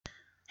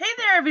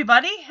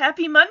everybody.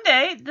 Happy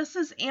Monday. This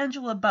is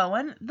Angela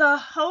Bowen, the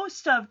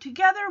host of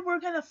Together We're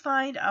Gonna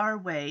Find Our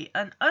Way,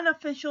 an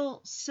unofficial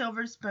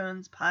Silver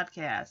Spoons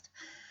podcast.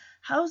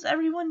 How's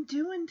everyone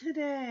doing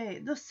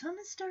today? The sun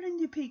is starting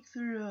to peek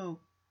through,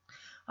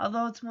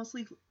 although it's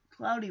mostly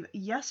cloudy.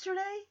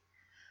 Yesterday,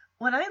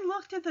 when I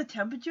looked at the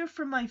temperature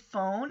from my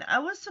phone, I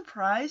was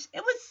surprised. It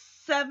was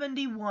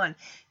 71.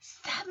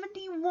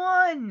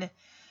 71!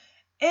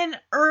 In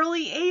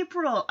early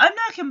April. I'm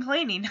not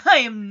complaining. I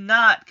am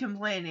not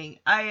complaining.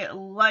 I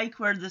like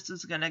where this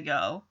is going to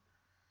go.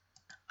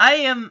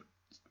 In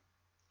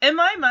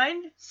my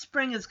mind,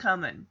 spring is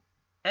coming.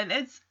 And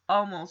it's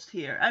almost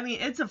here. I mean,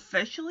 it's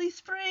officially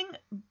spring,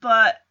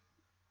 but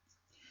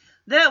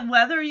that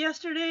weather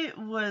yesterday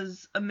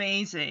was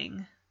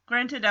amazing.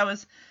 Granted, I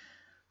was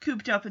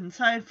cooped up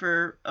inside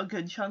for a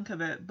good chunk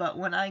of it, but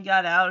when I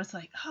got out, it's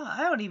like,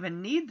 I don't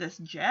even need this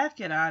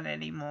jacket on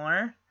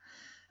anymore.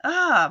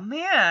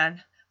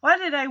 Man, why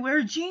did I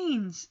wear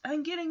jeans?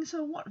 I'm getting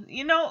so warm.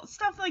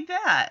 Stuff like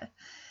that.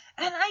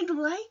 And I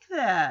like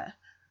that.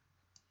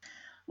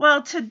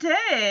 Well,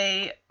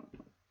 today,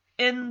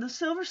 in the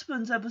Silver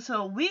Spoons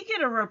episode, we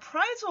get a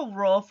reprisal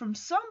role from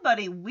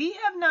somebody we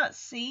have not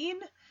seen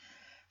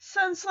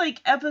since,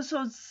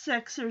 episode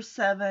 6 or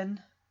 7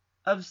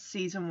 of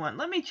season 1.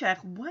 Let me check.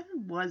 When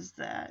was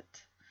that?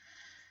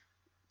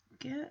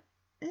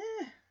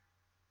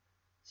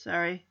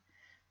 Sorry.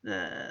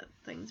 The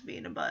thing's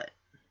being a butt.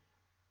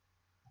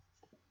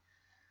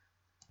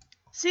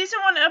 Season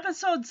 1,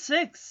 episode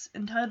 6,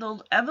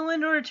 entitled Evelyn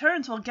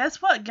Returns. Well,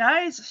 guess what,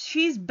 guys?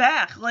 She's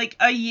back,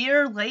 a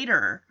year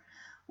later.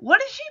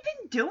 What has she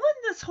been doing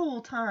this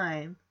whole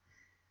time?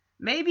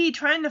 Maybe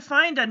trying to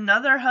find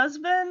another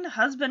husband?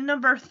 Husband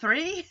number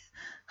 3?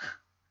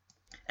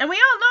 And we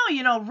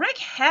all know, Rick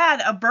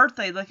had a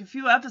birthday a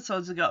few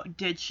episodes ago.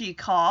 Did she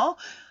call?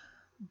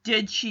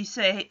 Did she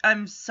say,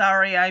 "I'm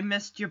sorry I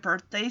missed your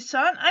birthday,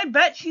 son"? I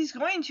bet she's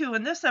going to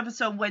in this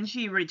episode when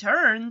she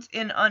returns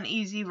in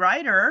Uneasy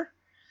Rider.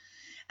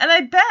 And I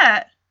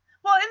bet,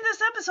 in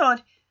this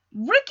episode,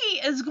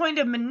 Ricky is going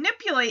to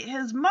manipulate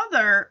his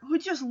mother, who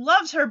just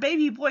loves her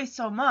baby boy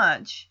so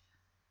much.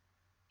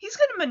 He's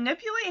going to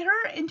manipulate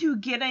her into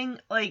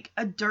getting,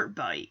 a dirt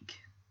bike.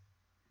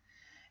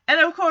 And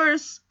of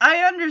course, I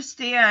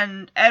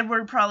understand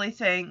Edward probably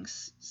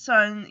thinks,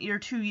 "Son, you're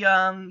too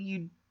young,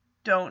 you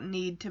don't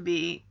need to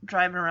be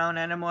driving around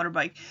on a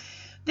motorbike."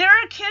 There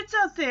are kids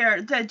out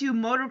there that do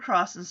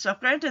motocross and stuff.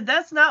 Granted,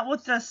 that's not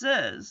what this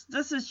is.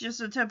 This is just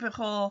a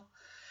typical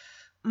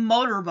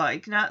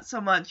motorbike, not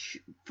so much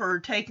for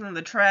taking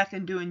the track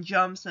and doing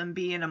jumps and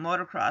being a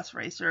motocross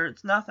racer.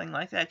 It's nothing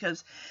like that,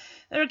 because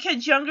there are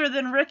kids younger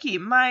than Ricky.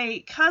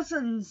 My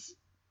cousin's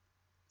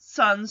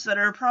sons that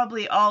are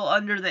probably all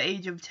under the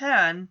age of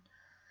 10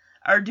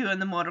 are doing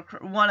the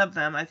motocross. One of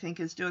them, I think,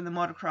 is doing the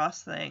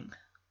motocross thing.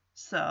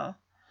 So...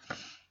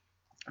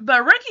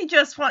 But Ricky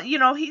just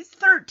he's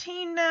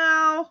 13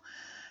 now.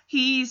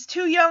 He's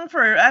too young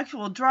for an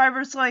actual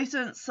driver's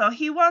license, so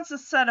he wants a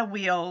set of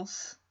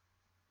wheels.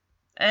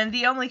 And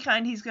the only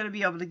kind he's going to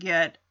be able to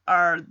get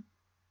are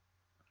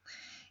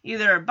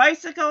either a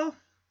bicycle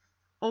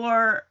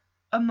or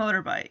a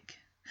motorbike.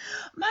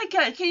 My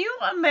God, can you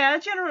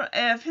imagine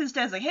if his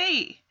dad's like,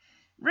 "Hey,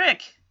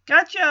 Rick,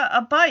 got you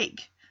a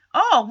bike."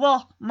 "Oh,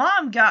 well,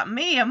 Mom got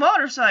me a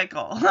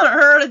motorcycle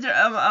or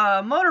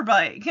a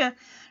motorbike."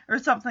 Or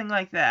something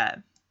like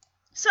that.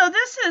 So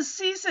this is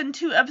Season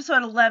 2,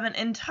 Episode 11,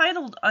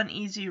 entitled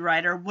Uneasy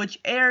Rider, which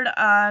aired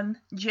on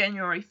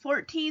January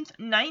 14th,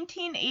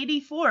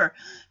 1984.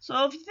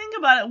 So if you think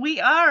about it,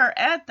 we are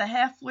at the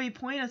halfway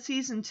point of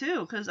Season 2,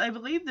 because I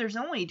believe there's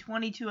only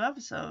 22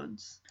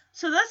 episodes.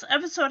 So this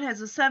episode has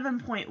a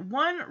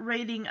 7.1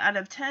 rating out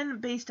of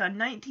 10 based on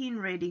 19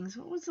 ratings.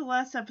 What was the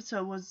last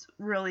episode was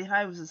really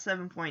high? It was a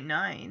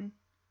 7.9.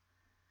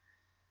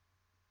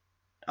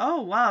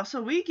 Oh, wow.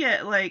 So we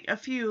get, a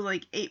few,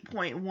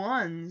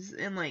 8.1s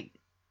in,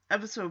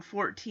 episode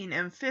 14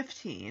 and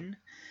 15.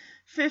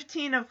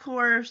 15, of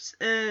course,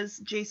 is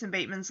Jason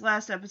Bateman's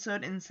last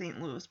episode in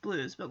St. Louis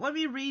Blues. But let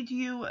me read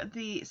you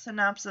the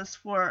synopsis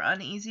for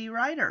Uneasy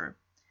Rider.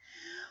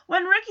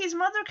 When Ricky's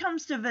mother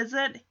comes to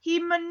visit, he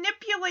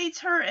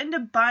manipulates her into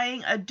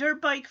buying a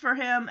dirt bike for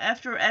him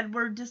after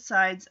Edward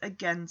decides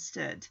against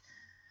it.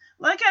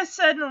 Like I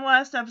said in the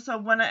last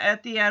episode,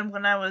 at the end,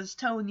 when I was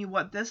telling you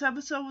what this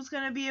episode was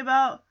going to be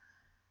about,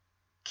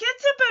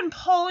 kids have been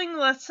pulling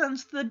this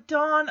since the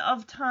dawn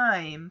of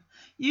time.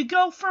 You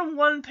go from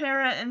one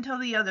parent until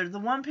the other. The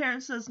one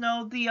parent says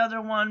no, the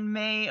other one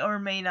may or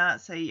may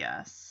not say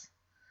yes.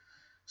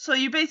 So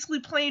you're basically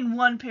playing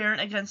one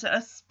parent against it,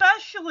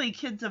 especially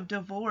kids of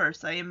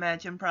divorce, I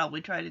imagine, probably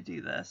try to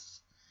do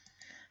this.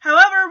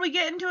 However, we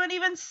get into an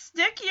even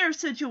stickier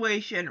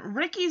situation.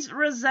 Ricky's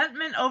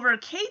resentment over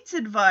Kate's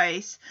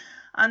advice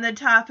on the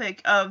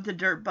topic of the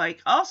dirt bike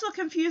also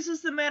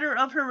confuses the matter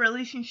of her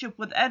relationship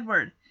with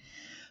Edward.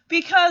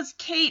 Because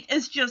Kate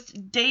is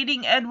just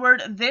dating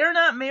Edward, they're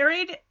not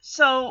married,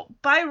 so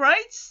by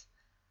rights,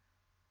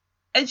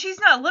 And she's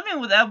not living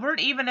with Edward.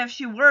 Even if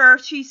she were,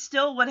 she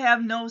still would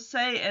have no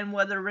say in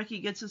whether Ricky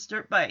gets his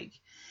dirt bike.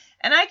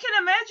 And I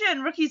can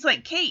imagine Ricky's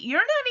like, Kate, you're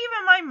not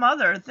even my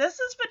mother. This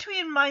is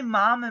between my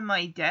mom and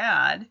my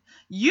dad.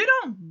 You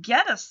don't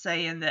get a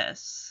say in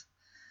this.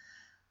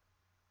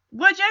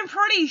 Which I'm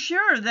pretty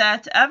sure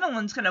that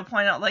Evelyn's going to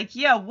point out, like,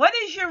 yeah, what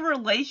is your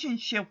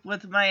relationship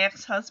with my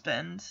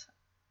ex-husband?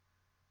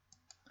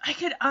 I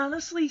could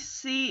honestly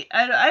see,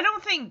 I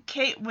don't think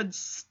Kate would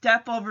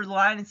step over the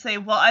line and say,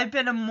 well, I've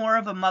been more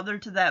of a mother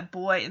to that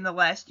boy in the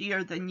last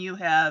year than you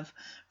have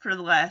for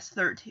the last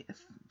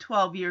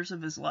 12 years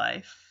of his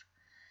life.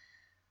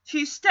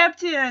 She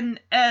stepped in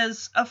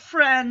as a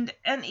friend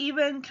and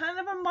even kind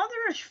of a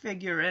motherish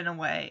figure in a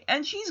way.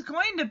 And she's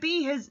going to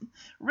be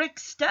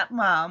Rick's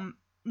stepmom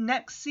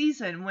next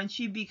season when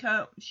she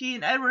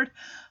and Edward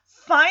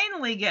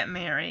finally get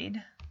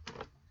married.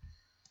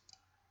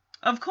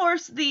 Of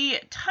course, the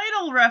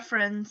title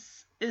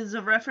reference is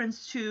a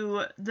reference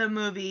to the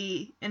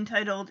movie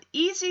entitled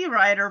Easy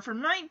Rider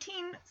from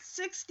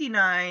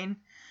 1969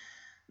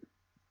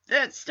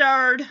 that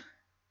starred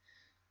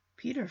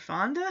Peter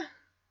Fonda,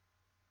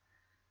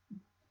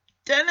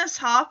 Dennis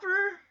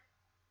Hopper,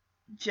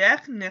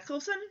 Jack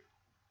Nicholson.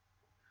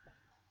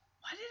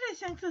 Why did I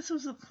think this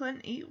was a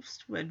Clint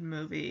Eastwood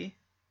movie?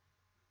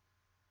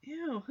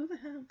 Ew, who the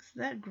heck's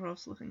that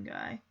gross looking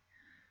guy?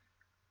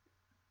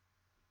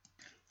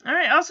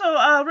 Alright, also,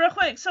 real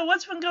quick, so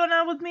what's been going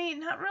on with me?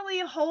 Not really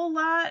a whole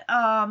lot.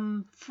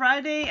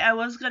 Friday, I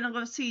was gonna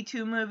go see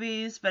 2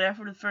 movies, but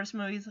after the first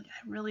movie, I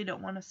really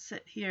don't want to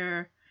sit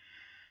here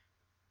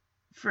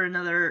for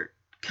another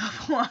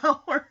couple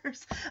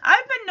hours.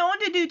 I've been known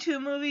to do 2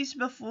 movies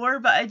before,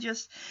 but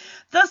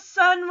the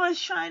sun was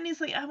shining.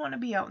 It's like, I want to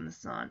be out in the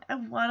sun. I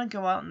want to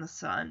go out in the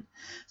sun.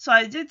 So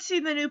I did see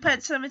the new Pet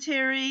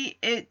Sematary.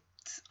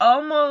 It's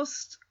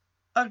almost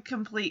a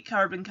complete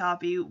carbon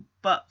copy,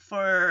 but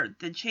for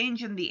the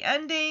change in the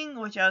ending,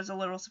 which I was a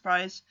little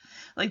surprised,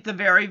 like the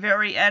very,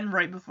 very end,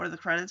 right before the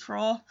credits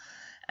roll.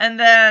 And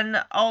then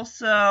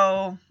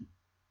also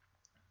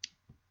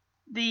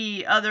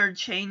the other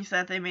change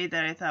that they made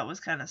that I thought was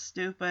kind of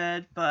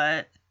stupid,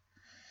 but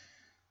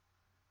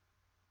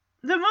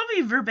the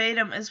movie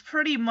verbatim is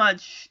pretty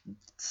much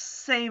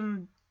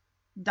same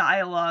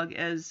dialogue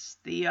as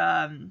the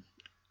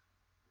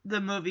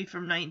movie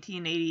from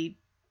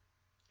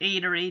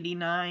 1988 or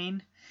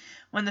 89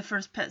 when the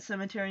first Pet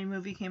Sematary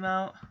movie came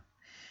out.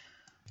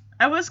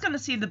 I was going to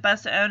see The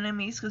Best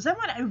Enemies because that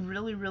one I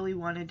really, really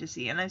wanted to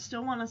see, and I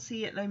still want to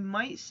see it, and I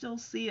might still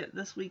see it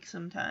this week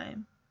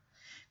sometime.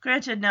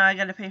 Granted, now I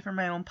gotta pay for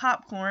my own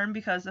popcorn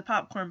because the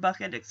popcorn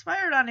bucket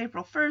expired on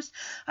April 1st.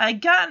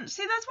 That's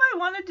why I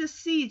wanted to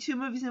see 2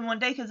 movies in one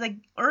day, because I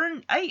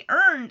earned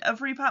a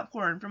free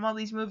popcorn from all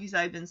these movies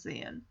I've been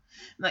seeing. I'm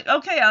like,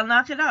 okay, I'll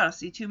knock it out. I'll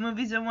see 2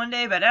 movies in one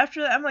day, but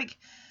after that, I'm like,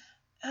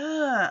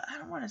 I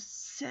don't want to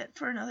sit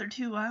for another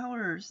 2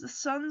 hours. The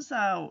sun's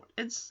out.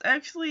 It's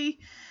actually,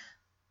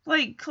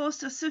 like, close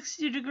to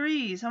 60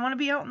 degrees. I want to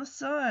be out in the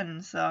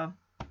sun, so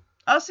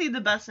I'll see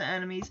The Best of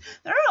Enemies.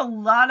 There are a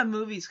lot of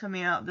movies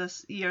coming out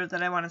this year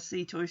that I want to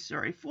see. Toy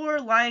Story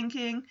 4, Lion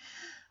King,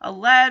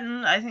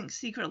 Aladdin, I think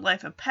Secret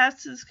Life of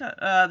Pets is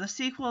the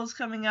sequel is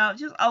coming out.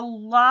 Just a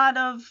lot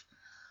of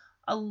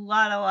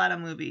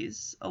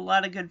movies. A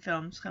lot of good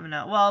films coming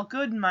out. Well,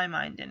 good in my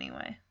mind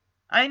anyway.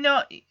 I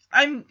know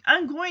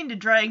I'm going to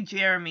drag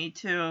Jeremy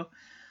to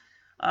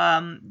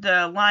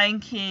the Lion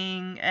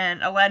King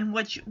and Aladdin,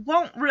 which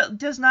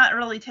does not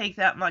really take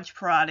that much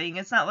prodding.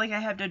 It's not like I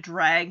have to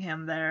drag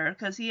him there,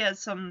 because he has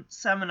some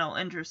seminal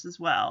interest as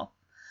well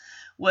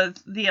with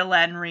the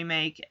Aladdin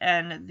remake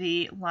and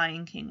the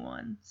Lion King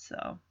one.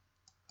 So,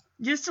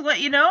 just to let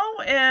you know,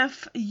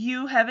 if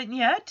you haven't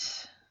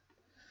yet,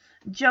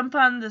 jump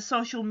on the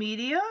social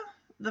media,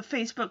 the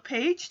Facebook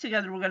page.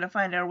 Together we're going to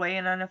find our way,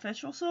 an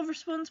unofficial Silver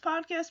Spoons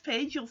podcast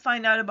page. You'll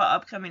find out about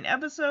upcoming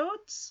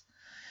episodes,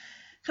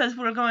 because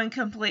we're going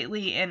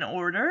completely in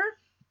order.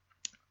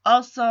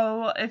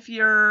 Also, if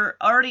you're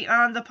already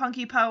on the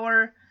Punky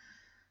Power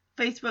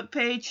Facebook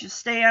page, just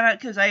stay on it,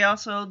 because I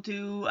also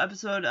do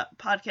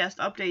podcast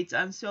updates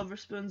on Silver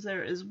Spoons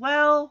there as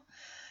well.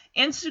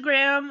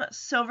 Instagram,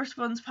 Silver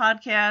Spoons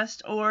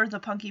Podcast, or the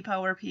Punky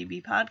Power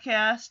PB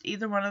Podcast.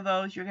 Either one of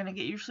those, you're going to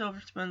get your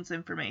Silver Spoons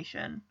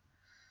information.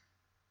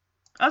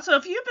 Also,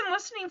 if you've been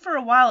listening for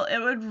a while, it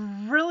would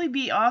really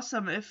be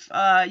awesome if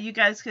you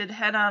guys could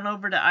head on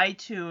over to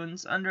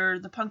iTunes under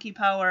the Punky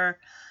Power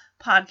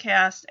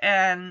podcast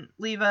and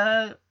leave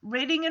a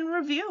rating and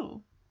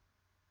review.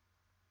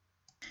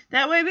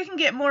 That way we can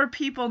get more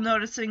people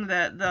noticing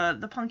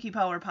the Punky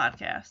Power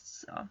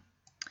podcast. So,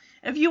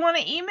 if you want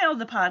to email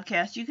the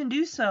podcast, you can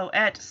do so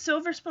at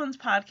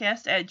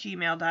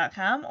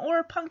silverspoonspodcast@gmail.com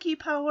or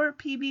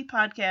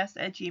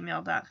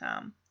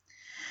punkypowerpbpodcast@gmail.com.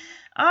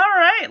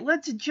 Alright,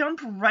 let's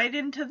jump right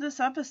into this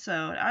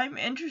episode. I'm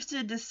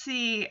interested to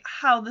see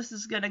how this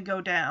is going to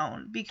go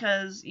down,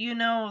 because you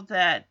know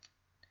that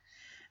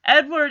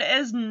Edward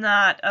is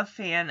not a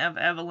fan of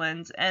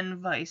Evelyn's and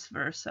vice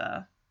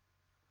versa.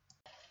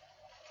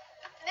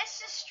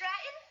 Mr.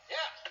 Stratton?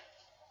 Yeah.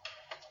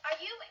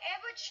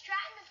 Edward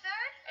Stratton III?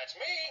 That's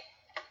me.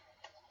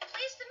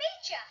 Pleased to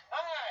meet you.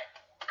 Hi.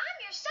 I'm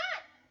your son.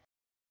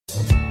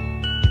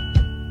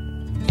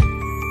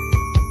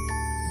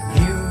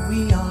 Here we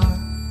are,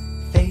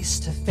 face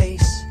to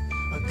face,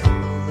 a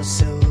couple of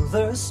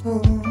silver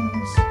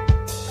spoons,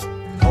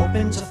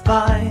 hoping to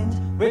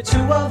find we're two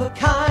of a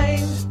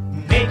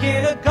kind, make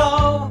it a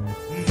go,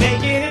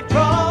 making it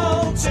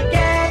grow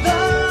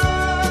together.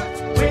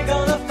 We're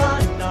gonna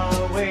find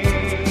our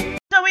way.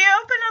 So we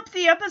open up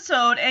the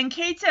episode, and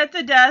Kate's at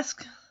the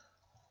desk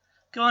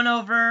going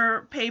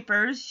over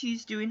papers.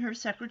 She's doing her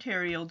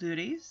secretarial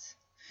duties.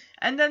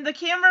 And then the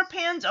camera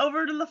pans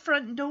over to the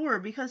front door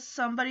because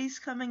somebody's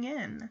coming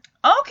in.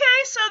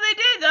 Okay, so they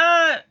did.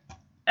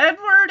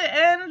 Edward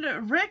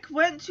and Rick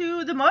went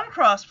to the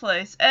motocross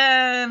place,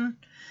 and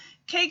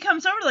Kate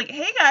comes over like,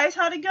 hey guys,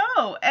 how'd it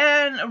go?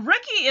 And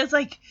Ricky is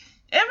like,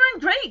 it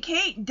went great,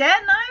 Kate.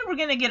 Dad and I were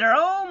going to get our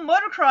own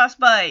motocross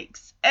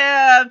bikes.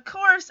 And of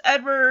course,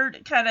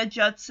 Edward kind of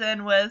juts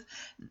in there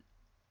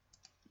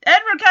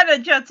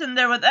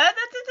with,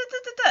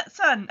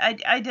 son,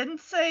 I didn't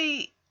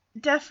say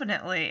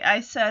definitely.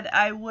 I said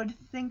I would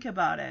think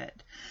about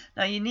it.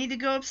 Now you need to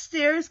go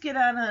upstairs, get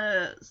on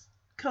a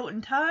coat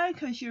and tie,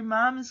 because your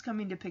mom is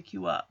coming to pick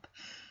you up.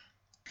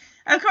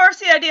 Of course,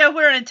 the idea of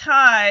wearing a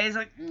tie is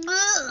like,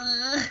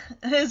 ugh.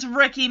 As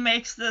Ricky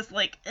makes this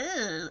like,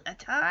 ugh, a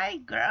tie?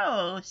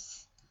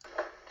 Gross.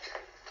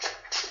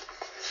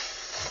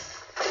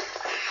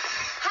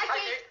 Hi,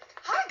 Kate.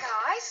 Hi,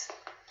 guys.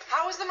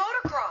 How was the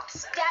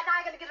motocross? Dad and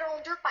I are going to get our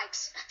own dirt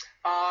bikes.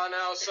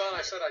 Now, son,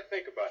 I said I'd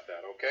think about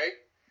that,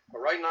 okay? But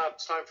right now,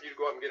 it's time for you to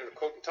go out and get in a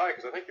coat and tie,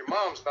 because I think your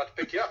mom's about to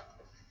pick you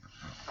up.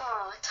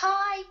 Aw,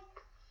 tie.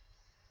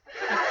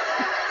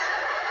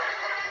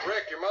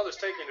 Rick, your mother's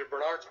taking you to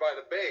Bernard's by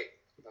the Bay,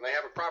 and they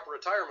have a proper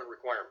retirement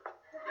requirement.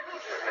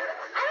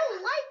 I don't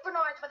like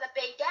Bernard's by the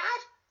Bay, Dad.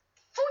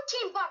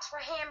 $14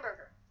 for a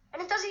hamburger, and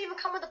it doesn't even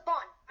come with a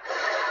bun.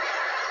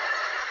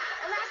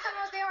 The last time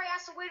I was there, I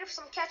asked the waiter for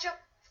some ketchup,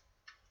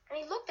 and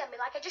he looked at me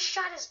like I just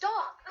shot his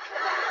dog.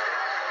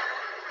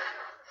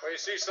 Well, you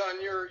see, son,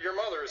 your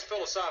mother is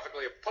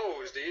philosophically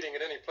opposed to eating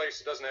at any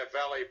place that doesn't have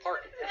valet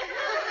parking. You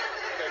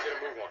gotta get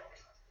a move on.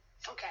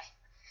 Okay.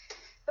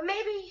 But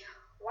maybe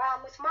while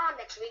I'm with Mom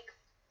next week,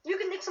 you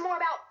can think some more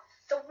about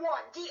the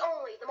one, the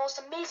only, the most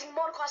amazing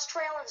motocross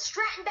trail in the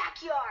Stratton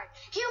backyard.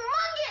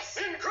 Humongous!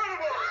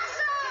 Incredible!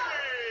 Awesome!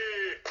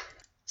 Hey!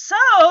 So,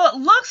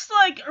 looks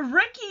like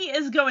Ricky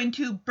is going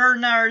to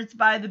Bernard's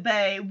by the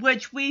Bay,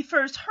 which we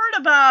first heard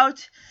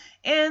about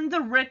in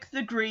the Rick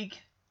the Greek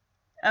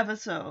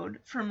episode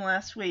from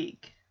last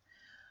week.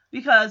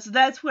 Because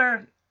that's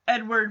where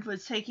Edward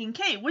was taking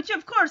Kate, which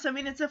of course, I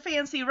mean, it's a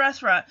fancy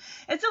restaurant.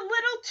 It's a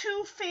little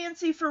too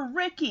fancy for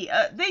Ricky.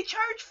 They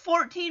charge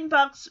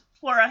 $14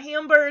 for a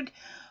hamburger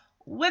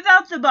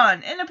without the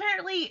bun, and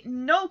apparently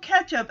no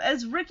ketchup.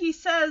 As Ricky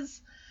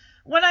says,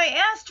 when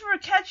I asked for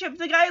ketchup,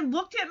 the guy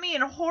looked at me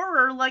in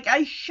horror like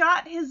I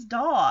shot his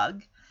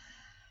dog.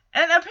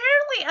 And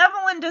apparently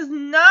Evelyn does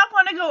not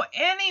want to go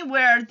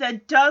anywhere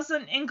that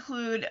doesn't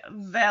include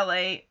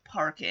valet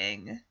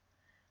parking.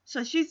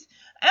 So she's,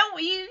 and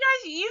you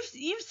guys,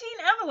 you've seen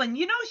Evelyn.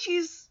 You know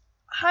she's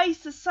high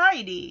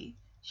society.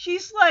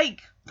 She's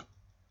like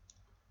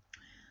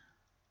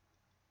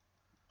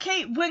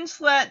Kate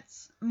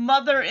Winslet's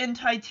mother in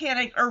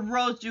Titanic, or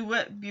Rose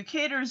DeWitt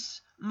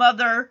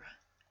mother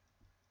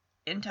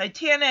in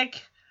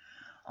Titanic,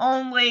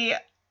 only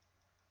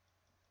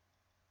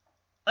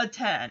a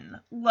 10.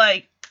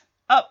 Like,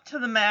 up to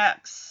the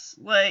max.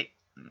 Like,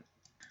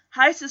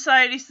 high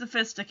society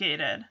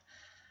sophisticated.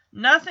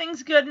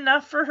 Nothing's good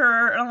enough for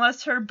her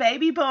unless her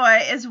baby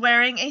boy is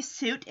wearing a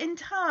suit and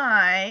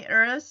tie,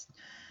 or a...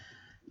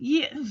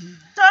 Yeah.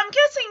 So I'm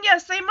guessing,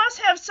 yes, they must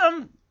have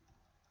some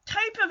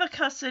type of a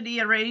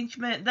custody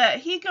arrangement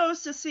that he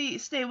goes to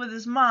stay with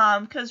his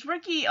mom, because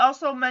Ricky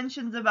also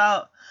mentions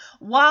about,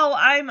 while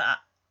I'm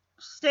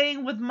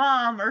staying with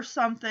mom or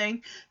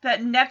something,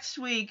 that next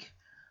week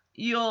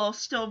you'll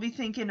still be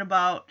thinking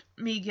about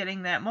me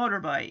getting that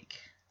motorbike.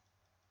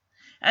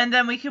 And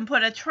then we can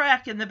put a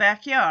track in the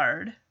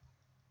backyard.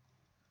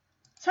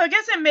 So I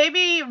guess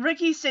maybe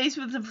Ricky stays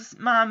with his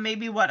mom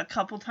maybe, a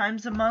couple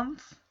times a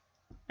month?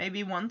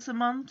 Maybe once a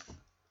month?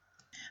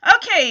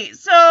 Okay,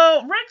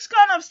 so Rick's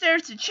gone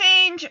upstairs to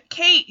change.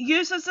 Kate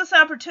uses this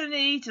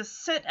opportunity to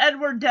sit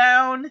Edward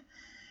down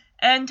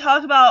and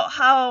talk about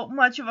how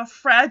much of a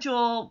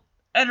fragile,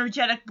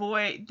 energetic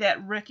boy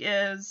that Rick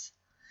is.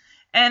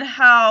 And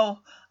how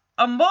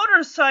a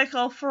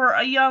motorcycle for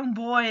a young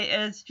boy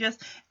is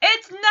just,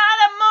 it's not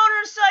a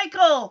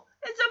motorcycle!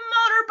 It's a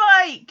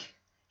motorbike!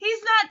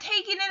 He's not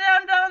taking it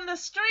out down the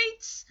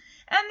streets.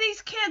 And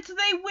these kids,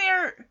 they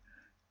wear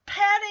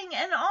padding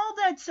and all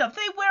that stuff.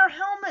 They wear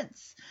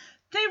helmets.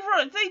 They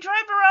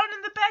drive around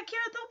in the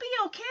backyard. They'll be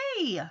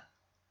okay.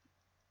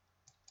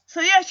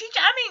 So yeah,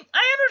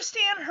 I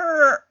understand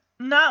her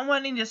not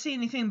wanting to see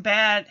anything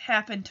bad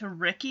happen to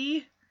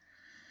Ricky.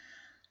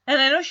 And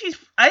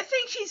I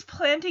think she's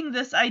planting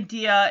this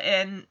idea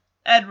in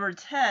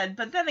Edward's head.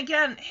 But then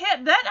again,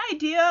 that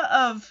idea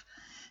of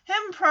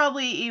him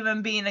probably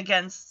even being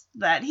against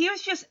that. He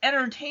was just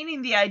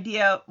entertaining the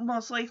idea,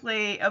 most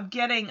likely, of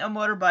getting a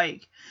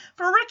motorbike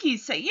for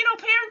Ricky's sake. You know,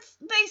 parents,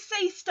 they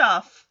say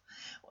stuff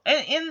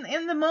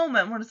in the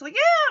moment when it's like,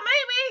 yeah,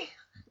 maybe.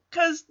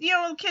 Because, you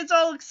know, kids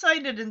all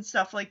excited and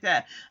stuff like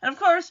that. And, of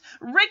course,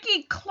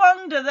 Ricky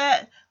clung to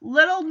that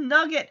little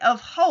nugget of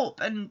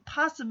hope and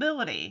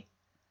possibility.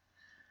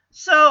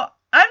 So,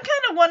 I'm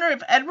kind of wondering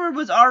if Edward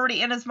was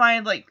already in his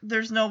mind, like,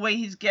 there's no way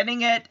he's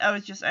getting it. I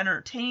was just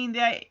entertaining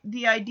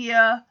the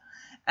idea.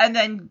 And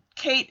then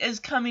Kate is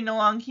coming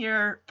along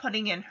here,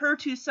 putting in her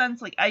 2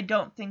 cents. Like, I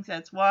don't think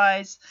that's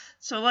wise.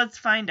 So, let's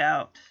find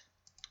out.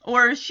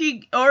 Or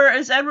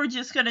is Edward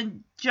just going to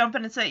jump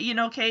in and say, you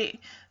know, Kate,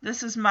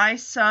 this is my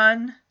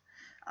son.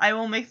 I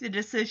will make the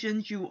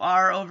decisions. You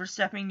are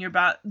overstepping your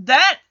bounds.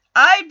 That,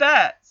 I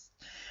bet.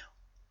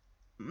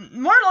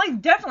 More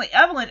like, definitely,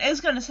 Evelyn is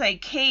going to say,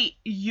 Kate,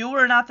 you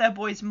are not that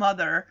boy's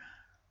mother.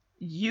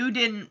 You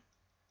didn't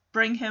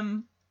bring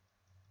him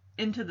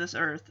into this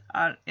earth,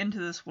 into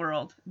this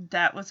world.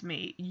 That was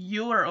me.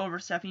 You are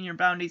overstepping your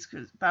boundaries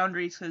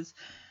because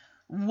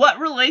what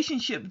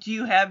relationship do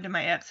you have to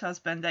my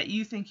ex-husband that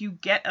you think you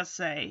get a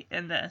say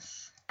in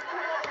this?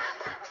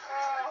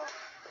 Oh,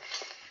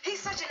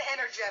 he's such an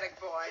energetic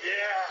boy.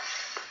 Yeah.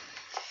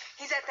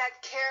 He's at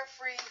that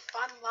carefree,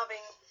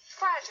 fun-loving,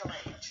 fragile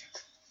age.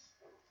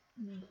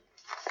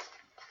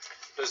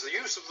 Does the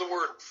use of the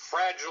word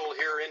fragile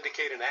here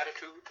indicate an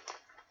attitude?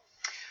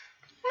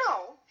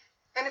 No,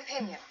 an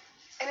opinion.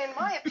 And in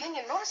my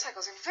opinion,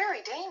 motorcycles are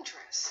very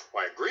dangerous.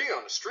 Well, I agree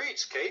on the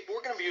streets, Kate.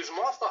 We're going to be using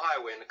them off the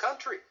highway in the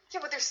country.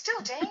 Yeah, but they're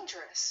still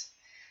dangerous.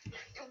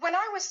 When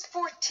I was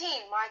 14,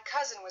 my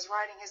cousin was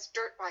riding his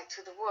dirt bike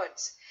through the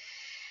woods.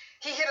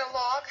 He hit a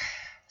log,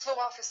 flew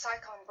off his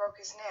cycle, and broke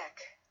his neck.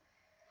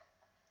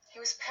 He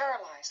was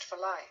paralyzed for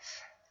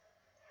life.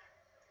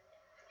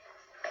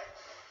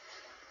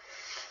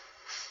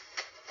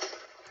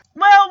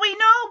 Well, we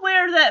know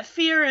where that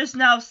fear is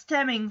now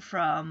stemming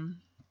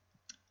from.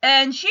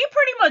 And she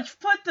pretty much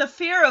put the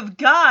fear of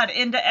God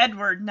into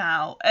Edward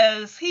now,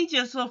 as he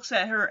just looks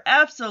at her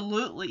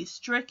absolutely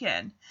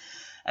stricken.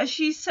 As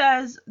she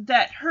says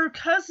that her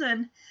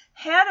cousin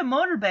had a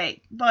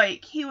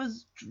motorbike. He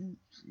was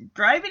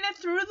driving it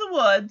through the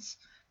woods,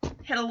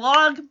 hit a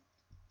log,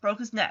 broke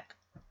his neck.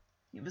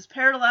 He was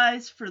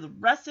paralyzed for the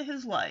rest of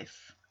his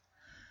life.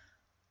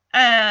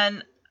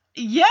 And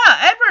yeah,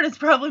 Edward is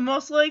probably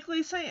most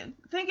likely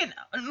thinking,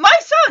 my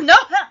son,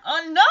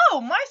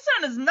 no, my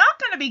son is not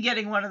going to be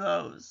getting one of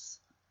those.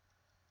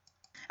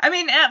 I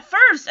mean, at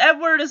first,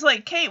 Edward is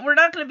like, Kate, we're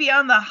not going to be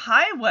on the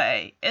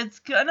highway. It's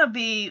going to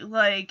be,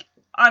 like,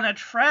 on a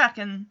track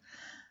in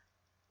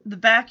the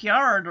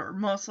backyard, or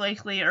most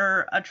likely,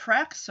 or a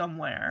track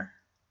somewhere.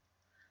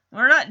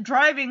 We're not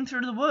driving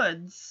through the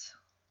woods.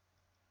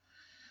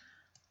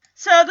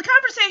 So the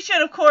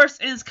conversation, of course,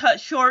 is cut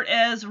short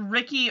as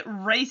Ricky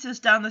races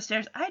down the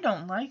stairs. I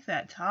don't like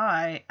that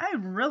tie. I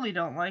really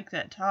don't like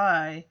that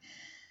tie.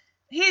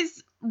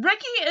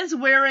 Ricky is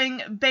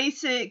wearing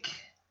basic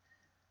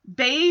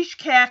beige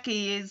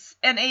khakis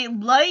and a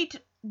light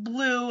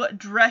blue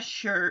dress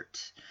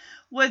shirt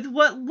with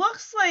what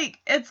looks like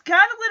it's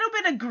got a little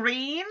bit of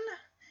green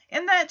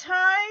in that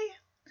tie.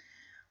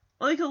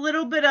 Like a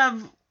little bit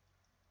of,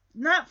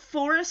 not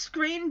forest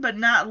green, but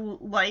not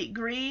light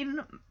green.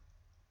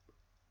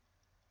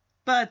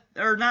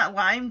 Or not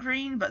lime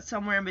green, but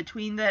somewhere in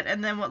between that,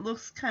 and then what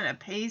looks kind of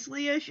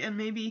paisley-ish, and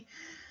maybe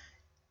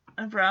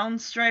a brown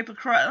stripe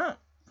across. Oh,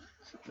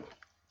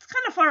 it's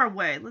kind of far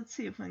away. Let's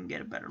see if we can get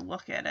a better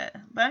look at it.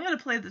 But I'm going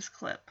to play this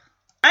clip.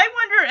 I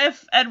wonder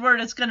if Edward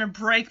is going to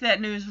break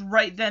that news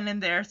right then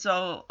and there,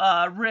 so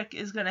Rick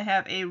is going to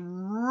have a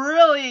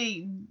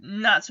really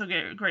not so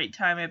great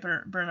time at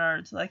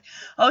Bernard's. Like,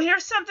 oh,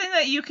 here's something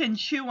that you can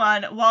chew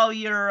on while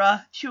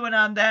you're chewing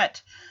on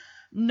that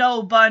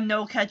no bun,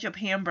 no ketchup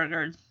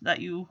hamburger that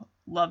you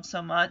love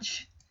so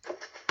much.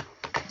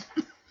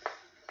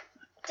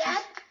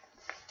 Dad,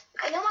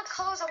 I know what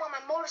colors I want my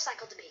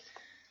motorcycle to be.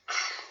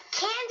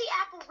 Candy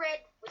apple red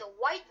with a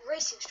white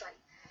racing stripe.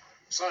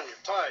 Son,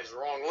 your tie's the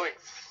wrong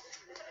length.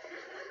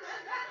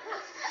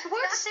 You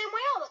wear it the same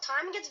way all the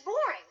time. It gets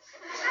boring.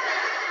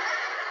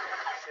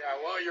 Yeah,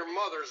 well, your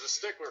mother's a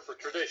stickler for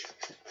tradition.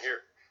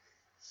 Here.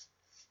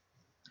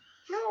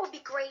 You know what would be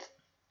great?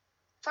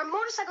 If our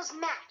motorcycles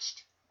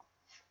matched.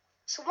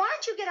 So why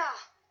don't you get a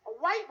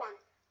white one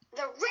with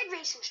a red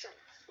racing stripe?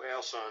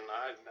 Well, son,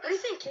 What do you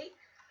think, Kate?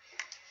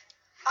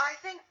 I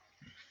think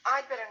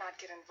I'd better not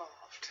get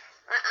involved.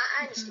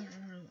 I understand.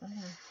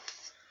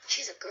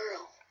 She's a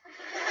girl.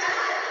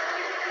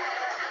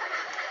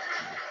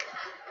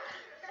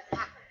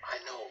 I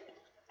know,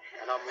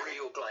 and I'm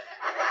real glad.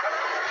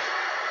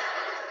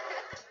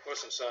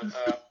 Listen, son,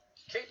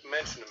 Kate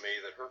mentioned to me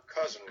that her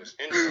cousin was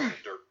injured on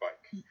a dirt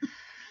bike.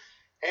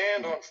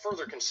 And on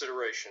further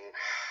consideration,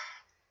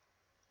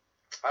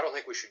 I don't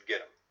think we should get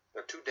them.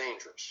 They're too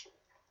dangerous.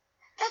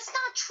 That's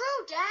not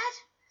true, Dad.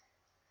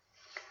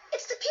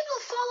 It's the people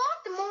who fall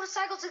off the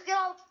motorcycles that get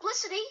all the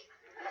publicity.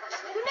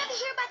 You never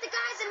hear about the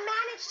guys that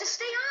manage to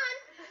stay on.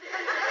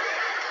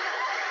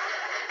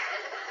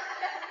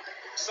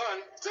 Son,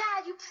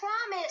 Dad, you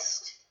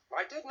promised.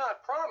 I did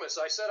not promise.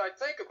 I said I'd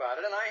think about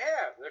it, and I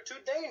have. They're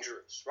too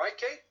dangerous. Right,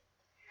 Kate?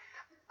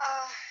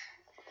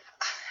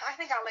 I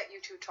think I'll let you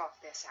two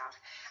talk this out.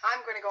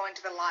 I'm going to go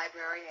into the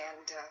library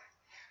and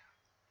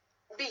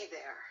be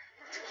there.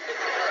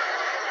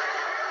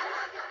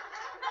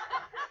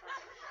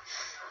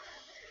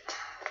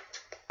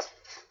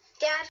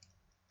 Dad?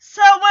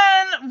 So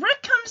when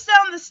Rick comes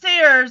down the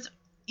stairs,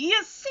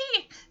 you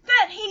see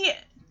that he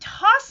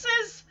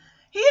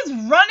is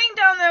running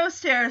down those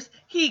stairs.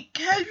 He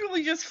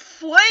casually just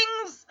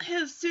flings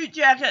his suit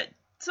jacket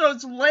so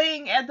it's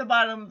laying at the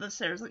bottom of the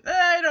stairs. Like,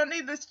 I don't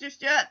need this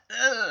just yet.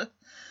 Ugh.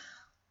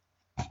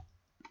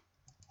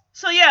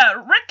 So yeah,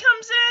 Rick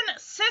comes in,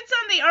 sits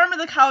on the arm of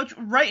the couch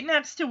right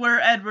next to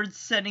where Edward's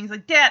sitting. He's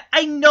like, Dad,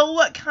 I know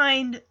what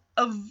kind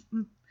of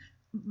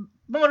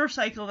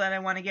motorcycle that I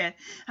want to get.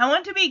 I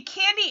want to be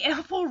candy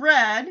apple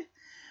red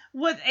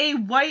with a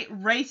white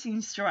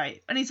racing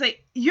stripe. And he's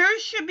like,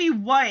 yours should be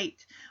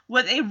white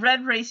with a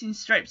red racing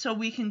stripe so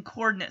we can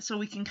coordinate, so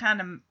we can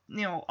kind of,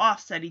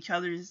 offset each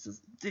other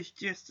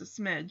just a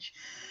smidge.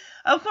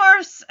 Of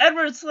course,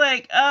 Edward's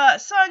like,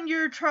 son,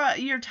 your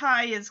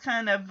tie is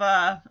kind of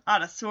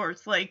out of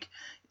sorts. Like,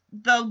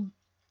 the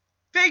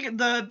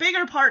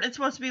bigger part is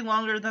supposed to be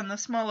longer than the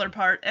smaller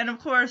part. And of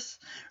course,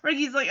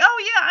 Ricky's like,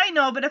 oh yeah, I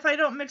know, but if I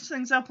don't mix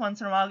things up once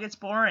in a while, it gets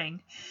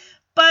boring.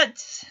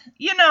 But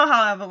you know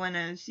how Evelyn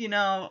is.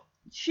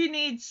 She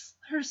needs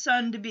her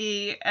son to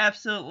be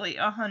absolutely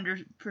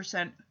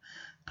 100%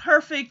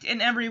 perfect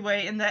in every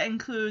way, and that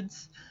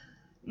includes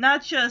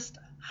not just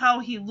how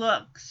he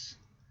looks,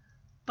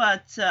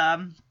 but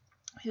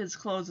his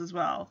clothes as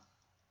well.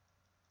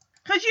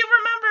 Because you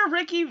remember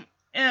Ricky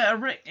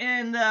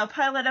in the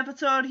pilot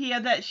episode, he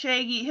had that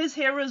shaggy, his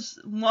hair was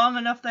long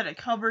enough that it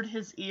covered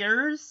his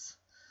ears.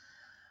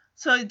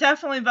 So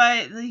definitely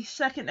by the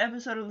second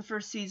episode of the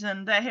first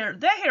season, that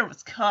hair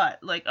was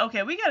cut. Like,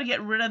 okay, we gotta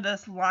get rid of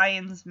this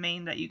lion's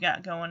mane that you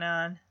got going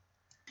on.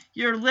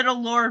 Your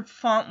little Lord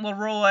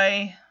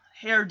Fauntleroy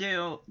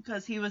hairdo,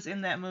 because he was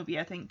in that movie,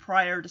 I think,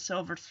 prior to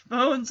Silver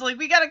Spoons. Like,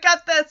 we gotta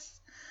cut this.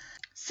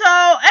 So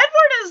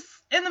Edward is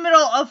in the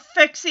middle of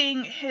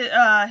fixing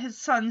his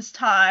son's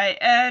tie,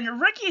 and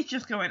Ricky's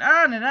just going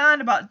on and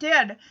on about,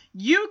 Dad,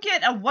 you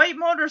get a white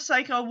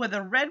motorcycle with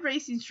a red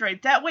racing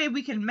stripe. That way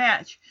we can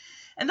match.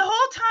 And the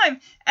whole time,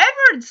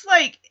 Edward's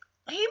like,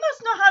 he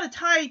must know how to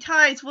tie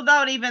ties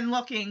without even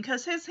looking,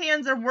 because his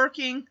hands are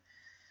working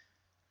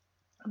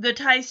the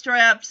tie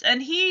straps,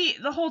 and he,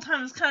 the whole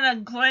time, is kind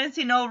of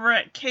glancing over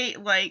at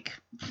Kate like,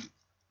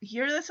 you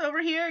hear this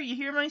over here? You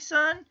hear my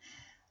son?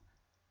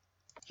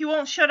 He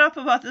won't shut up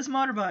about this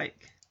motorbike.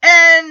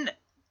 And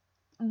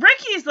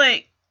Ricky's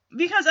like,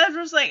 because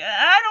Edward's like,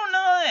 I don't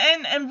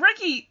know, and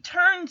Ricky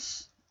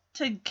turns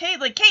to Kate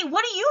like, Kate,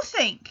 what do you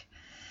think?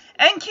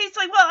 And Kate's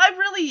like, well,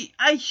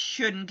 I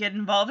shouldn't get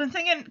involved. And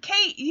thinking,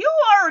 Kate, you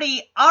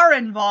already are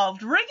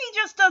involved. Ricky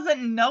just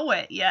doesn't know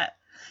it yet.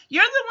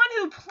 You're the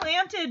one who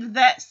planted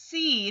that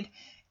seed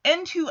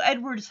into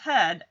Edward's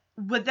head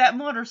with that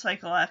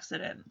motorcycle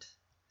accident.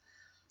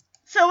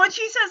 So when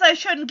she says I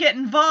shouldn't get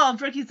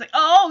involved, Ricky's like,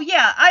 oh,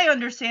 yeah, I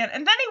understand.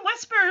 And then he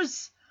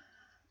whispers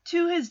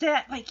to his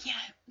dad, like, yeah,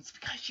 it's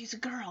because she's a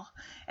girl.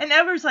 And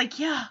Edward's like,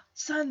 yeah,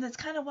 son, that's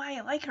kind of why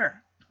I like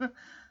her.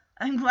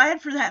 I'm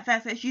glad for that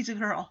fact that she's a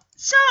girl.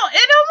 So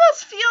it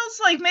almost feels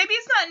like maybe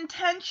it's not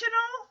intentional,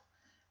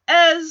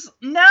 as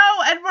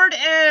now Edward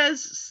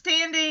is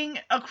standing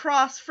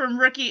across from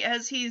Ricky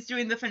as he's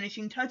doing the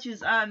finishing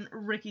touches on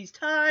Ricky's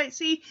tie.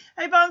 See,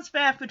 I bounced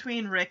back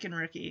between Rick and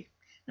Ricky.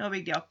 No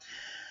big deal.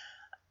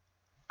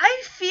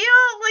 I feel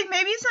like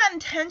maybe it's not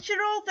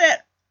intentional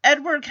that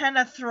Edward kind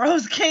of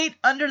throws Kate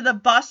under the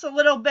bus a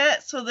little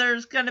bit, so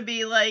there's going to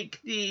be like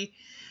this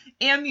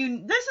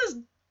is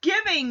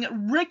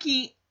giving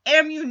Ricky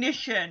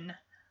ammunition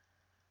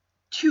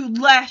to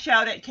lash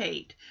out at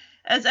Kate.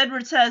 As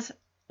Edward says,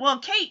 well,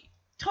 Kate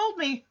told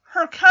me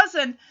her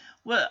cousin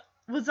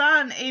was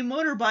on a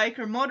motorbike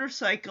or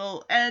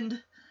motorcycle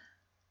and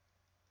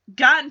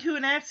got into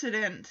an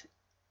accident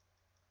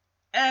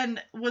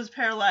and was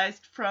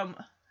paralyzed from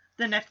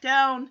the neck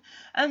down,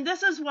 and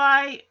this is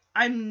why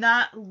I'm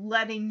not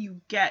letting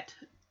you get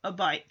a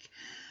bike.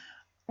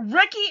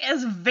 Ricky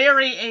is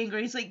very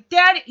angry. He's like,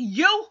 Dad,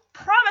 you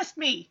promised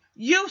me.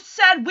 You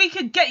said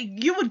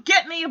you would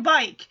get me a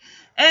bike.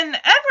 And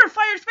Edward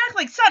fires back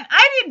like, son,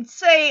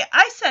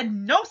 I said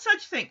no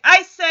such thing.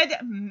 I said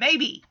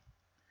maybe.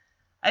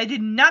 I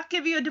did not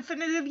give you a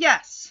definitive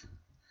yes.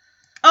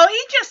 Oh,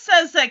 he just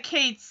says that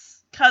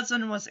Kate's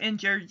cousin was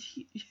injured.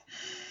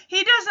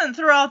 He doesn't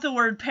throw out the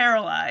word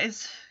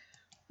paralyzed.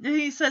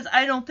 He says,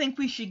 I don't think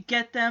we should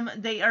get them.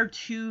 They are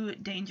too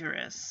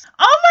dangerous.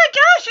 Oh my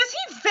gosh, is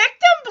he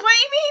victim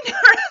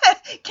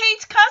blaming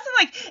Kate's cousin?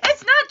 Like,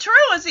 it's not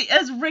true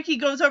as Ricky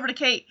goes over to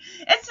Kate.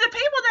 It's the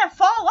people that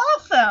fall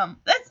off them.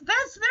 That's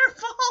their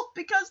fault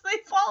because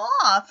they fall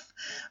off.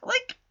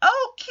 Like,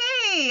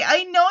 okay,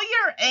 I know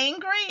you're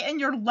angry and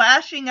you're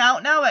lashing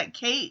out now at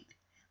Kate.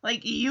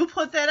 Like, you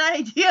put that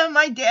idea in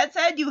my dad's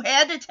head? You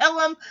had to tell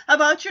him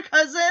about your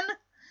cousin?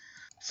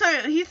 So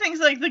he thinks,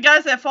 like, the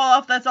guys that fall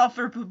off, that's all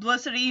for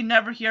publicity. You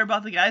never hear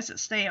about the guys that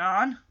stay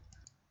on.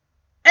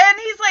 And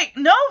he's like,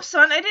 no,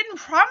 son, I didn't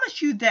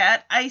promise you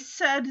that. I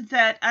said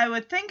that I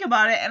would think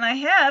about it, and I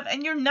have,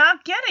 and you're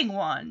not getting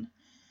one.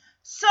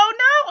 So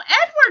now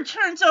Edward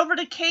turns over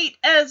to Kate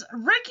as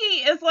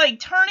Ricky is, like,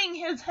 turning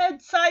his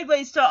head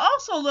sideways to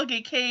also look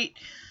at Kate.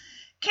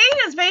 Kate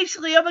is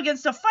basically up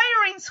against a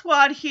firing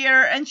squad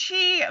here, and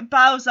she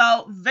bows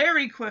out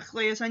very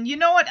quickly and saying, you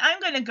know what,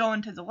 I'm going to go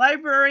into the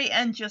library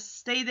and just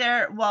stay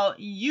there while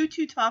you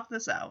two talk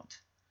this out.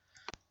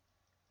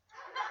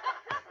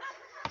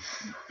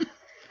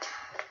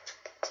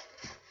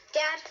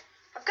 Dad,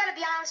 I've got to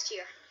be honest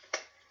here.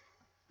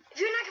 If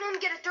you're not going to let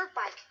me get a dirt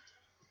bike,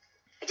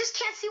 I just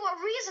can't see what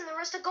reason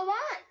there is to go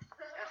on.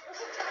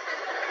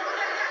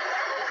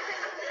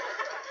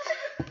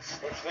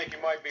 Don't you think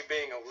you might be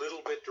being a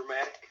little bit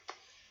dramatic?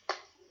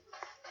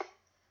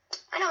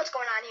 I know what's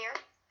going on here.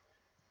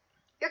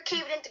 You're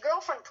caving into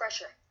girlfriend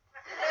pressure.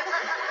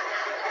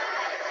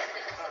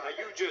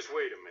 You just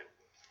wait a minute.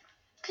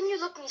 Can you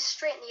look me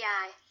straight in the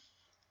eye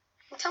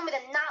and tell me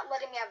that not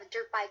letting me have a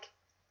dirt bike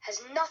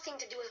has nothing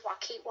to do with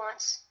what Kate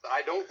wants?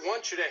 I don't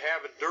want you to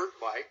have a dirt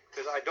bike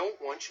because I don't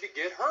want you to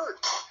get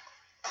hurt.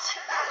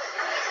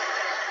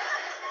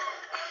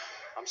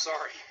 I'm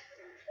sorry.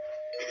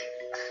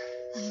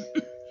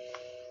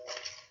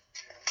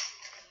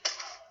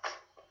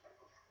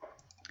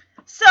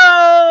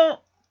 So,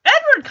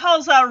 Edward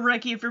calls out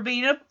Ricky for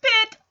being a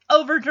bit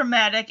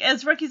overdramatic,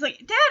 as Ricky's like,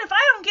 Dad, if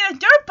I don't get a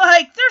dirt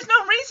bike, there's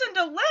no reason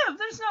to live.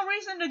 There's no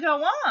reason to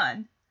go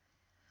on.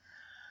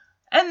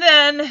 And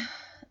then,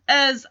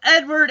 as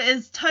Edward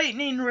is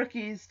tightening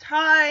Ricky's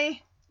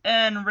tie,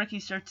 and Ricky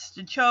starts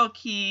to choke,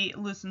 he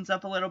loosens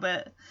up a little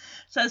bit.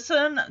 Says,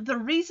 son, the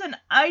reason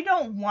I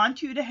don't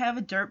want you to have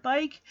a dirt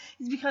bike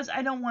is because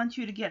I don't want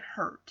you to get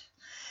hurt.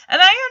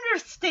 And I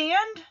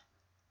understand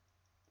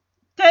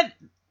that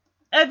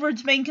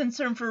Edward's main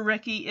concern for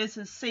Ricky is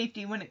his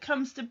safety when it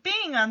comes to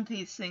being on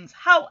these things.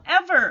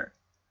 However,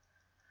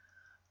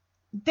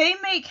 they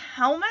make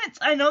helmets.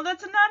 I know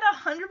that's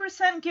not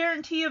 100%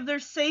 guarantee of their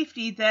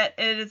safety, that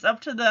it is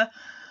up to the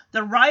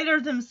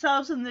rider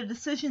themselves and the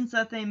decisions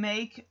that they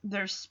make,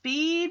 their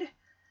speed,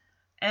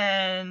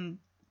 and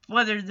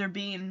whether they're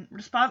being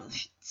responsible.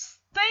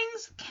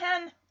 Things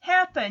can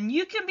happen.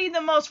 You can be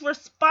the most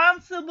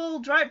responsible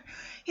driver.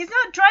 He's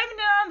not driving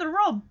it on the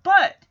road,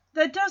 but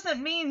that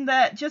doesn't mean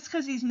that just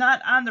because he's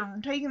not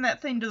taking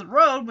that thing to the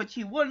road, which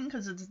he wouldn't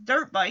because it's a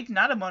dirt bike,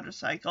 not a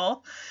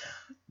motorcycle,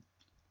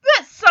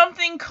 that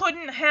something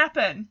couldn't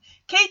happen.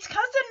 Kate's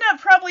cousin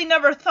probably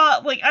never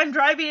thought, like, I'm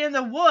driving in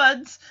the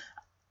woods,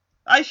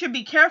 I should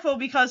be careful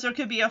because there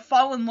could be a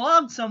fallen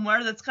log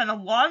somewhere that's going to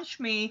launch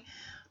me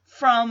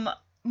from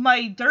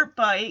my dirt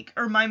bike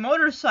or my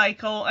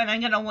motorcycle, and I'm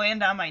going to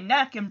land on my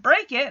neck and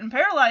break it and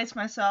paralyze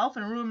myself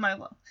and ruin my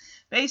life.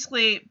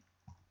 Basically,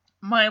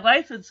 my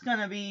life is going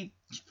to be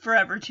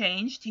forever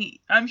changed.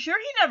 I'm sure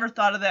he never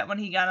thought of that when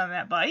he got on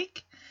that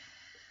bike.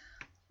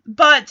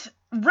 But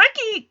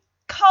Ricky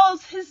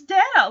calls his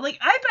dad out. Like,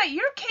 I bet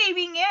you're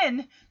caving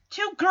in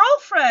to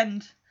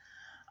girlfriend.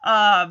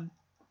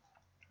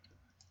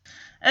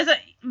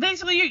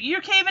 Basically,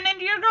 you're caving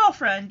into your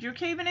girlfriend. You're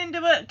caving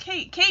into what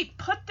Kate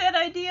put that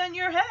idea in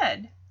your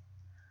head.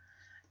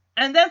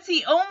 And that's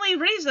the only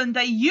reason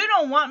that you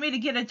don't want me to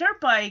get a dirt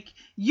bike.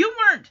 You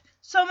weren't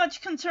so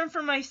much concerned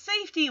for my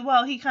safety.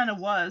 Well, he kind of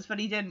was, but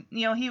he didn't.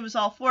 He was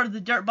all for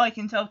the dirt bike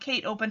until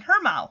Kate opened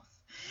her mouth.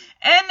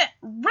 And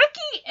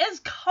Ricky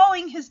is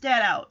calling his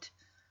dad out.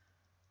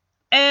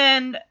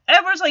 And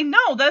Edward's like,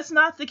 no, that's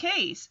not the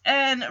case.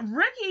 And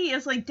Ricky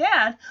is like,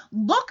 Dad,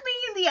 look me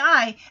in the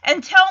eye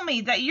and tell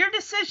me that your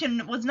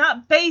decision was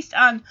not based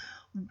on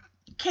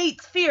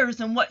Kate's fears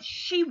and what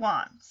she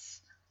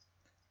wants.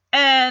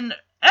 And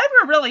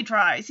Edward really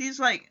tries. He's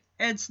like,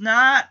 it's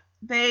not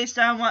based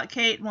on what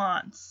Kate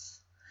wants.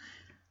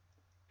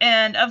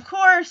 And, of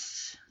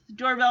course, the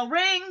doorbell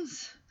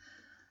rings.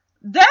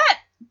 That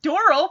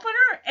door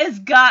opener has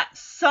got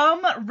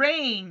some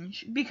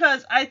range,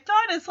 because I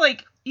thought it's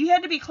like you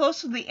had to be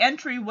close to the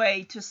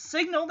entryway to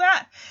signal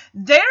that.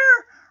 They're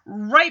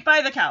right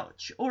by the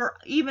couch, or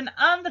even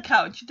on the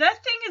couch.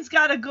 That thing has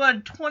got a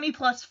good 20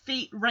 plus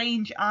feet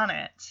range on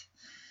it.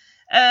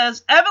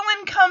 As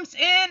Evelyn comes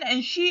in,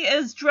 and she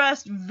is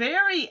dressed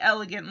very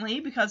elegantly,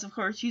 because of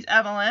course she's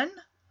Evelyn.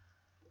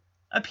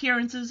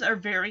 Appearances are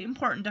very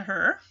important to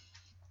her.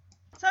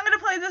 So I'm going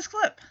to play this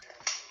clip.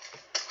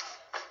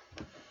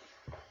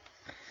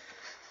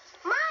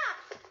 Mom!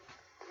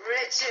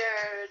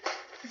 Richard.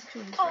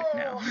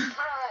 Oh,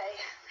 hi.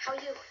 How are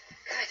you?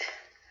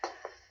 Good.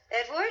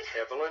 Edward?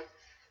 Evelyn?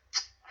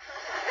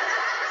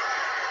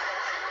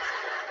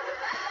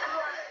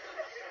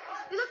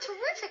 You look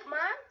terrific, Mom.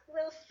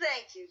 Well,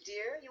 thank you,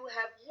 dear. You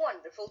have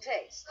wonderful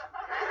taste.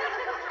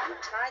 You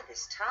tied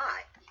this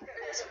tie.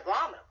 It's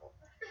abominable.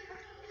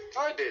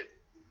 I did.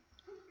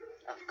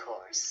 Of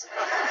course.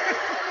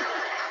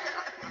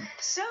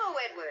 So,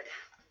 Edward,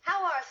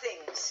 how are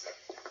things?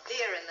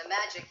 here in the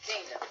Magic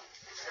Kingdom.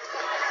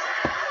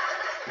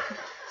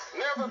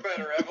 Never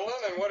better,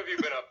 Evelyn. And what have you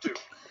been up to?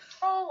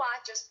 Oh,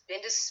 I've just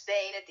been to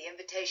Spain at the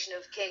invitation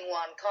of King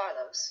Juan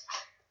Carlos.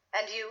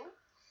 And you?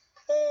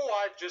 Oh,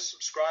 I've just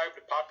subscribed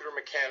to Popular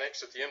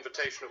Mechanics at the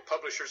invitation of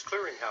Publishers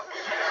Clearinghouse.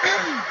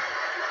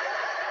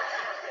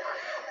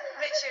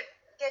 Richard,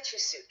 get your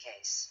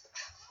suitcase.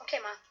 Okay,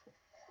 Ma.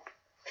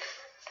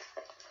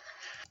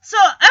 So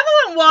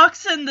Evelyn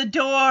walks in the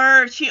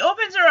door. She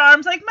opens her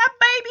arms like, my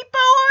baby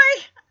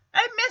boy,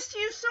 I missed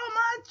you so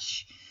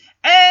much.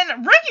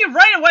 And Ricky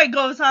right away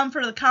goes on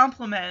for the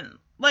compliment.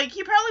 Like,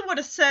 he probably would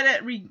have said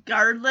it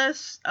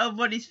regardless of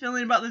what he's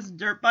feeling about this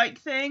dirt bike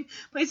thing.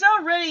 But he's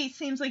already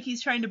seems like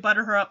he's trying to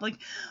butter her up. Like,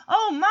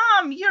 oh,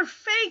 Mom, your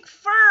fake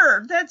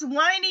fur that's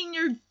lining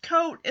your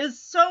coat is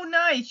so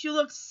nice. You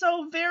look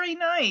so very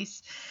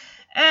nice.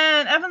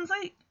 And Evelyn's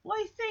like,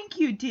 why, thank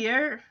you,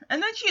 dear.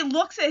 And then she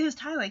looks at his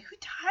tie like, who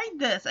tied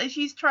this? As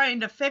she's trying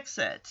to fix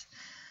it.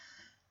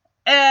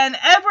 And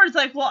Edward's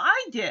like, well,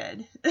 I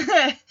did.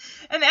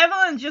 And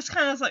Evelyn just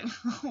kind of is like,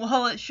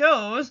 well, it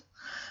shows.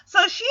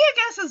 So she, I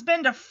guess, has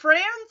been to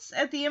France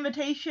at the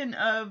invitation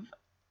of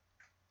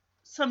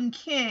some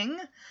king.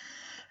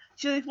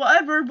 She's like, well,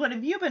 Edward, what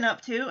have you been up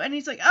to? And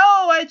he's like,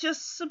 oh, I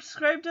just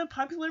subscribed to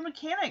Popular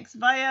Mechanics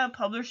via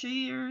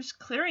Publishers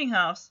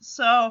Clearinghouse.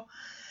 So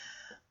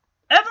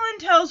Evelyn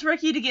tells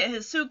Ricky to get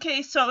his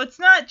suitcase, so it's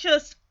not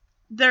just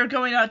they're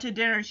going out to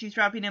dinner and she's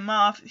dropping him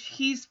off.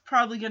 He's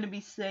probably going to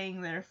be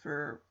staying there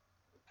for,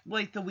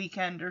 like, the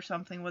weekend or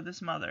something with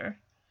his mother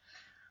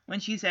when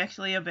she's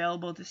actually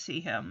available to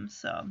see him,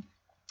 so.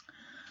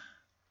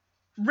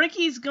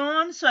 Ricky's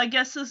gone, so I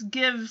guess this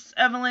gives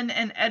Evelyn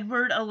and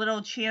Edward a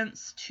little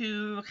chance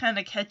to kind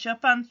of catch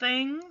up on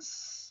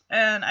things.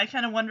 And I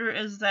kind of wonder,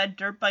 is that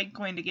dirt bike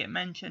going to get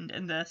mentioned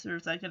in this, or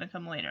is that going to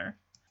come later?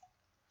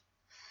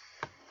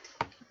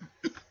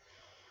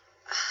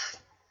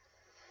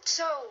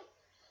 So,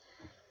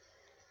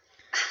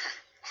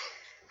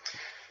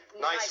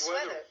 Nice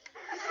weather.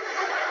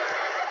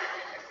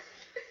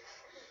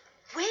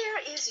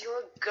 Where is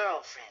your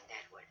girlfriend,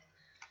 Edward?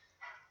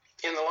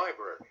 In the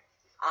library.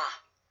 Ah,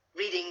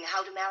 reading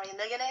How to Marry a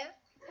Millionaire?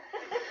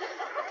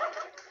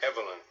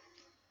 Evelyn.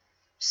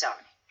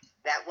 Sorry,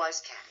 that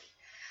was catty.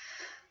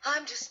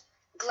 I'm just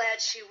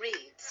glad she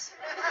reads.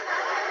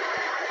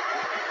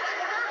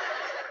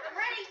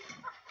 ready?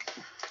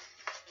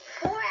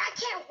 Boy, I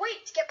can't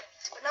wait to get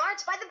to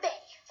Bernard's by the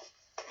Bay.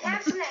 And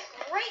have some of that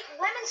great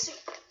lemon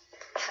soup.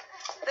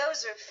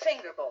 Those are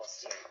finger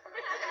bowls, dear.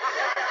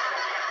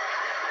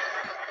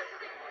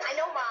 I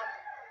know, Mom.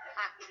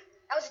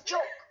 That was a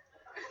joke.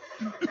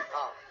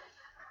 Oh.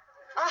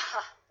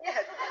 Ah,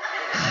 yes.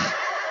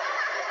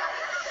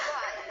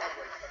 Why,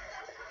 Edward?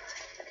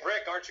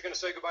 Rick, aren't you going to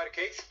say goodbye to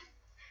Kate?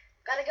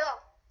 Gotta go.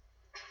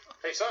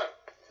 Hey, son.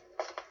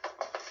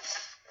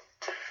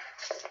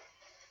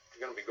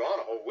 You're going to be gone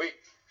a whole week.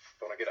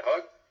 Don't I get a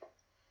hug?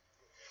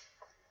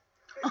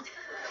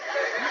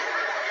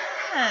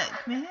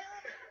 Heck, man.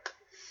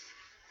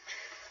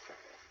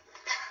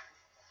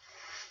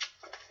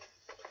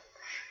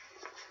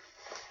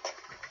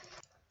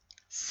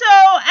 So,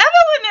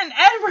 Evelyn and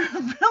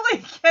Edward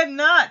really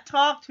cannot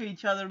talk to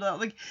each other, though.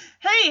 Like,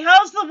 hey,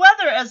 how's the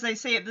weather, as they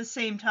say at the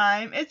same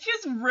time. It's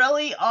just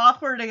really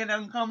awkward and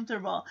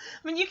uncomfortable.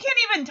 I mean, you can't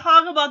even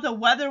talk about the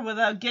weather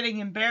without getting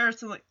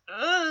embarrassed and like,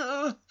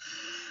 ugh.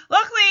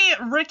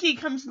 Luckily, Ricky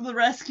comes to the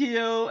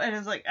rescue and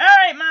is like,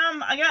 alright,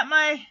 Mom, I got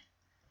my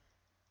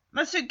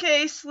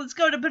suitcase. Let's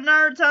go to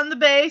Bernard's on the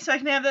Bay so I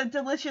can have that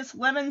delicious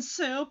lemon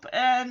soup.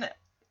 And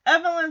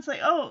Evelyn's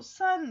like, oh,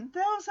 son,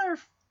 those are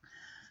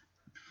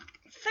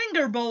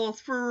finger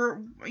bowls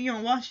for,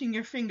 washing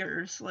your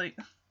fingers. Like,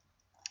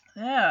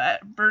 yeah,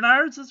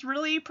 Bernard's is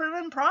really prim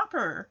and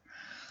proper.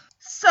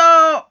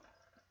 So,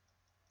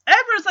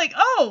 Edward's like,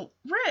 oh,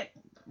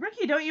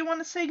 Ricky, don't you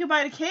want to say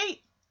goodbye to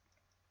Kate?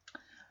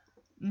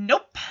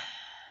 Nope.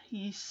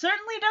 He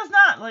certainly does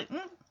not. Like,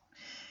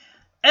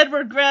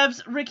 Edward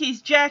grabs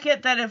Ricky's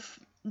jacket that if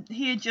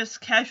he had just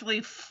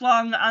casually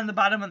flung on the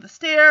bottom of the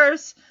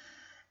stairs.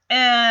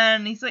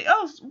 And he's like,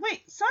 oh,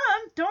 wait, son,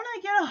 don't I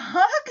get a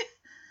hug?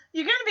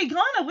 You're going to be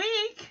gone a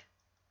week.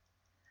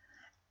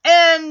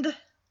 And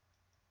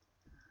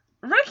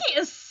Ricky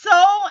is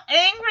so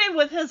angry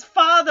with his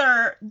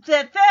father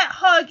that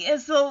hug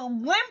is the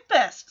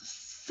limpest,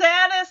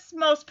 saddest,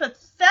 most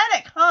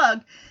pathetic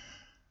hug.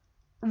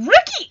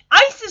 Ricky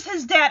ices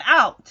his dad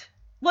out.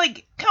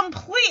 Like,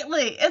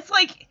 completely. It's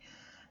like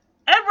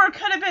Edward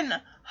could have been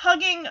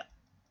hugging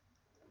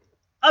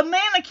a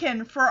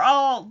mannequin for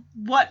all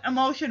what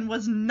emotion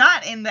was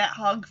not in that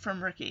hug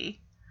from Ricky.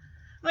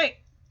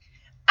 Like,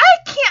 I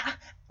can't.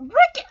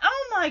 Ricky,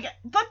 oh my God.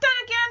 But then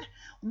again,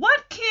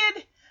 what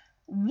kid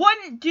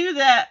wouldn't do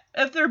that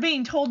if they're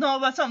being told no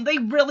about something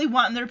they really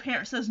want and their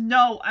parent says,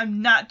 no,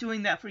 I'm not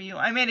doing that for you.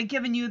 I may have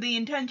given you the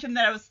intention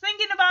that I was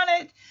thinking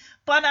about it,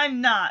 but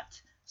I'm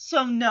not.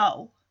 So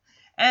no.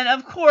 And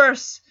of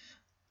course,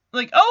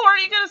 like, oh, are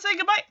you going to say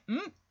goodbye?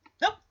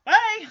 Nope,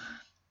 bye.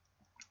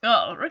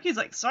 Oh, Ricky's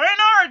like,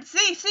 sayonara,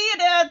 see you,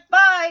 Dad,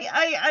 bye,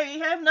 I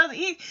have nothing.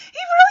 He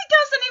really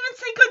doesn't even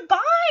say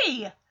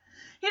goodbye.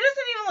 He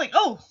doesn't even like,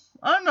 oh,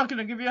 I'm not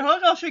gonna give you a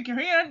hug, I'll shake your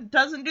hand.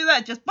 Doesn't do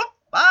that, just, boop,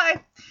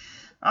 bye.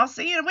 I'll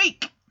see you in a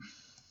week.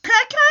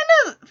 I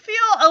kind of feel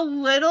a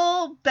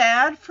little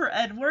bad for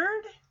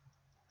Edward.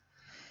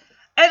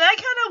 And I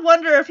kind of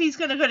wonder if he's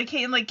gonna go to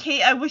Kate and like,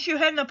 Kate, I wish you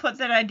hadn't have put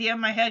that idea in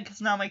my head because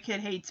now my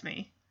kid hates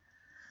me.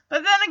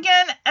 But then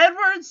again,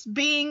 Edward's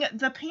being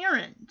the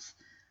parent.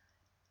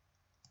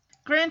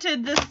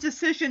 Granted, this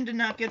decision to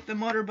not get the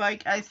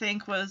motorbike, I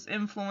think, was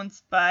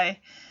influenced by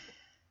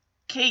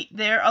Kate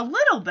there a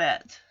little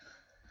bit.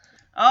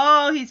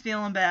 Oh, he's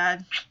feeling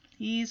bad.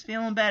 He's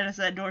feeling bad as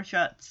that door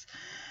shuts.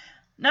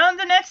 Now, in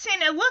the next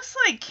scene, it looks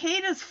like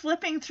Kate is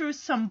flipping through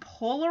some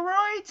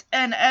Polaroids,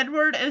 and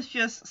Edward is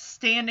just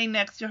standing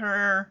next to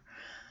her,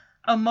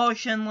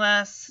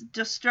 emotionless,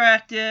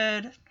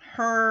 distracted,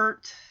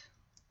 hurt.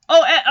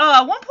 Oh,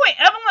 at one point,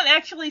 Evelyn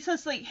actually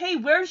says, like, hey,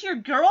 where's your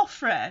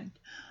girlfriend?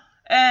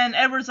 And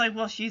Edward's like,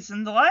 well, she's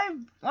in the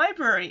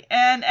library.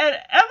 And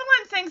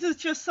Evelyn thinks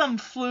it's just some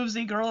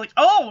floozy girl. Like,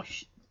 oh,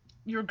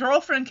 your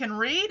girlfriend can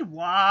read?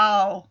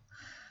 Wow.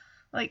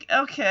 Like,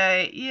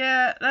 okay,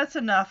 yeah, that's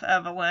enough,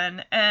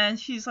 Evelyn. And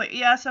she's like,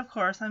 yes, of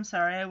course, I'm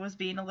sorry, I was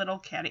being a little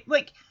catty.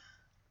 Like,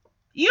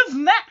 you've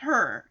met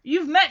her.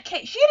 You've met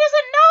Kate. She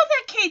doesn't know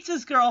that Kate's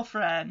his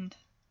girlfriend.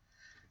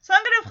 So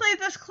I'm going to play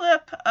this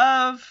clip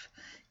of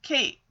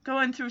Kate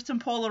going through some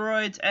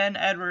Polaroids and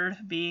Edward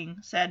being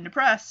sad and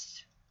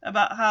depressed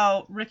about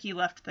how Ricky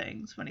left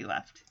things when he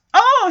left.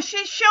 Oh,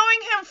 she's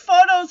showing him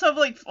photos of,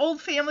 like,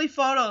 old family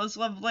photos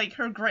of, like,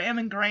 her Graham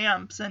and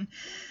Gramps. And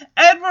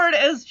Edward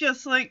is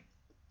just, like,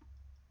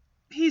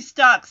 he's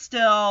stock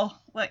still.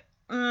 Like,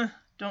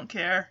 don't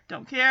care.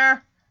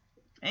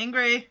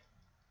 Angry.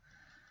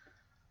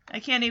 I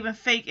can't even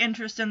fake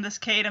interest in this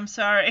Kate, I'm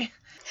sorry.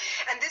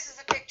 And this is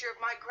a picture of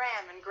my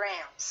Graham and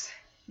Gramps.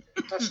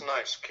 That's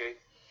nice, Kate.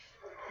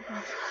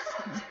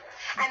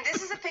 And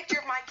this is a picture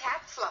of my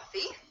cat,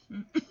 Fluffy.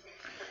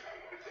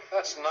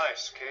 That's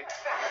nice, Kate.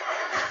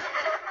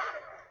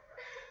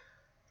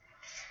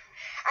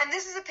 And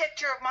this is a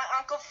picture of my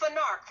Uncle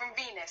Fanark from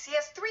Venus. He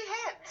has 3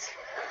 heads.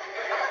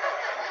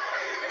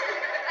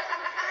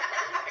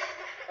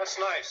 That's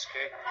nice,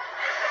 Kate.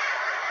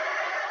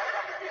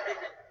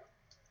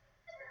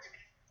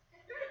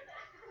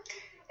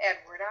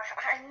 Edward,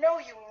 I know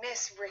you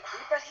miss Ricky,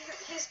 but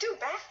he's due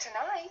back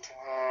tonight.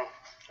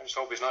 I just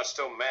hope he's not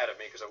still mad at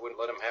me because I wouldn't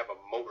let him have a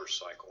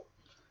motorcycle.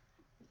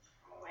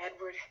 Oh,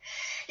 Edward,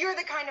 you're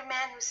the kind of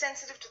man who's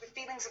sensitive to the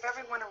feelings of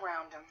everyone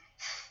around him.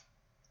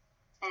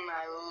 And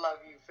I love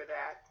you for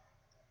that.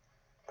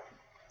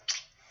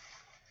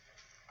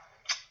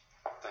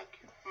 Thank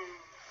you.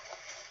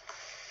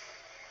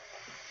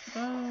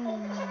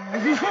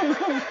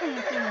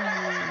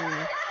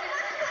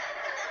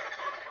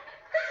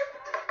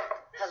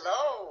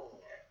 Hello.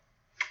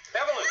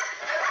 Evelyn!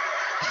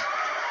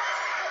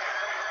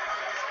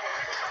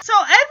 So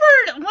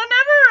Edward,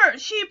 whenever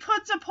she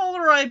puts a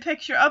Polaroid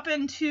picture up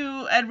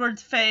into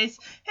Edward's face,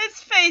 his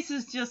face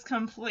is just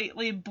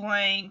completely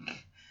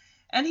blank.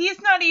 And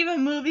he's not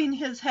even moving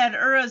his head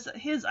or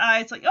his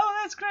eyes like, oh,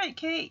 that's great,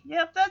 Kate.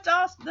 Yep, that's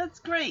awesome. That's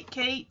great,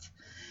 Kate.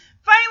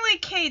 Finally,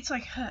 Kate's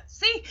like,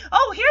 see?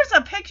 Oh, here's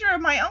a picture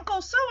of my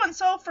Uncle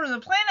so-and-so from the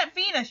planet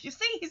Venus. You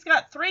see, he's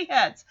got 3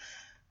 heads.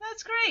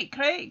 That's great,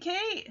 Kate.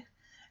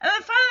 And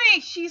then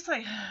finally, she's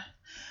like,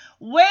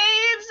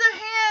 waves a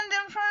hand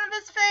in front of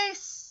his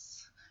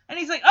face. And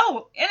he's like,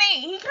 oh, and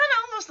he kind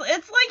of almost,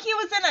 it's like he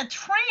was in a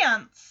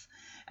trance.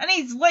 And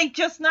he's like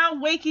just now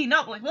waking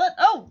up, like, what?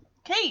 Oh,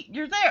 Kate,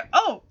 you're there.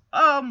 Oh,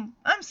 I'm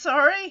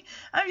sorry.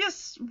 I'm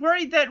just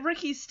worried that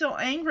Ricky's still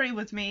angry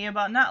with me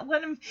about not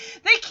letting him.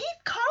 They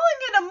keep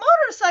calling it a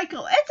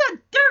motorcycle. It's a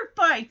dirt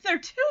bike. They're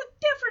 2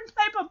 different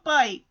type of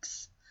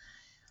bikes.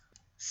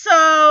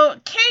 So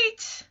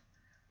Kate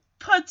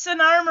puts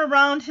an arm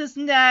around his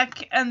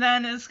neck and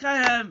then is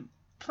kind of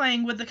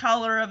playing with the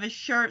collar of his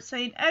shirt,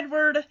 saying,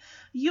 Edward,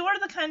 you are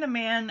the kind of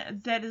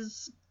man that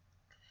is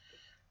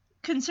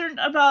concerned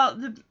about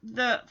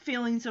the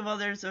feelings of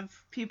others, of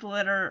people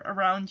that are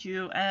around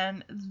you,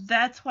 and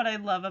that's what I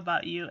love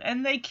about you.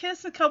 And they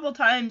kiss a couple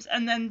times,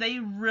 and then they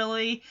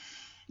really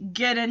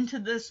get into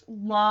this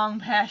long,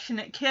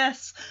 passionate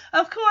kiss.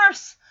 Of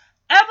course,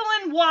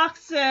 Evelyn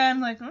walks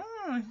in, like,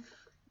 oh,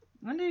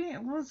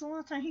 when was the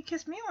last time he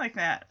kissed me like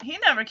that? He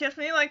never kissed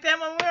me like that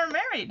when we were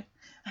married.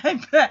 I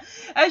bet.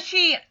 As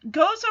she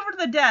goes over to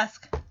the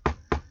desk,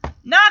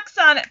 knocks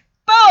on it,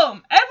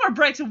 boom! Edward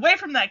breaks away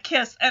from that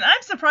kiss, and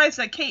I'm surprised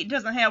that Kate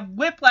doesn't have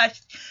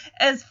whiplash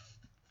as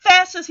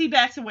fast as he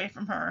backs away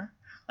from her.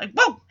 Like,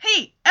 whoa,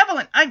 hey,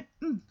 Evelyn, It's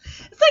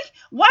like,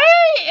 why?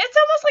 It's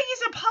almost like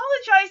he's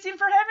apologizing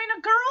for having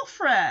a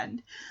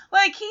girlfriend.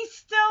 Like,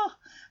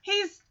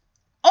 he's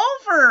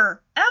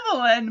over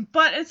Evelyn,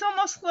 but it's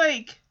almost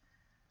like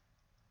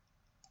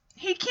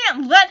he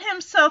can't let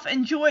himself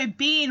enjoy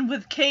being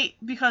with Kate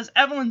because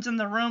Evelyn's in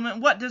the room.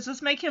 And what, does this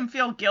make him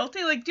feel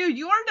guilty? Like, dude,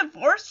 you are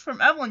divorced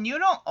from Evelyn. You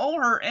don't owe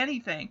her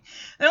anything.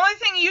 The only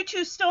thing you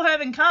two still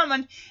have in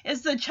common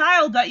is the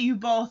child that you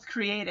both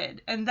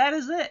created. And that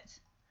is it.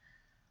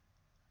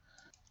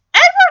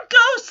 Edward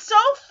goes so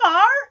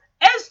far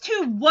as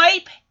to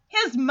wipe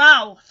his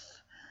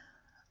mouth.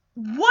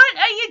 What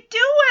are you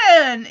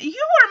doing?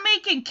 You are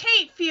making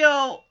Kate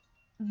feel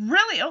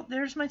really... Oh,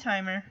 there's my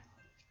timer.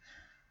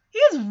 He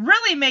is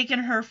really making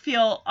her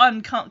feel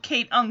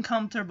Kate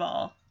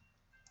uncomfortable.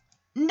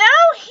 Now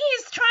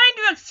he's trying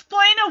to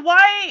explain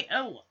away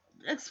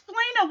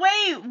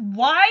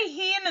why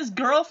he and his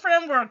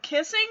girlfriend were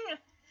kissing.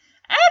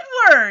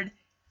 Edward!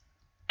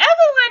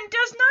 Evelyn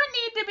does not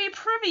need to be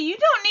privy. You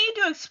don't need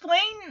to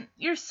explain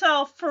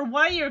yourself for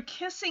why you're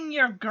kissing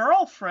your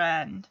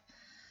girlfriend.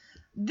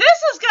 This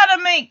has got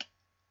to make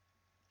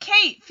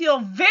Kate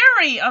feel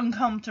very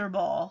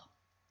uncomfortable.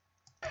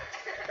 Yeah,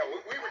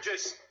 we were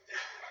just...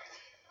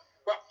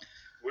 Well,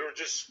 we were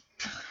just...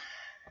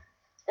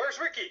 Where's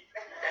Ricky?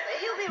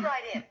 He'll be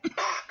right in.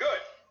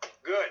 Good.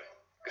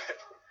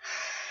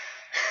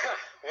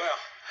 Well...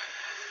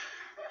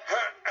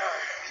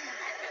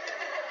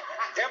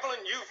 Evelyn,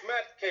 you've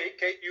met Kate.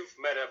 Kate, you've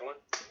met Evelyn.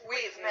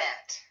 We've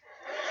met.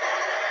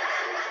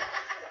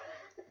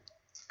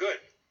 Good.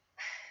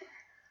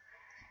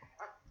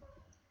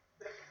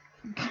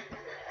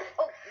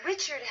 Oh,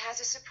 Richard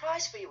has a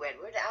surprise for you,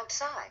 Edward,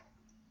 outside.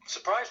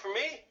 Surprise for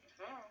me?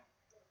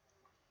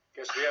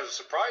 Guess if he has a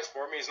surprise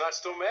for me, he's not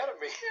still mad at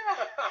me.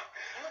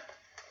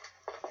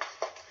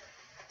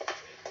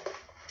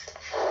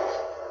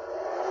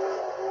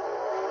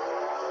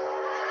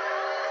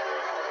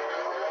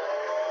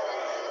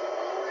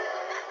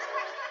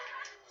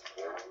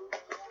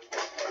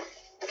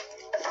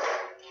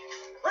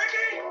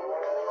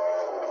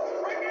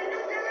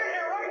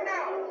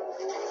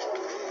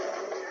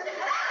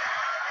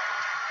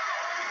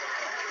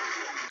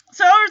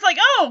 So Edward's like,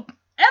 oh,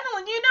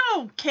 Evelyn, you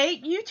know,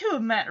 Kate, you two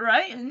have met,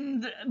 right?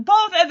 And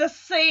both at the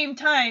same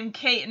time,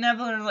 Kate and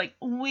Evelyn are like,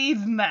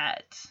 we've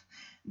met.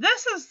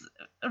 This is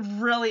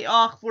really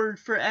awkward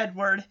for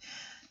Edward.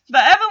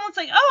 But Evelyn's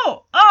like,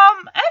 oh,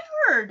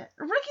 Edward,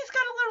 Ricky's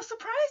got a little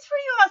surprise for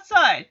you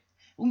outside.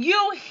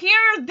 You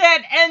hear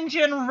that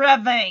engine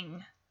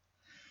revving.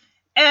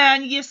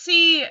 And you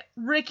see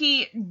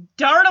Ricky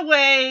dart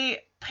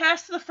away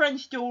past the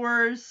French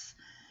doors,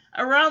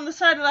 around the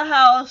side of the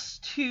house,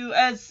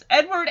 as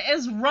Edward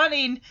is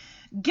running,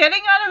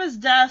 getting out of his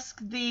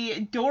desk the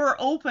door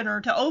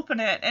opener to open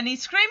it, and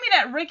he's screaming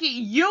at Ricky,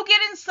 you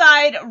get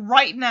inside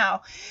right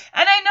now.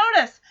 And I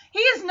notice he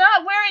is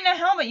not wearing a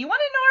helmet. You want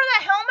to know where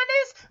that helmet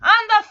is?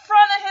 On the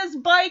front of his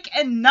bike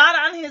and not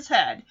on his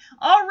head.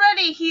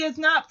 Already he is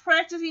not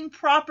practicing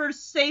proper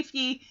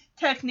safety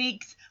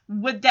techniques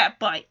with that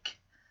bike.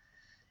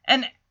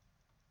 And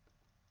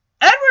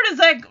Edward is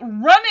like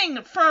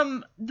running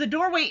from the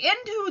doorway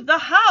into the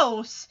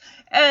house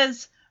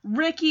as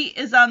Ricky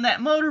is on that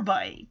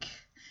motorbike.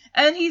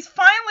 And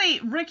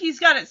Ricky's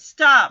got it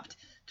stopped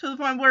to the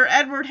point where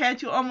Edward had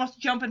to almost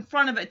jump in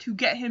front of it to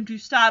get him to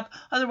stop.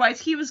 Otherwise,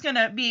 he was going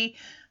to be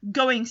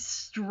going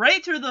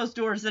straight through those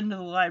doors into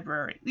the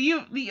library.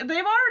 They've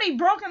already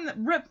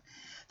ripped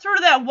through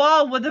that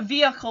wall with a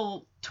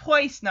vehicle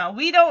twice now.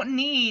 We don't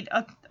need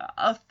a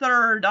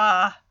third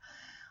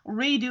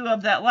redo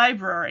of that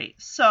library.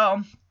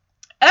 So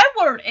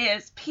Edward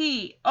is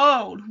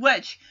P.O.'d,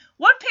 which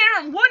what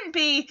parent wouldn't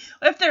be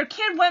if their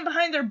kid went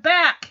behind their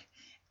back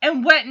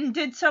and went and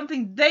did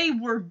something they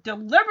were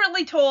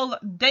deliberately told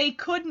they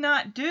could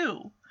not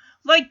do,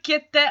 like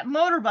get that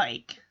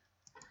motorbike.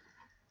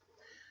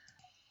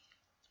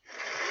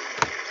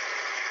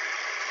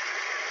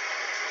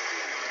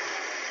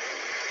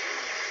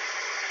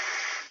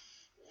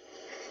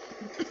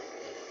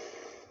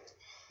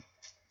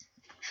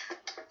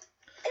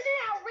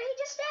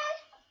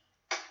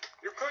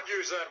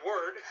 Use that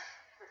word.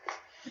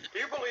 Do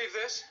you believe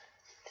this?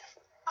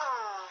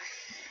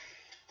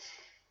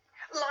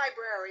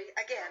 Library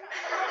again.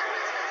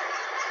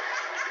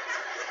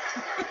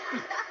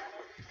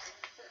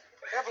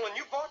 Evelyn,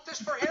 you bought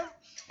this for him?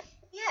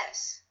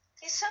 Yes.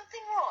 Is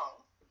something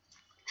wrong?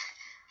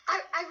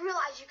 I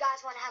realize you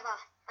guys want to have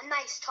a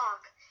nice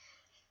talk.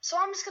 So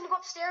I'm just going to go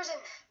upstairs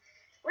and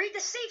read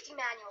the safety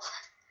manual.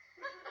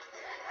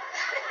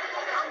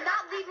 I'm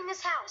not leaving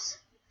this house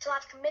till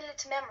I've committed it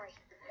to memory.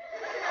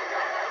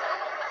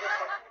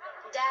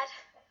 Dad,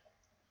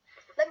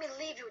 let me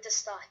leave you with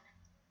this thought.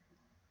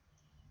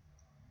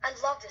 I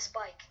love this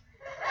bike.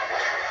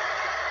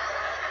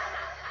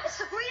 It's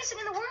the greatest thing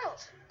in the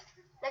world,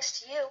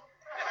 next to you.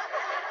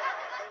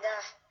 And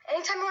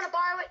anytime you want to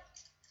borrow it,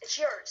 it's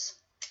yours.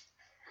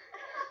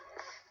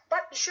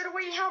 But be sure to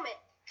wear your helmet,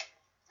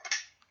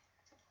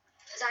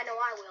 because I know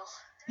I will.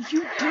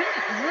 You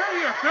didn't wear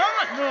your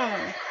helmet,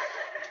 though.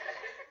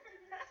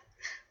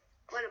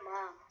 What a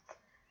mom.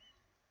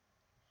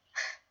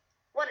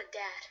 What a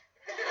dad.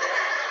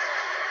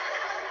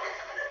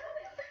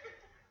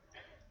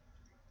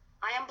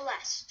 I am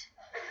blessed.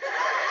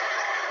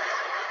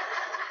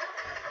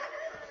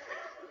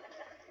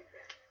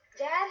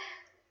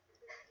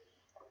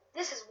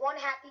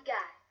 happy guy.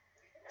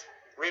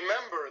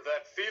 Remember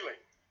that feeling.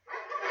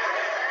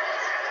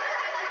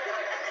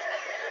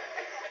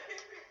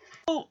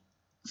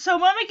 So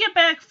when we get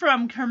back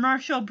from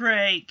commercial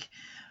break,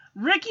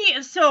 Ricky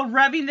is still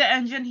revving the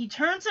engine. He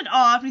turns it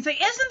off. And he's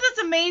like, isn't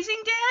this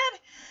amazing, Dad?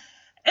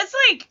 It's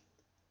like,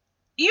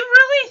 you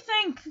really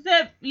think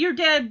that your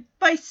dad,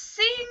 by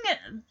seeing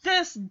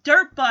this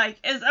dirt bike,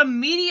 is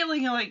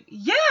immediately like,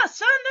 yeah,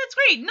 son, that's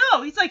great.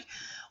 No, he's like,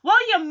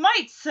 well, you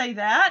might say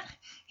that.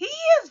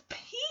 He's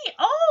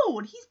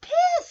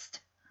pissed.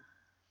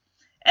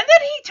 And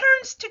then he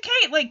turns to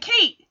Kate, like,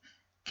 Kate,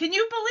 can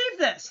you believe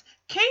this?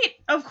 Kate,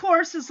 of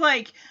course, is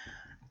like,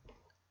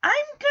 I'm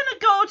gonna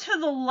go to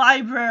the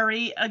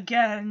library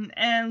again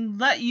and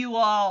let you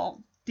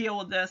all deal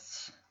with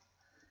this.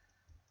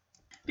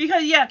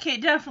 Because, yeah,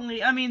 Kate,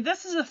 definitely, I mean,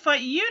 this is a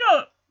fight you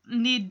don't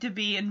need to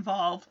be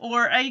involved.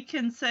 Or I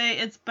can say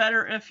it's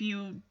better if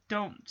you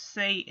don't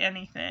say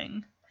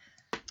anything.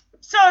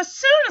 So as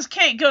soon as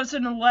Kate goes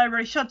into the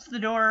library, shuts the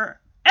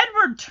door,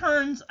 Edward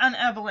turns on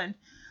Evelyn.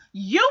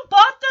 You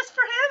bought this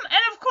for him? And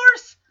of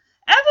course,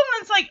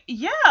 Evelyn's like,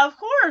 yeah, of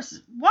course.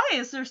 Why?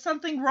 Is there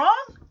something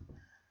wrong?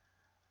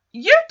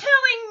 You're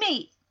telling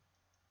me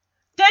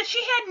that she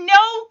had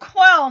no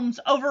qualms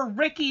over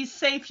Ricky's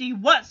safety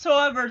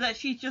whatsoever, that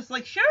she's just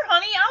like, sure,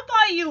 honey, I'll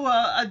buy you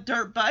a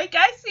dirt bike.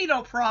 I see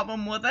no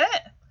problem with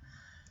it.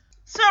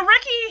 So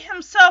Ricky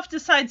himself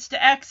decides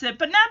to exit,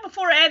 but not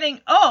before adding,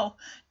 oh,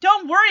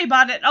 don't worry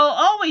about it. I'll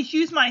always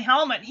use my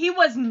helmet. He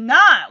was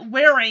not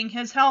wearing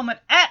his helmet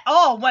at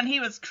all when he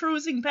was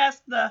cruising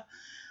past the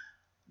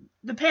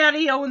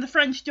patio and the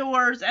French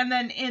doors and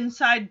then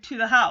inside to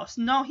the house.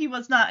 No, he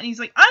was not. And he's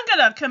like, I'm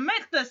going to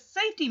commit the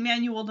safety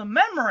manual to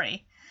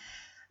memory.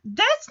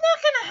 That's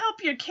not going to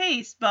help your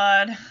case,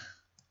 bud.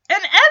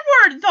 And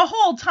Edward, the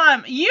whole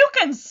time, you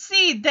can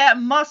see that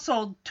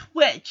muscle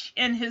twitch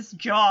in his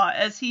jaw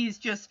as he's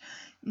just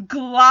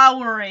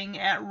glowering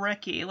at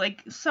Ricky.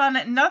 Like, son,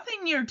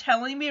 nothing you're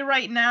telling me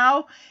right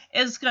now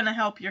is going to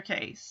help your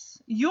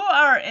case. You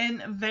are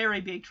in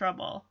very big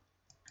trouble.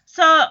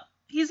 So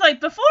he's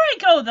like, before I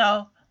go,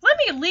 though, let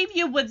me leave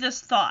you with this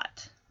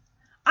thought.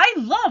 I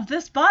love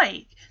this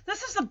bike.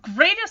 This is the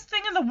greatest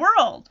thing in the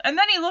world. And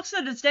then he looks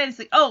at his dad and he's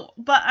like, oh,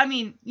 but I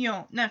mean,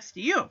 next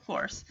to you, of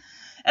course.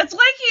 It's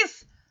like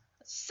he's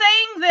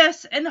saying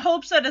this in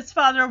hopes that his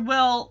father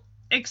will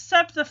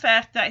accept the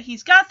fact that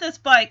he's got this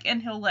bike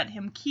and he'll let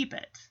him keep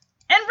it.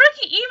 And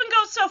Ricky even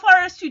goes so far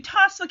as to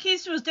toss the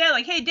keys to his dad,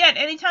 like, hey, Dad,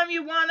 anytime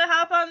you want to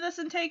hop on this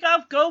and take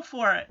off, go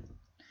for it.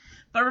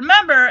 But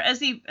remember,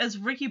 as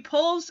Ricky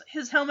pulls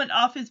his helmet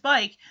off his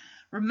bike,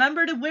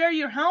 remember to wear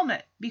your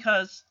helmet,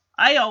 because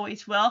I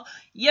always will.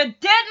 You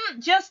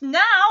didn't just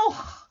now!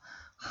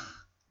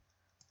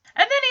 And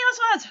then he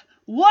also adds,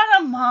 what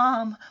a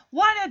mom,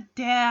 what a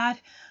dad,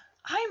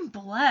 I'm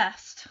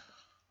blessed.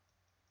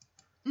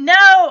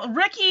 Now,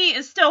 Ricky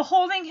is still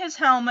holding his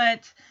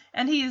helmet,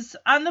 and he's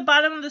on the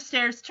bottom of the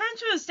stairs, turns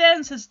to his dad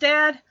and says,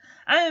 Dad,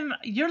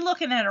 you're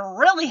looking at a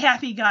really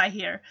happy guy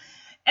here.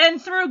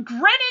 And through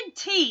gritted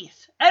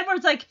teeth,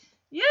 Edward's like,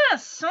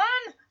 yes, son,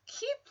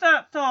 keep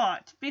that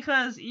thought,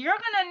 because you're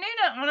going to need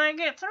it when I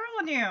get through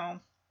with you.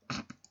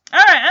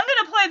 Alright, I'm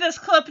going to play this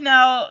clip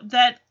now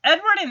that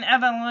Edward and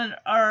Evelyn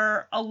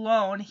are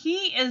alone.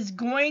 He is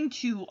going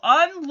to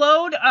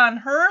unload on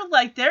her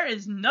like there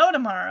is no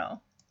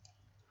tomorrow.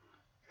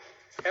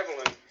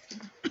 Evelyn,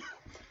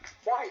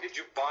 why did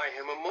you buy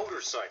him a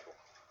motorcycle?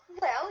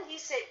 Well, he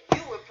said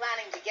you were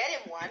planning to get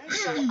him one,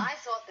 so I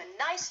thought the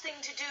nice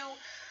thing to do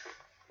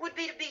would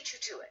be to beat you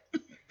to it.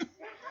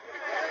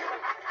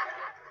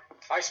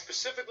 I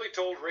specifically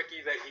told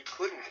Ricky that he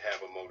couldn't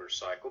have a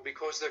motorcycle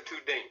because they're too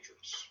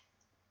dangerous.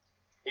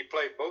 He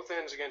played both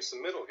ends against the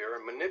middle here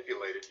and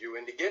manipulated you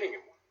into getting him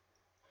one.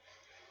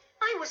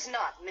 I was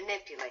not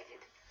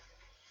manipulated.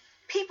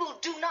 People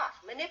do not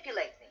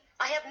manipulate me.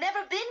 I have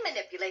never been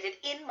manipulated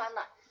in my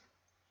life.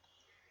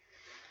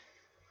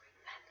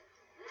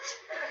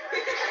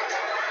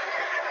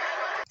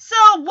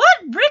 So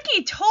what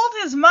Ricky told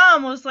his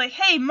mom was like,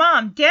 hey,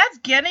 Mom, Dad's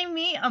getting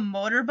me a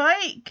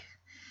motorbike.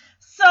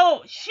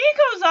 So she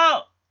goes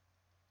out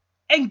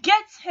and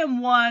gets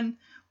him one,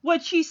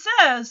 which he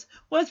says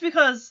was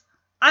because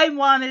I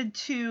wanted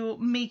to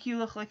make you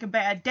look like a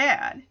bad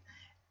dad.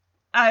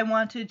 I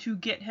wanted to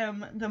get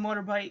him the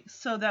motorbike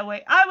so that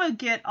way I would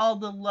get all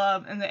the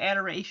love and the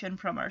adoration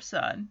from our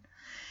son.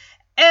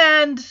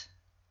 And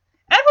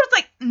Edward's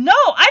like, no,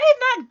 I did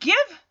not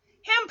give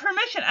him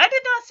permission. I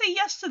did not say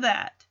yes to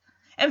that.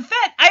 In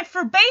fact, I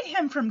forbade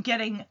him from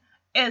getting,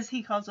 as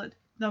he calls it,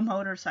 the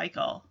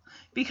motorcycle,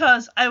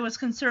 because I was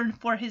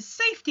concerned for his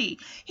safety.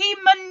 He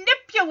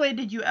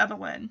manipulated you,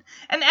 Evelyn.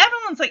 And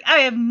Evelyn's like, I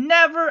have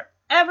never,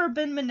 ever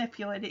been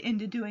manipulated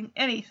into doing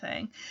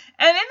anything.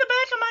 And in the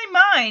back of my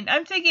mind,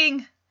 I'm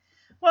thinking,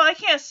 well, I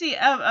can't see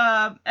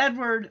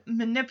Edward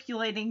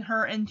manipulating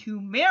her into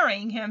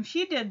marrying him.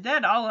 She did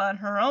that all on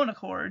her own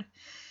accord.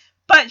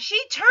 But she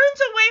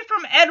turns away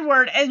from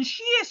Edward, and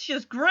she is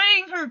just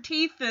gritting her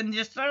teeth and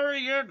just, oh,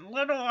 you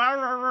little...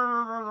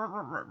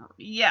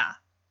 Yeah.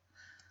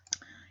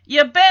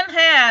 You've been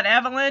had,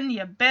 Evelyn.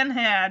 You've been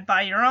had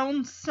by your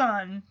own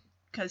son.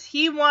 Because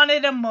he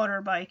wanted a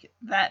motorbike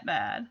that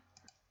bad.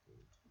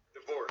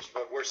 Divorce,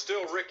 but we're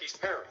still Ricky's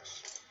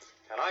parents.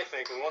 And I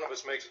think when one of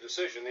us makes a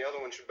decision, the other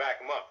one should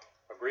back him up.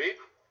 Agreed?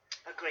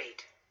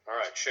 Agreed. All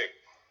right, shake.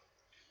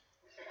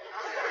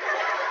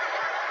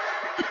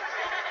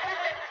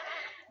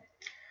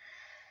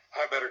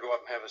 I better go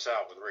up and have this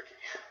out with Ricky.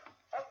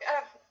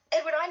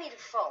 Edward, I need a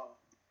phone.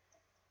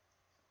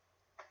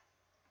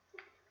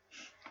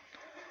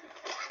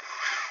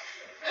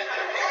 I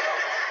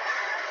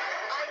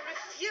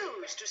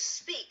refuse to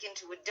speak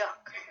into a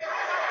duck.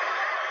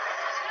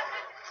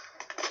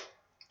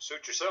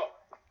 Suit yourself.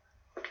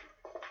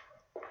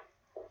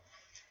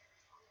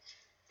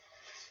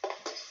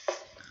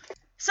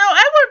 So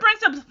Edward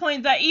brings up the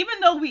point that even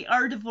though we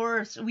are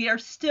divorced, we are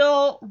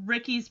still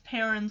Ricky's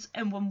parents,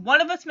 and when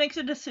one of us makes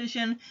a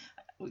decision,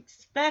 we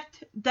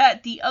expect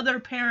that the other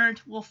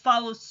parent will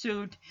follow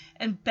suit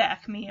and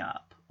back me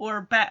up,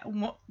 or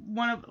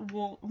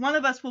one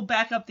of us will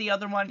back up the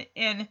other one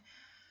in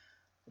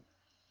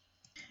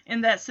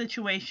that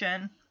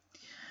situation.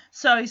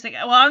 So he's like,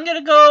 well, I'm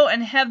gonna go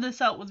and have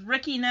this out with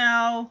Ricky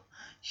now.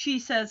 She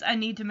says, I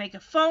need to make a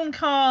phone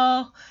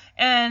call,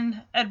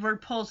 and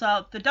Edward pulls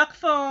out the duck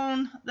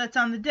phone that's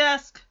on the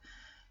desk.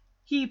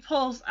 He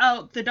pulls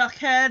out the duck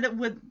head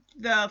with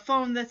the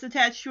phone that's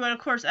attached to it. Of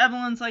course,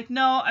 Evelyn's like,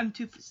 no, I'm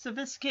too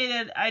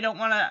sophisticated. I don't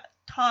want to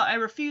talk. I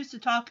refuse to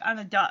talk on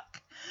a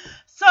duck.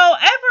 So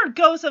Edward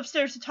goes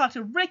upstairs to talk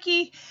to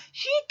Ricky.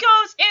 She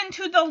goes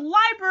into the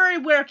library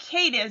where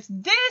Kate is.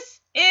 This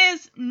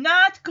is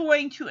not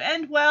going to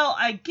end well.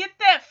 I get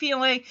that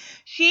feeling.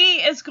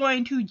 She is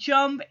going to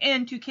jump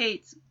into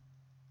Kate's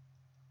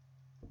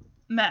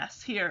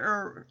mess here,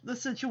 or the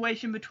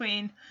situation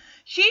between.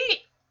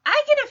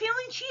 I get a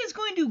feeling she is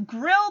going to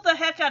grill the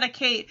heck out of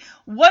Kate.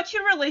 What's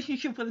your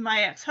relationship with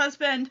my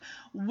ex-husband?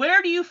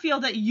 Where do you feel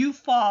that you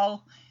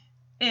fall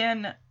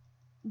in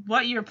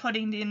what you're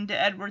putting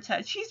into Edward's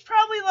head? She's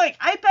probably like,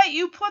 I bet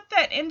you put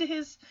that into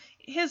his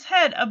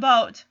head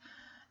about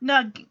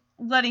not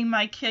letting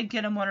my kid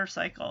get a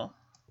motorcycle.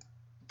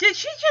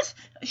 She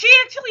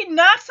actually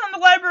knocks on the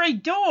library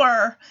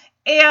door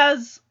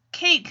as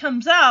Kate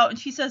comes out, and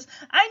she says,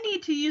 I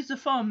need to use the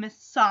phone, Miss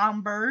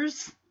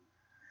Sombers.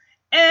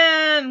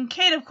 And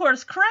Kate, of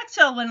course, corrects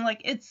Evelyn,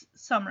 like, it's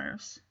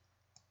Summers.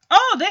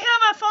 Oh, they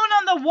have a phone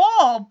on the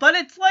wall, but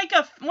it's like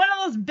one of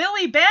those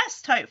Billy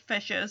Bass type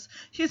fishes.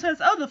 She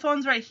says, oh, the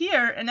phone's right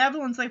here. And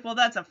Evelyn's like, well,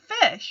 that's a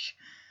fish.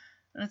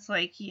 And it's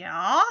like,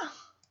 yeah.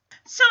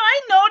 So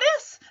I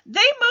notice they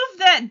moved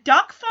that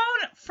duck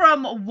phone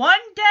from one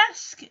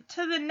desk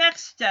to the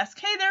next desk.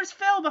 Hey, there's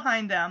Phil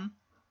behind them.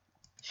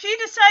 She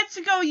decides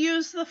to go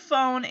use the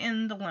phone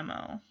in the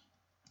limo.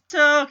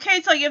 So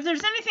Kate's like, if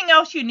there's anything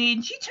else you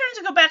need, she turns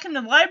to go back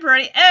into the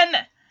library,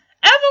 and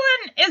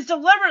Evelyn is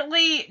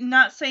deliberately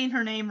not saying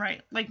her name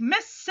right. Like,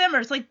 Miss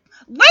Simmers, like,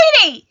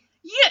 lady!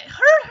 You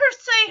heard her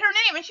say her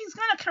name, and she's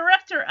gonna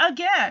correct her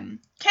again.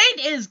 Kate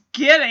is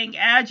getting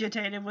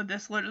agitated with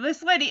this lady.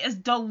 This lady is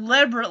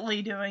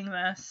deliberately doing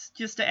this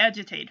just to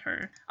agitate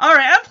her.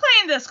 Alright, I'm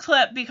playing this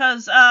clip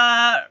because,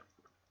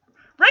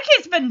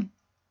 Ricky's been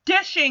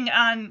dishing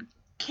on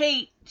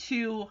Kate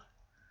to,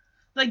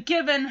 like,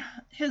 giving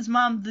his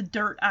mom the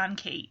dirt on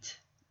Kate.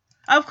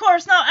 Of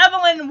course, now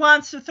Evelyn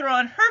wants to throw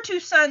in her 2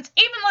 cents.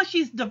 Even though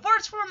she's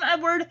divorced from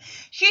Edward,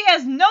 she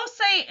has no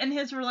say in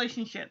his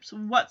relationships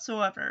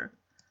whatsoever.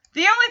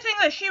 The only thing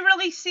that she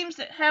really seems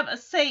to have a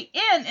say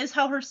in is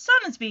how her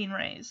son is being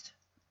raised.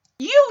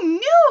 You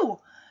knew!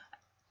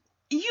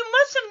 You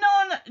must have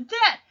known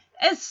that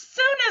as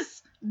soon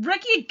as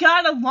Ricky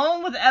got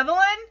alone with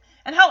Evelyn,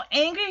 and how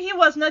angry he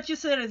was not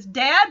just at his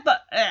dad,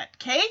 but at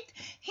Kate,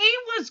 he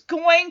was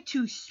going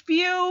to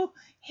spew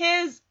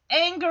his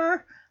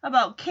anger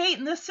about Kate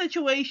in this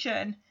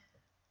situation.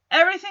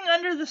 Everything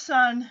under the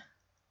sun,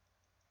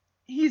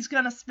 he's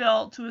gonna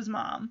spill to his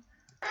mom.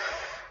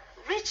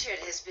 Richard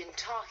has been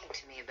talking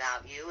to me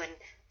about you, and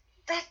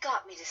that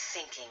got me to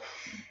thinking.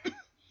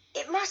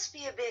 It must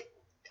be a bit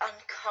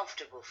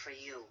uncomfortable for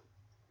you,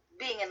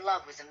 being in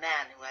love with a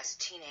man who has a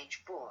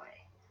teenage boy.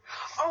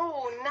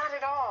 Oh, not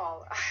at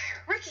all.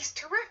 Ricky's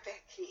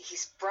terrific.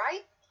 He's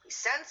bright, he's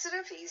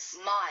sensitive, he's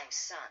my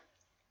son.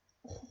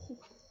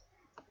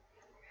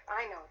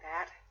 I know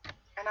that,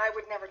 and I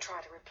would never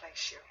try to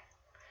replace you.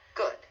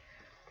 Good.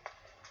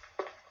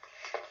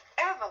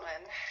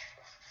 Evelyn.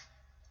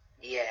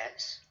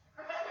 Yes?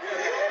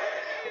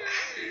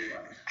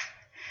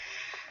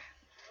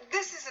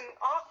 This is an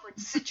awkward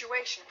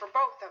situation for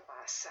both of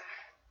us.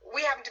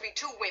 We happen to be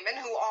 2 women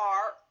who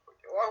are,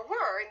 or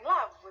were, in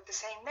love with the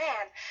same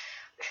man.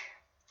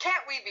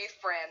 Can't we be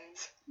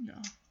friends?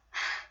 No.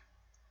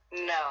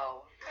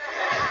 No.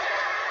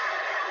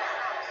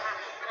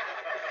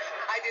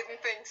 I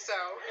didn't think so.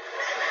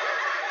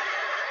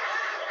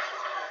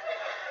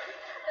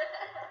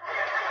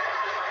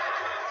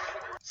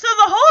 So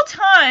the whole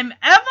time,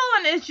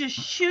 Evelyn is just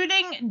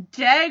shooting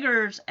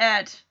daggers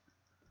at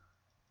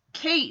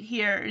Kate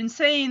here and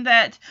saying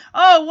that,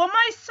 oh, well,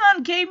 my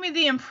son gave me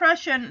the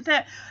impression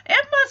that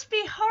it must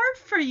be hard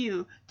for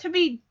you to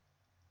be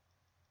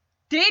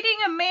dating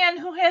a man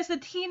who has a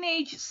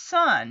teenage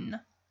son.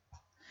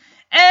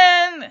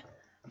 And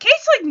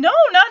Kate's like, no,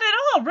 not at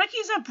all.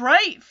 Ricky's a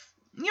bright,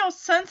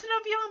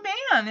 sensitive young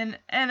man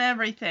and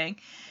everything.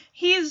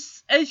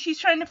 As she's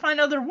trying to find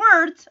other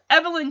words,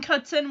 Evelyn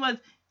cuts in with,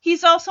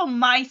 he's also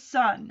my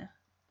son.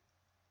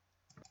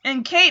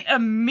 And Kate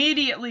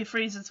immediately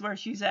freezes where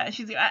she's at.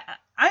 She's like,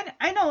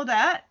 I know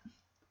that.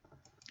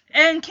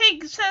 And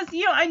Kate says,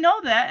 I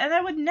know that, and I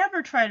would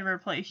never try to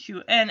replace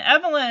you. And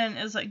Evelyn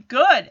is like,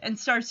 good, and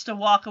starts to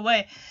walk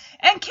away.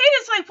 And Kate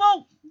is like,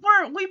 well,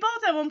 we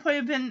both at one point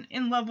have been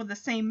in love with the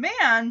same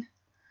man.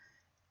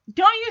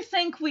 Don't you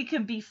think we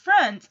could be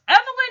friends?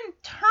 Evelyn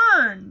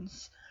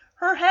turns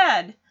her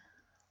head,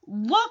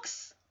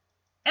 looks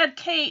at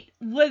Kate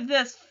with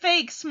this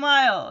fake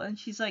smile, and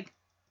she's like,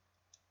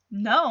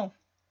 no.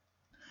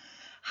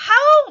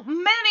 How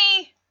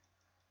many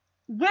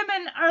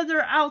women are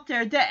there out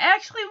there that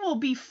actually will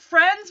be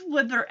friends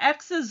with their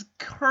ex's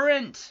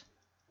current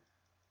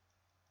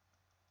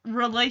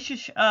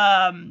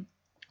woman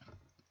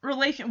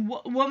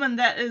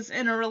that is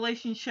in a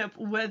relationship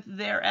with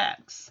their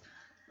ex?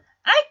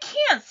 I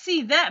can't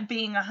see that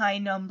being a high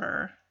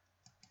number.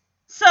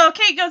 So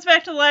Kate goes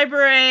back to the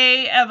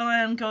library.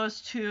 Evelyn goes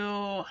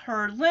to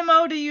her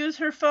limo to use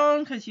her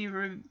phone because she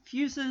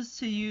refuses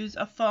to use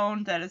a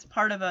phone that is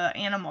part of an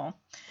animal.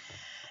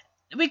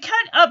 We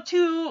cut up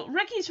to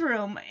Ricky's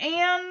room,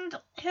 and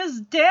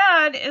his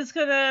dad is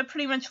going to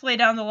pretty much lay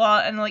down the law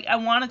and, like, I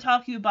want to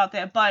talk to you about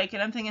that bike.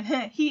 And I'm thinking,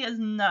 he is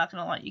not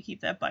going to let you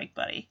keep that bike,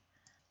 buddy.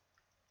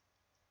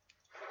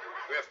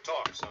 We have to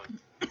talk, son.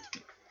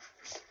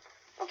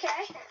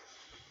 Okay.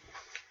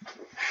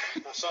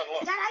 Now, son,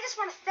 look. Dad, I just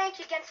want to thank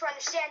you again for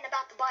understanding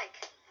about the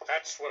bike.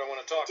 That's what I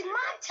want to talk to Did you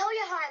Mom about. tell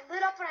you how I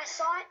lit up when I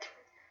saw it?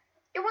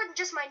 It wasn't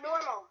just my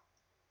normal.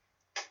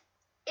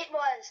 It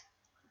was.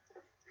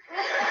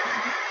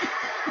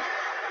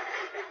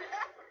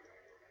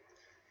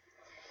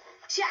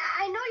 See,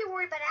 I know you're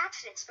worried about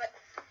accidents, but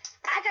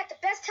I got the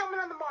best helmet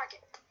on the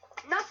market.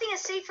 Nothing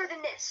is safer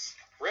than this.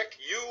 Rick,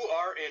 you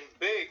are in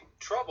big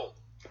trouble.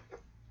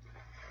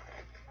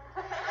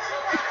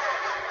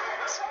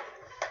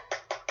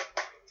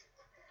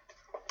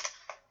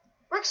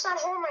 Rick's not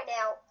home right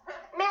now.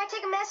 May I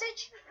take a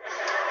message?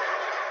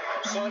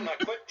 Son, now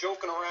quit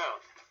joking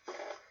around.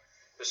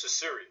 This is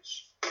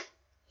serious.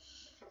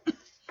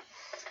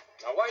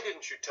 Now, why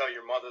didn't you tell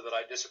your mother that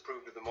I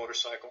disapproved of the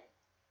motorcycle?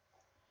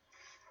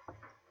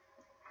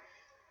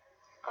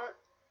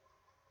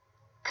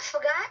 I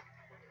forgot.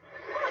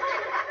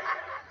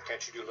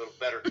 Can't you do a little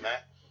better than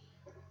that?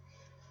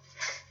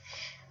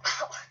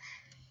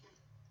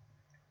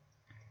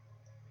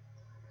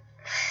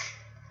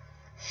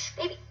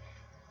 Maybe.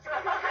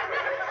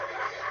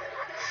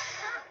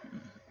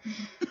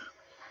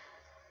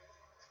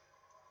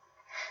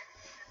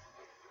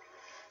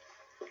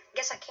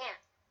 Guess I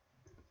can't.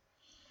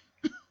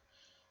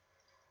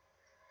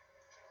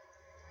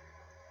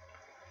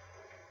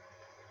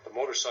 The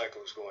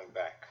motorcycle is going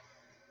back.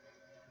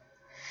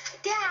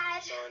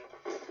 Dad! Son,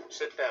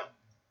 sit down.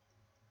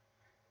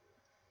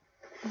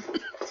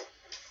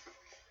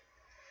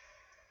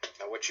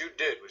 Now, what you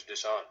did was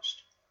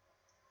dishonest.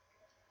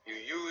 You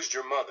used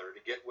your mother to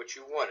get what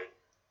you wanted,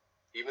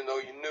 even though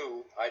you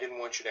knew I didn't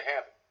want you to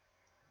have it.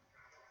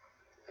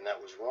 And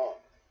that was wrong.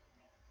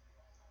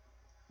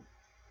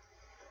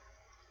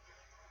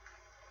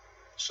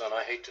 Son,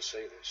 I hate to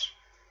say this,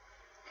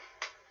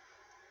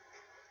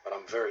 but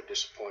I'm very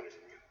disappointed in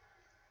you.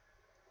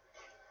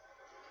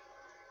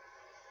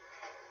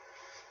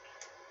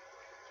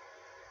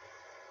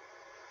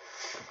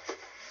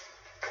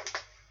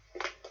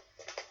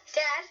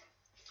 Dad?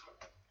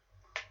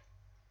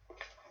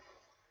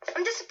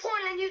 I'm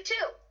disappointed in you,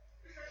 too.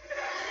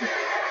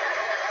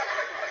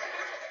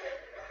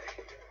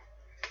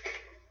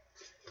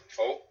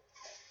 Oh?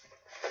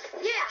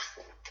 Yeah.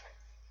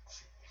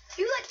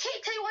 You let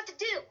Kate tell you what to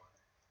do.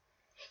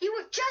 You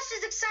were just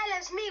as excited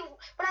as me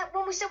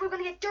when we said we were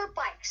going to get dirt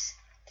bikes.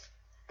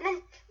 And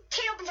then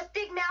Kate opens her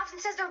big mouth and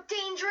says they're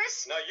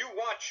dangerous. Now you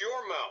watch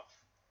your mouth.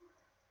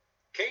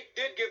 Kate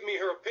did give me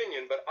her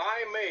opinion, but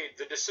I made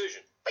the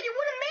decision. But you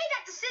wouldn't have made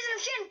that decision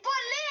if she hadn't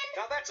butted in.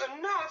 Now that's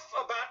enough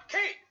about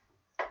Kate.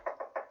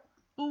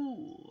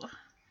 Ooh.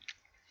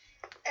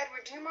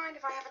 Edward, do you mind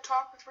if I have a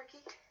talk with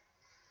Ricky?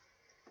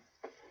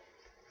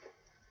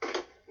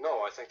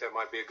 No, I think that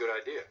might be a good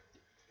idea.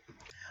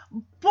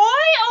 Boy,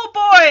 oh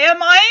boy,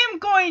 am I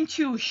going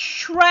to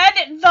shred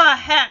the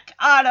heck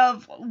out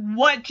of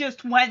what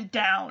just went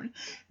down.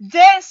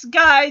 This,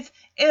 guys,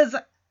 is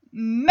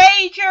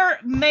major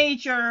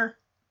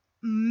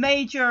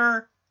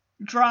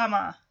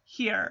drama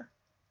here.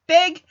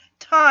 Big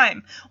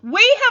time.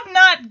 We have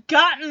not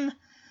gotten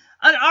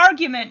an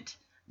argument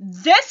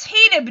this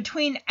heated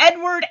between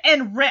Edward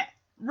and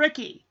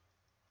Ricky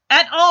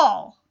at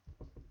all.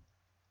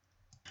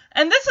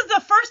 And this is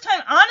the first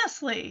time,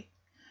 honestly,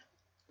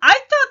 I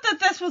thought that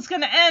this was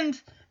going to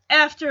end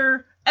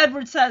after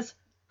Edward says,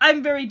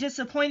 I'm very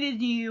disappointed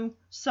in you,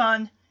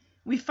 son.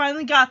 We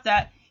finally got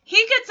that. He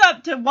gets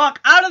up to walk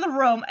out of the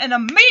room, and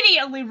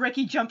immediately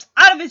Ricky jumps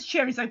out of his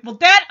chair. He's like, well,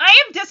 Dad,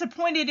 I am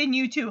disappointed in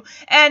you too.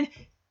 And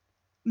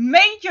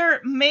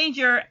major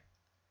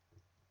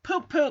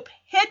poop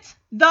hits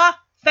the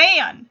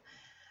fan.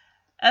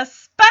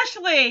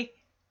 Especially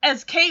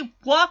as Kate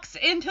walks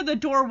into the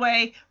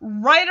doorway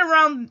right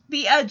around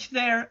the edge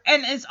there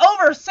and is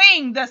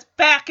overseeing this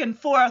back and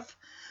forth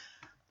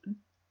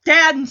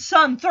dad and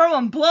son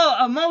throwing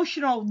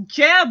emotional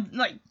jab,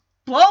 like,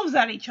 blows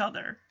at each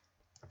other.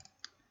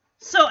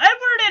 So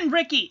Edward and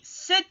Ricky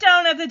sit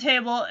down at the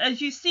table as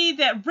you see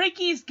that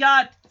Ricky's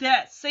got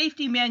that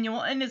safety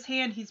manual in his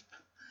hand. He's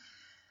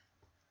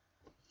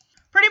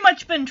pretty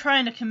much been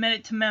trying to commit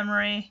it to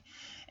memory.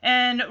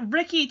 And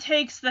Ricky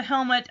takes the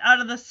helmet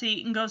out of the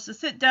seat and goes to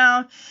sit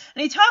down.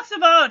 And he talks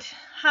about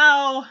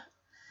how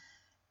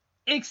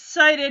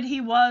excited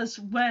he was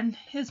when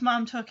his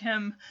mom took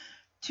him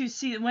to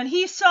see, when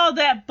he saw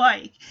that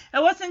bike.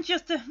 It wasn't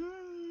just a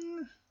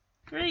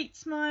great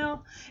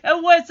smile.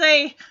 It was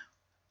a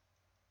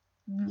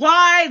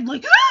wide,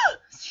 like,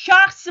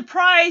 shocked,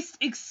 surprised,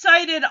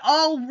 excited,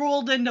 all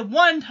rolled into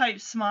one type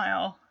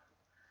smile.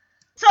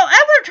 So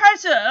Edward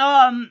tries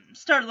to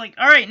start like,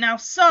 all right, now,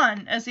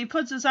 son, as he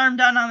puts his arm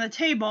down on the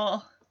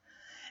table.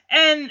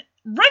 And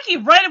Ricky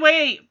right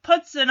away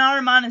puts an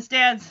arm on his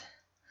dad's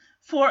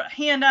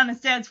hand on his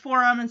dad's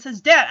forearm and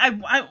says, Dad, I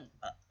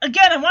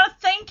want to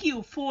thank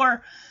you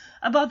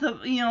about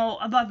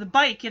the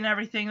bike and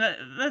everything.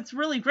 That's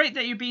really great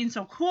that you're being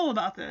so cool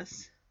about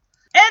this.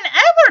 And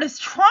Edward is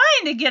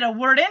trying to get a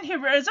word in here,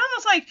 but it's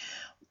almost like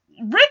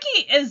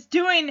Ricky is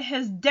doing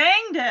his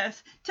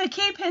dangdest to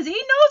keep he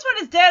knows what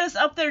his dad is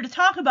up there to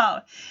talk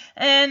about.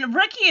 And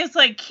Ricky is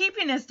like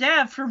keeping his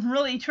dad from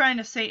really trying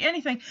to say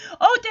anything.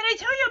 Oh, did I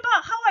tell you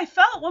about how I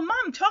felt when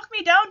Mom took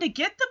me down to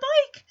get the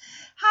bike?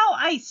 How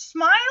I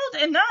smiled,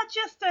 and not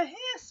just a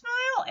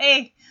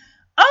smile,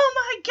 oh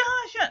my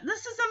gosh,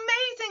 this is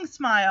amazing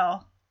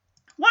smile.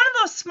 One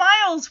of those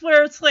smiles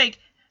where it's like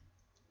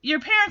your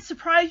parents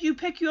surprise you,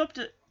 pick you up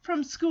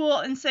from school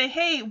and say,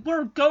 hey,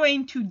 we're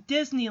going to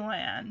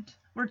Disneyland.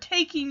 We're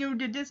taking you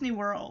to Disney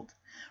World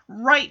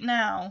right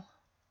now.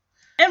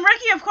 And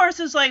Ricky, of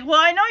course, is like, well,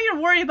 I know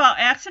you're worried about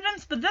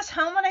accidents, but this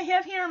helmet I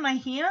have here in my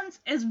hands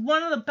is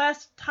one of the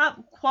best,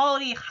 top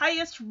quality,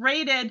 highest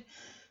rated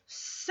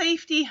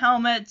safety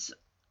helmets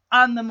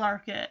on the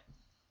market.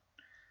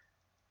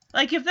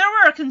 Like, if there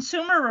were a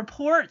Consumer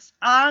Reports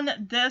on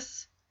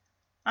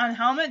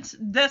helmets,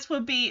 this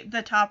would be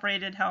the top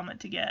rated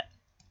helmet to get.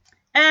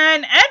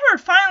 And Edward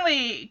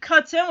finally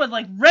cuts in with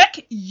like,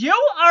 Rick, you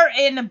are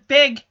in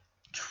big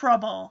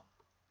trouble.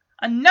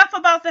 Enough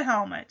about the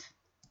helmet.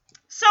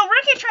 So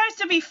Ricky tries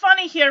to be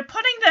funny here,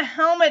 putting the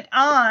helmet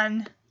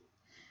on,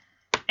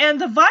 and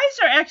the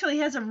visor actually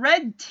has a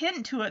red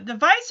tint to it. The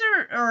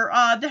visor, or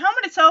the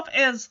helmet itself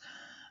is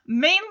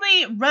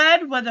mainly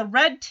red with a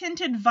red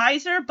tinted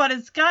visor, but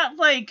it's got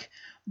like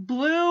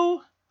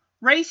blue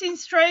racing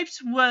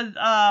stripes with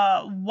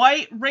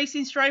white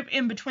racing stripe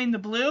in between the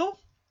blue.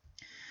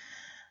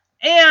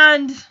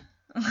 And,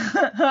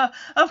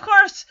 of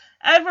course,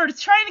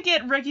 Edward's trying to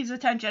get Ricky's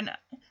attention.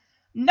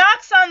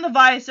 Knocks on the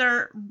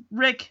visor.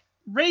 Rick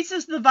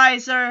raises the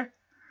visor.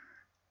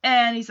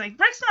 And he's like,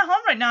 Rick's not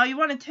home right now. You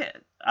wanted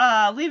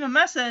to leave a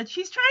message.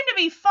 He's trying to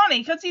be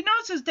funny because he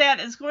knows his dad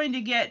is going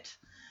to get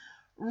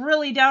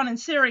really down and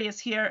serious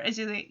here as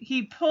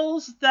he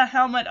pulls the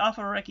helmet off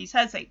of Ricky's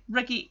head. Say,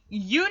 Ricky,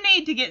 you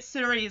need to get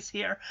serious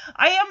here.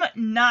 I am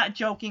not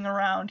joking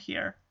around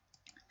here.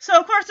 So,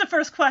 of course, the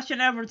first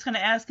question Edward's going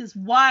to ask is,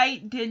 why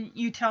didn't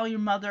you tell your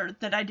mother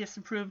that I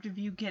disapproved of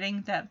you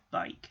getting that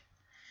bike?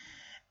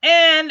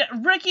 And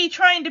Ricky,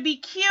 trying to be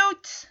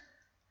cute,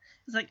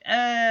 is like,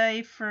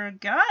 I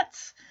forgot.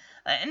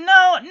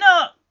 No,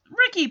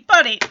 Ricky,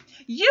 buddy,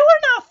 you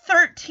are now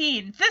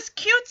 13. This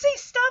cutesy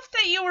stuff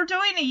that you were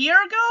doing a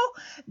year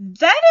ago,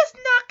 that is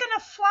not going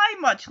to fly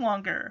much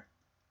longer.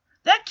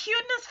 That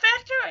cuteness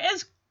factor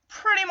is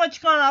pretty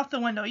much gone off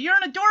the window. You're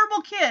an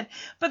adorable kid,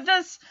 but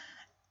this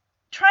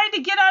trying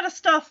to get out of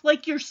stuff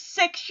like you're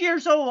 6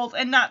 years old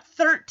and not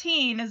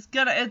 13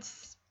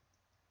 it's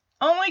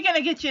only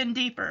gonna get you in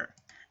deeper.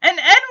 And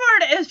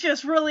Edward is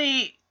just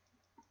really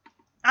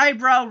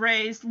eyebrow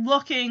raised,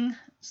 looking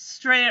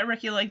straight at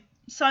Ricky like,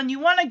 son, you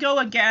want to go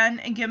again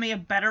and give me a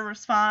better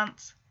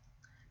response?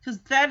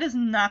 Because that is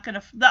not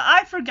gonna, the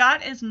I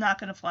forgot is not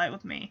gonna fly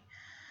with me.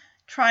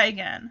 Try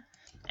again.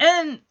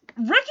 And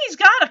Ricky's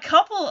got a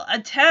couple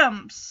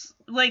attempts.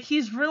 Like,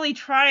 he's really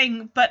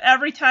trying, but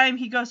every time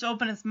he goes to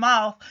open his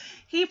mouth,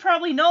 he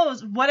probably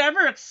knows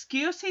whatever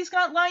excuse he's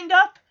got lined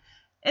up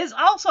is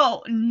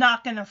also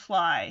not going to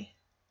fly.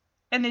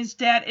 And his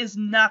dad is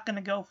not going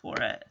to go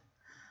for it.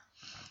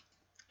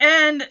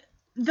 And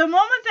the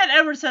moment that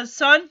Edward says,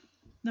 son,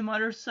 the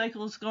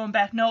motorcycle is going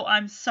back. No,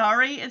 I'm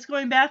sorry it's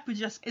going back, but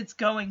just, it's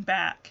going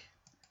back.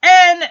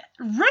 And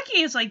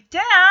Ricky is like,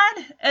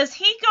 Dad, as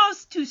he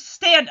goes to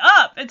stand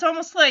up, it's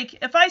almost like,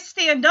 if I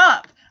stand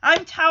up,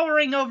 I'm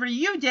towering over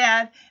you,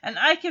 Dad, and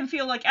I can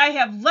feel like I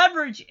have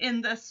leverage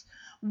in this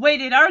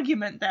weighted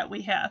argument that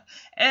we have.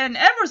 And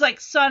Edward's like,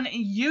 son,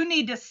 you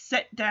need to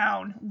sit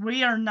down.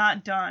 We are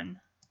not done.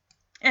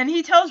 And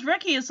he tells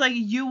Ricky, it's like,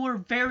 you were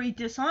very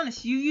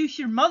dishonest. You used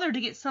your mother to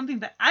get something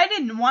that I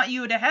didn't want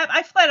you to have.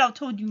 I flat out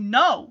told you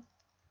no.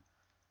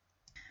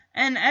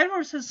 And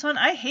Edward says, son,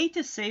 I hate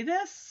to say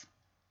this,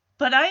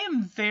 but I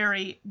am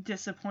very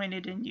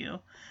disappointed in you.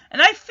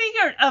 And I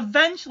figured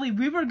eventually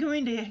we were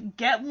going to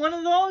get one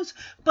of those,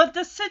 but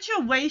the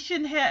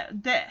situation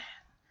that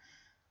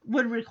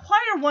would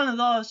require one of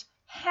those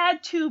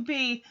had to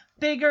be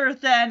bigger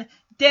than,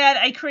 Dad,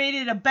 I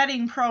created a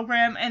betting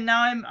program and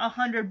now I'm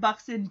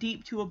 $100 in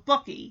deep to a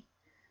bookie.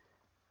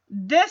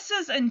 This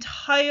is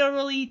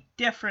entirely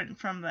different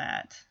from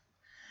that.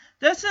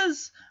 This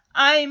is,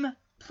 I'm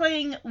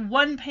playing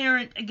one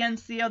parent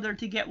against the other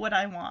to get what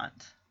I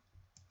want.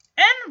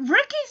 And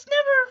Ricky's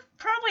never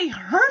probably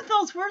heard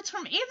those words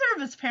from either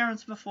of his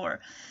parents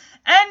before.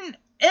 And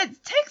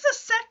it takes a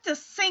sec to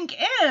sink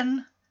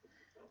in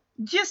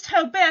just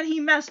how bad he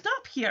messed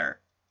up here.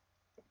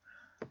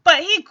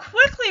 But he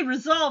quickly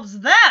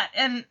resolves that,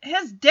 and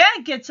his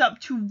dad gets up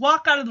to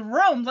walk out of the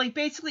room, like,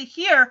 basically,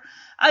 here,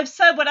 I've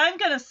said what I'm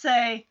going to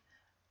say,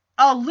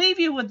 I'll leave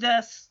you with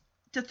this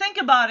to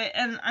think about it,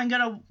 and I'm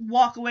going to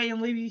walk away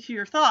and leave you to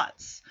your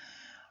thoughts.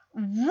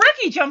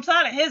 Ricky jumps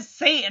out of his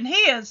seat, and he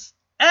is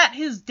at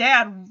his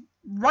dad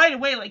right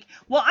away, like,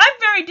 well, I'm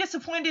very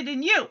disappointed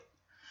in you.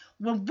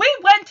 When we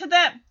went to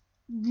that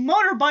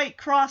motorbike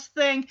cross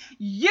thing,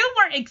 you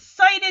were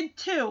excited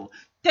too.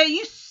 That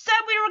you said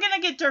we were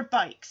going to get dirt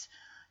bikes.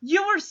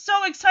 You were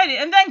so excited.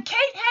 And then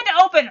Kate had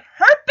to open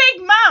her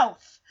big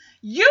mouth.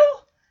 You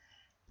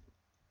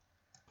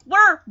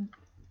were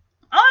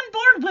on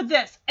board with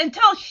this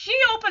until she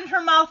opened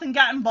her mouth and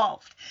got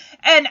involved.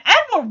 And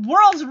Edward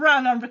whirls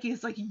around on Ricky.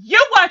 He's like,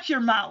 you watch your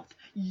mouth.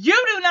 You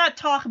do not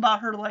talk about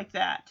her like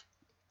that.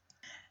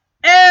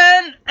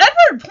 And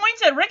Edward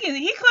points at Ricky.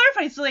 He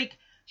clarifies, like,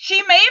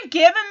 she may have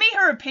given me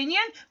her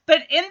opinion,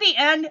 but in the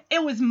end,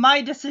 it was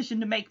my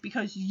decision to make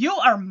because you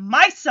are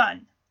my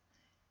son.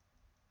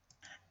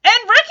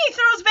 And Ricky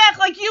throws back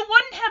like you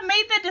wouldn't have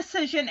made the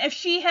decision if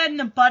she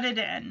hadn't butted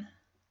in.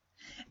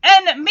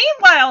 And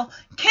meanwhile,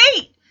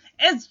 Kate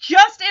is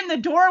just in the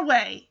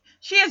doorway.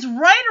 She is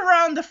right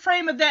around the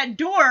frame of that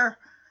door,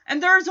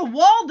 and there's a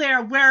wall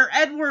there where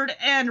Edward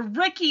and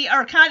Ricky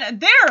are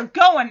they're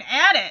going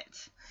at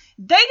it.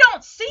 They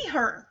don't see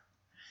her.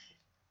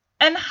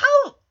 And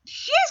how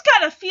she's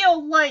got to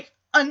feel like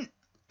an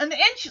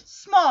inch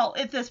small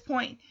at this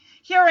point,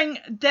 hearing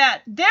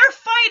that they're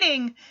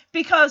fighting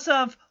because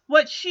of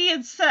what she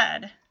had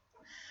said.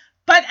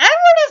 But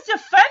Edward is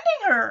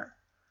defending her.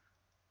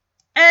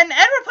 And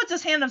Edward puts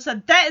his hand up and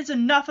said, that is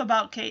enough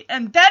about Kate.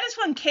 And that is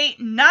when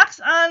Kate knocks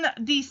on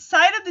the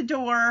side of the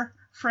door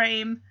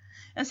frame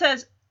and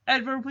says,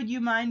 Edward, would you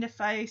mind if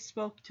I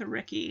spoke to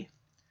Ricky?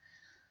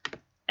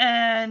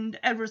 And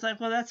Edward's like,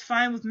 well, that's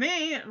fine with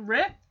me,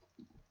 Rick.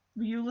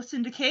 You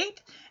listen to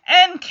Kate?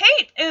 And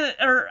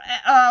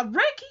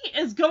Ricky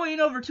is going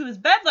over to his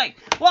bed like,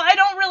 well, I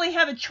don't really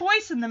have a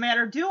choice in the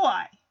matter, do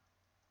I?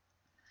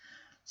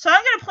 So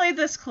I'm going to play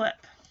this clip.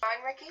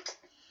 Fine, Ricky.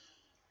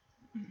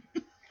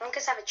 I don't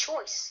guess I have a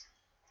choice.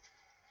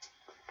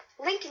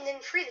 Lincoln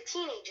didn't free the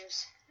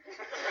teenagers.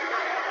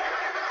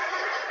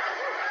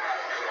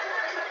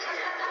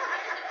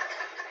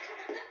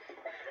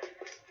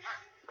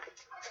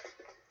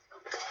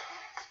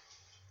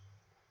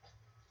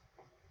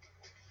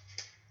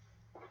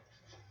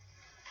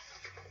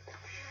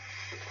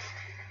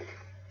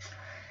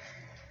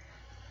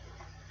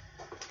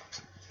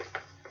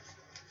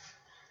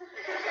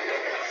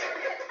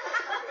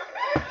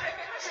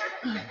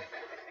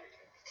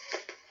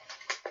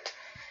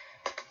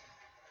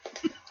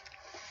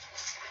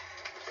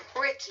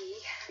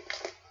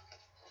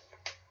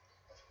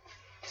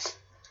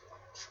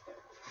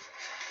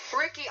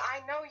 Ricky, I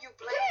know you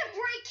blame... Give me a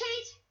break,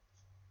 Kate!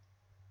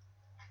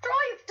 After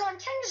all you've done,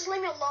 can't you just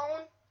leave me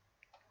alone?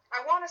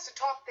 I want us to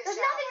talk this There's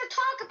out. nothing to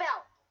talk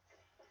about.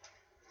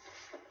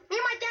 Me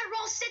and my dad were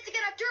all set to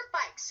get our dirt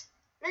bikes.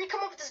 And then you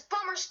come up with this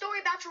bummer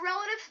story about your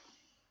relative.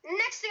 And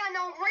next thing I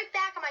know, I'm right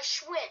back on my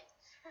Schwinn.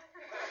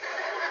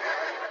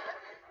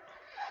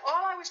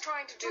 All I was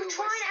trying to do You're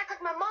trying to act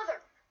like my mother.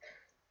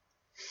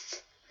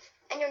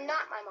 And you're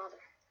not my mother.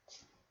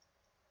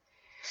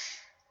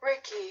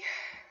 Ricky,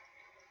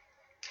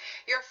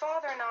 your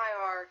father and I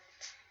are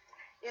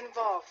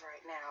involved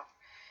right now.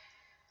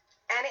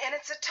 And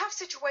it's a tough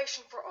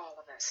situation for all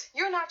of us.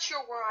 You're not sure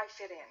where I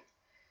fit in.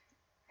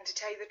 And to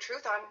tell you the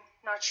truth, I'm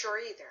not sure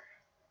either.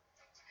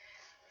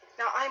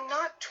 Now, I'm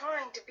not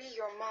trying to be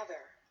your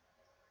mother,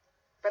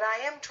 but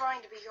I am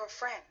trying to be your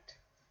friend.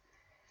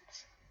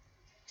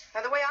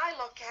 Now, the way I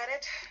look at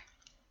it,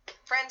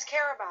 friends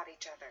care about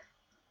each other.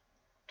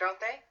 Don't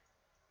they?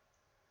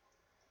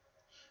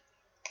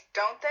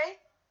 Don't they?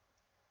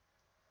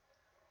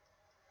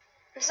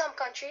 In some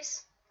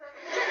countries.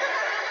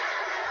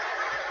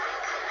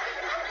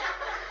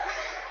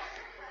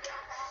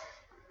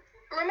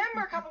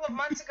 Remember a couple couple of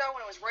months ago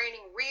when it was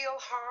raining real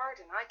hard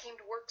and I came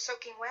to work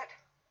soaking wet?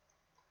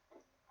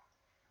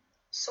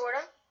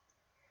 Sorta.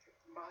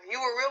 Well, you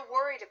were real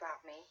worried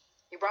about me.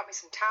 You brought me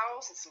some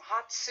towels and some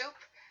hot soup.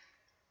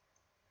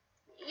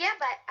 Yeah,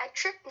 but I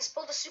tripped and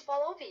spilled the soup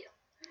all over you.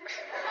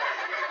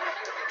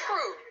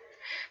 True.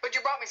 But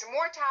you brought me some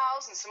more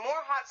towels and some more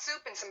hot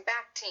soup and some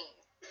Bactine.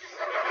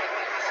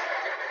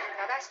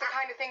 Now, that's the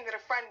kind of thing that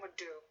a friend would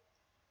do.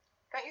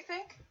 Don't you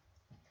think?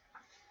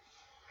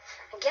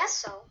 I guess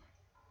so.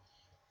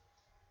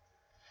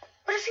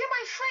 But if you're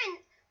my friend,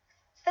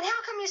 then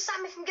how come you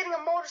stopped me from getting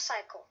a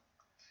motorcycle?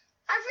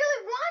 I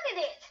really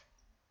wanted it.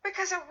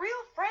 Because a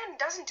real friend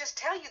doesn't just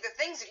tell you the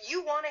things that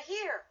you want to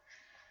hear.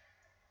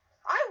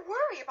 I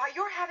worry about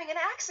your having an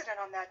accident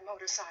on that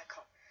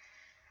motorcycle.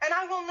 And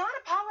I will not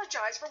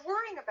apologize for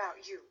worrying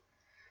about you.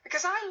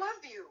 Because I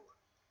love you.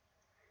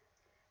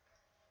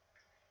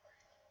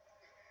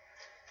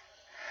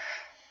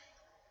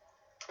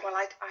 Well,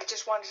 I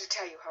just wanted to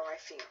tell you how I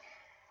feel.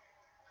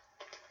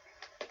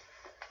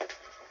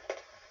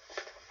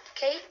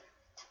 Kate?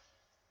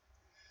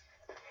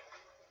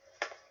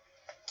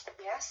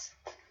 Yes?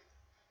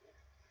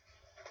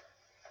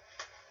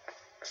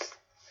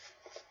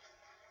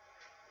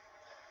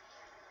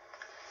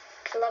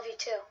 I love you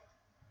too.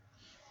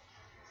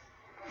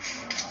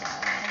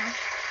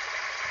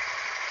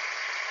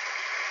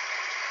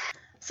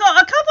 So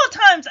a couple of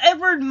times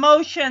Edward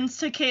motions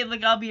to Kate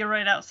like, I'll be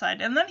right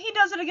outside. And then he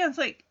does it again. It's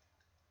like,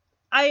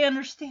 I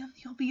understand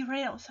you'll be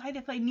right outside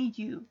if I need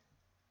you.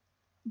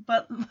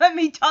 But let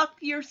me talk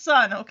to your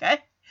son, okay?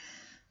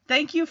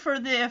 Thank you for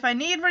if I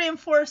need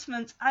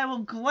reinforcements, I will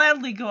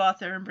gladly go out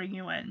there and bring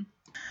you in.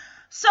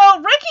 So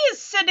Ricky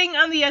is sitting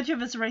on the edge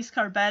of his race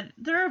car bed.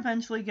 They're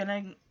eventually going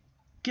to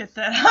get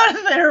that out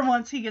of there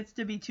once he gets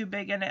to be too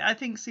big in it. I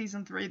think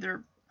season 3,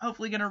 they're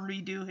hopefully going to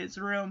redo his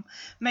room,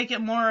 make it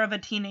more of a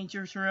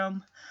teenager's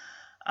room.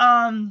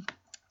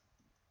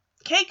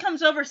 Kate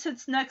comes over,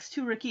 sits next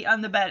to Ricky on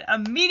the bed.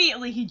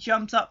 Immediately he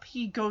jumps up.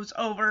 He goes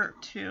over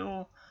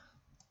to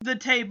the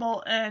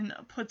table and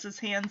puts his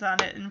hands on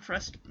it and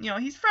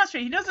he's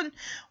frustrated. He doesn't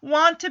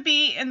want to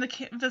be in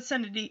the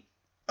vicinity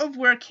of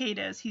where Kate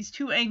is. He's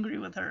too angry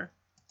with her.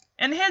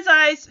 In his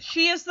eyes,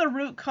 she is the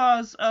root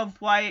cause of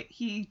why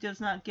he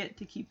does not get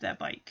to keep that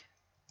bike.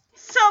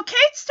 So Kate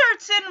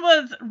starts in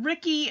with,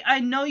 Ricky, I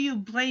know you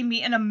blame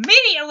me, and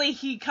immediately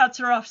he cuts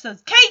her off,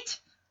 says, Kate,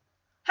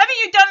 haven't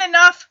you done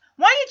enough?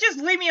 Why don't you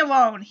just leave me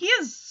alone? He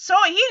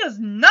does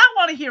not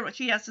want to hear what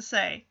she has to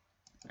say.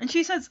 And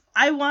she says,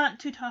 I want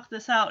to talk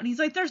this out. And he's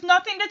like, there's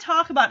nothing to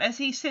talk about as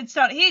he sits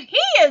down. He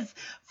is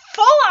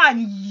full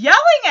on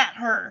yelling at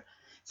her.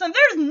 So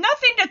there's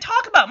nothing to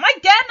talk about. My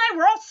dad and I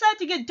were all set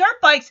to get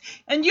dirt bikes,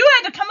 and you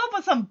had to come up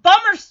with some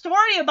bummer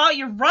story about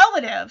your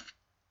relative.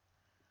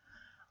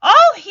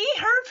 All he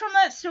heard from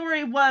that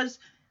story was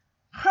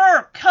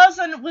her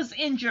cousin was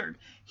injured.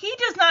 He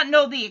does not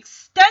know the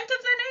extent of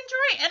that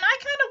injury, and I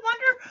kind of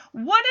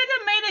wonder, would it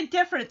have made a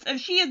difference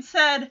if she had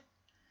said,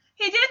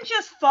 he didn't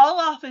just fall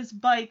off his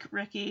bike,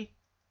 Ricky.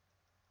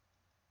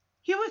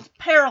 He was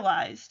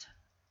paralyzed.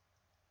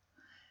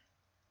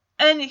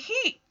 And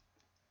he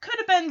could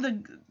have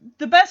been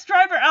the best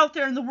driver out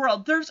there in the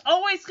world. There's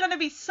always going to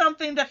be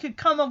something that could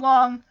come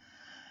along.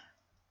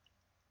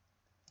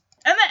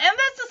 And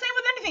that's the same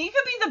with anything. You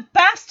could be the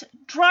best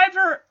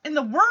driver in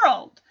the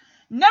world.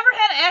 Never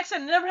had an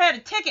accident, never had a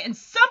ticket, and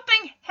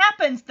something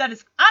happens that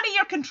is out of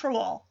your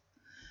control.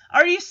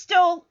 Are you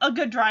still a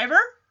good driver?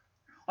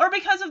 Or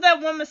because of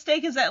that one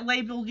mistake, is that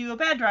labeled you a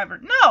bad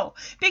driver? No,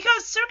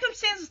 because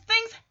circumstances,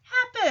 things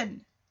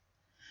happen.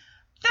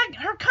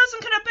 Her cousin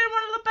could have been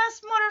one of the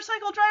best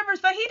motorcycle drivers,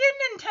 but he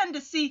didn't intend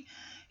to see.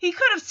 He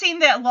could have seen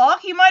that log.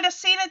 He might have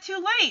seen it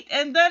too late.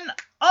 And then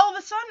all of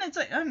a sudden, it's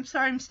like, I'm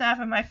sorry, I'm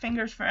snapping my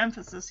fingers for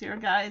emphasis here,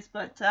 guys,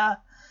 but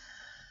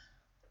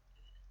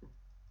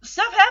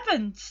stuff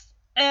happens.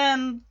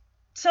 And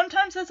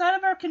sometimes it's out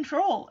of our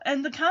control.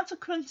 And the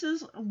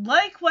consequences,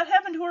 like what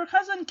happened to her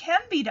cousin,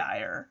 can be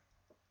dire.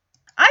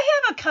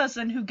 I have a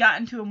cousin who got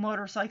into a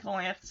motorcycle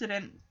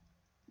accident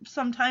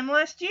sometime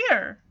last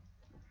year.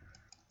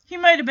 He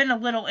might have been a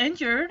little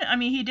injured. I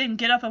mean, he didn't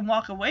get up and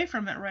walk away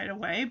from it right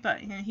away, but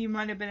he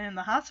might have been in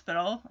the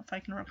hospital, if I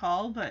can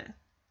recall, but...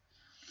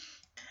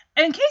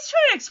 And Kate's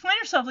trying to explain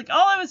herself, like,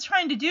 all I was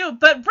trying to do,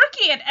 but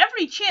Ricky, at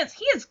every chance,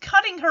 he is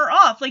cutting her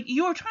off. Like,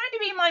 you were trying to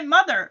be my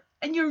mother,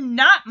 and you're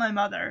not my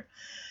mother.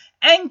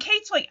 And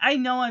Kate's like, I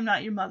know I'm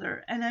not your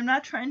mother, and I'm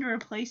not trying to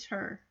replace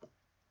her.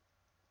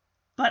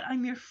 But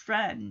I'm your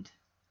friend,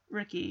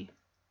 Ricky.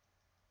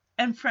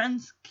 And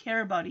friends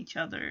care about each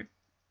other.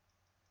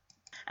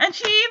 And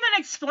she even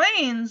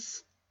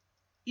explains,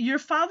 your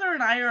father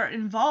and I are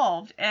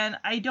involved, and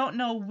I don't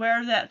know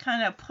where that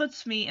kind of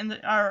puts me in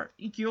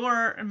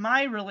your and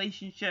my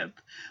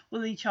relationship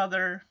with each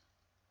other.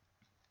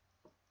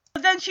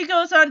 But then she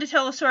goes on to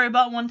tell a story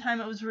about one time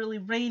it was really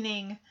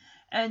raining,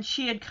 and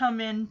she had come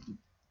in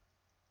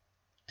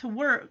to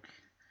work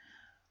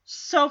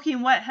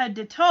soaking wet head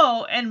to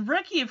toe, and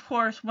Ricky, of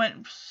course,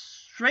 went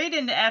straight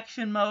into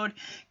action mode,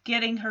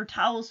 getting her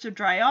towels to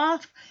dry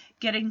off,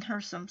 getting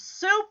her some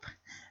soup,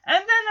 and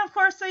then, of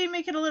course, they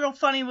make it a little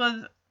funny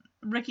with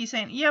Ricky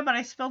saying, yeah, but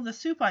I spilled the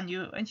soup on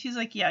you. And she's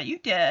like, yeah, you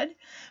did.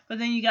 But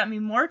then you got me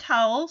more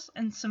towels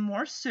and some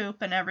more soup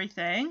and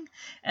everything.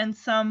 And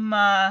some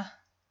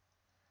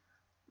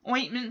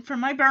ointment for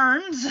my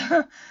burns.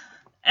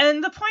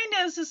 And the point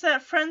is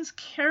that friends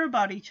care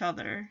about each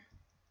other.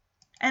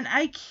 And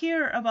I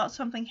care about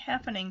something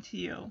happening to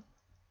you.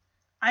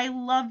 I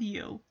love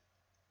you.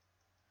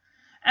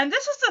 And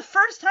this is the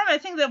first time I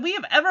think that we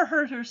have ever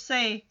heard her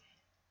say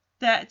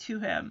that to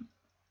him.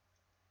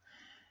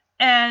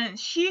 And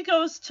she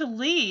goes to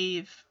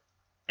leave,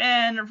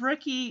 and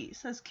Ricky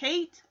says,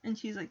 Kate? And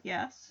she's like,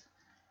 yes.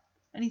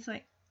 And he's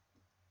like,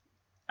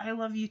 I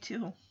love you too.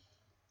 And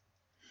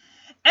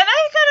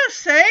I gotta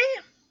say,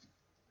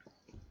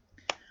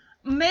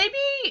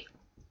 maybe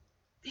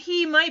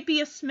he might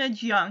be a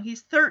smidge young.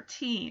 He's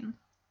 13.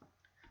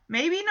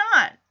 Maybe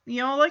not.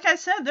 You know, like I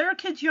said, there are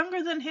kids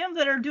younger than him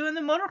that are doing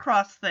the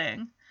motocross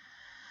thing.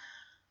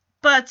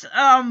 But,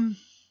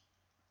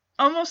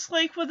 almost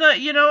like with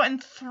in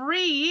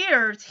 3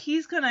 years,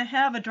 he's going to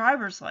have a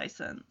driver's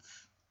license.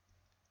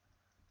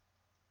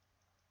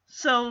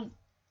 So,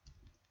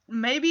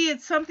 maybe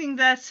it's something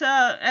that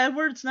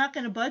Edward's not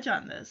going to budge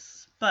on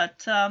this.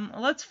 But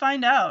let's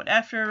find out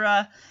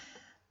after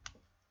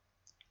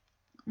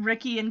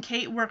Ricky and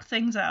Kate work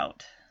things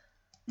out.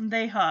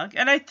 They hug.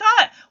 And I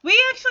thought we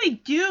actually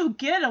do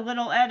get a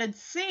little added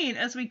scene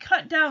as we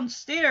cut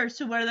downstairs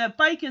to where that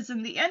bike is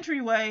in the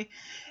entryway.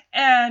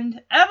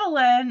 And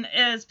Evelyn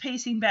is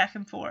pacing back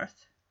and forth.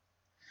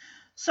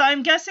 So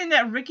I'm guessing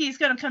that Ricky's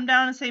going to come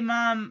down and say,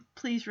 Mom,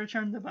 please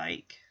return the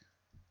bike.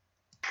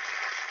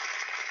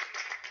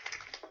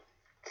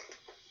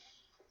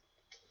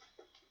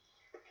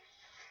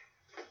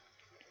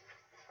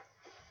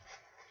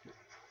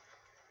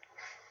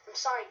 I'm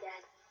sorry,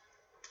 Dad.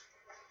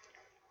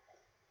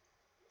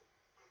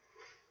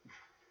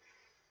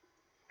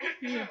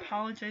 Are you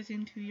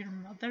apologizing to your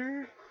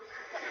mother?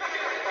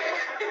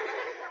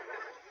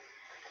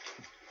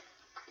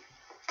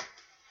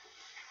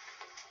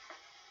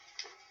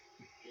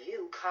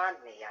 You conned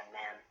me, young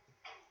man.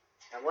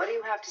 Now, what do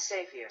you have to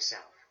say for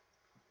yourself?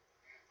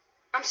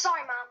 I'm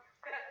sorry, Mom.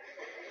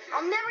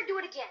 I'll never do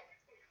it again.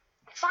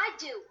 If I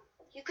do,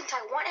 you can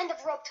tie one end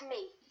of rope to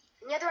me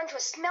and the other end to a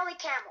smelly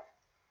camel.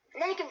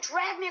 And then you can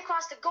drag me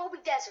across the Gobi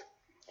Desert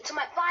until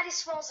my body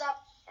swells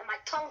up and my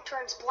tongue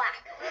turns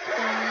black.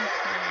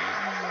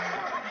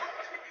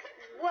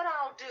 What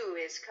I'll do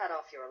is cut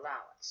off your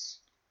allowance.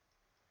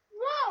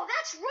 Whoa,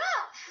 that's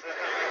rough.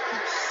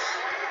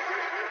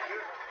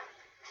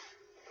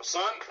 Well,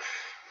 son,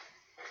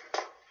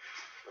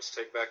 let's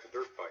take back the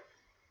dirt bike.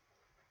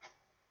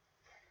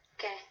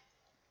 Okay.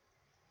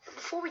 But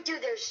before we do,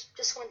 there's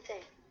just one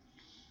thing.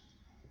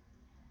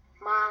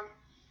 Mom,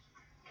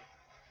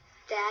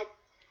 Dad,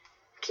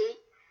 Kate,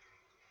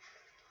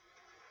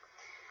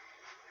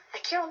 I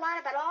care a lot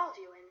about all of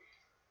you, and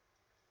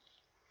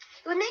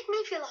it would make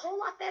me feel a whole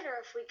lot better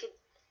if we could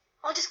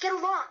all just get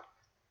along.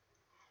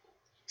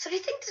 So do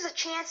you think there's a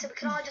chance that we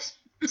could all just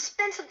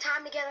spend some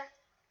time together?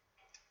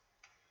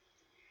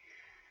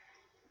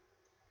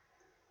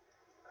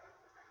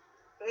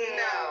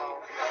 No.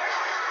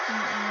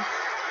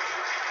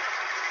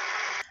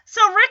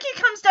 So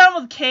Ricky comes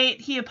down with Kate.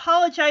 He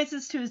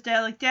apologizes to his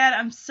dad, like, Dad,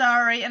 I'm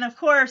sorry. And of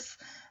course,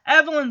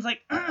 Evelyn's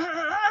like,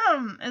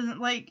 isn't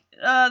like,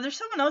 there's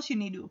someone else you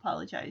need to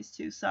apologize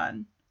to,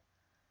 son.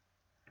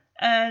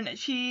 And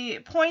she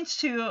points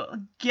to,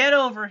 get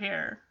over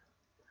here.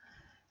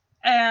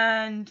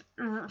 And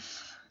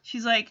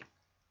she's like,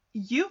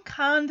 you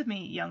conned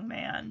me, young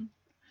man.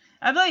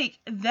 I'm like,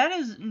 that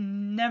is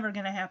never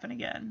going to happen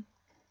again.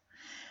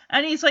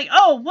 And he's like,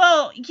 oh,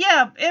 well,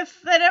 yeah,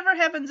 if that ever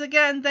happens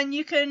again, then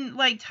you can,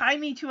 like, tie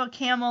me to a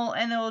camel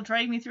and it'll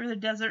drag me through the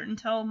desert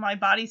until my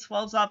body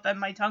swells up and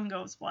my tongue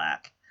goes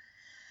black.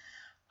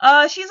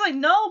 She's like,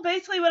 no,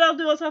 basically what I'll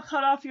do is I'll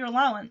cut off your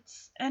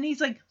allowance. And he's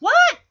like, what?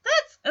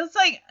 It's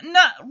like,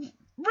 no,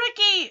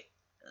 Ricky,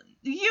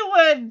 you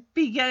would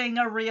be getting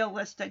a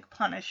realistic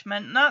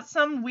punishment, not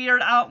some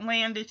weird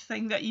outlandish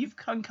thing that you've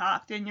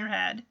concocted in your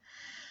head.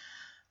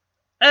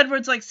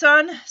 Edward's like,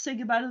 son, say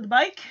goodbye to the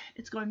bike.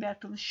 It's going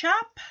back to the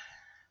shop.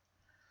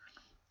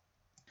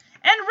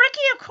 And Ricky,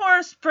 of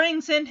course,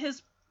 brings in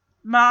his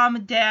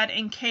mom, dad,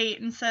 and Kate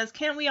and says,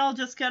 can't we all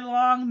just get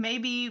along?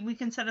 Maybe we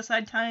can set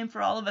aside time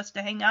for all of us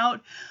to hang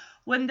out.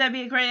 Wouldn't that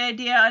be a great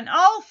idea? And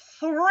all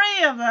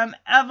three of them,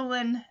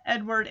 Evelyn,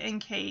 Edward, and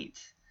Kate,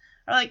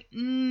 are like,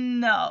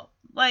 no.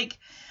 Like,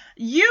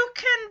 you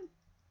can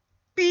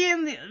be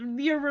in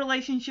your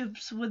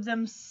relationships with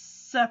them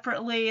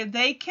separately.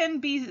 They can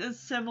be as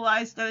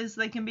civilized as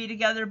they can be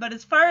together, but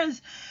as far as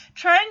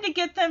trying to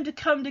get them to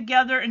come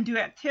together and do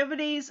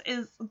activities,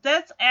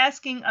 that's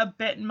asking a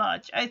bit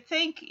much. I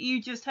think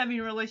you just having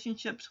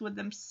relationships with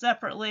them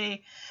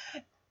separately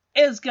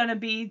is going to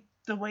be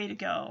the way to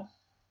go.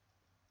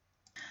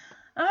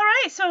 All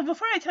right, so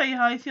before I tell you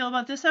how I feel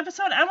about this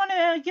episode, I want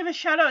to give a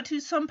shout out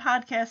to some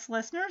podcast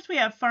listeners. We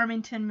have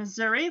Farmington,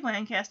 Missouri,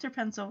 Lancaster,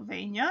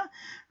 Pennsylvania,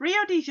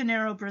 Rio de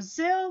Janeiro,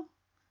 Brazil,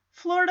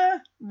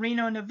 Florida,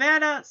 Reno,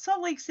 Nevada,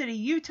 Salt Lake City,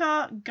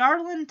 Utah,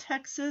 Garland,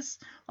 Texas,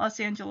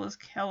 Los Angeles,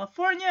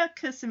 California,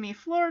 Kissimmee,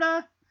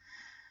 Florida,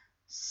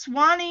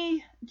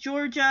 Swanee,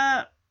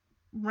 Georgia,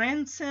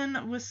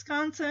 Ranson,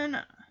 Wisconsin,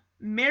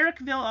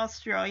 Merrickville,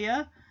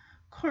 Australia,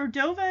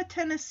 Cordova,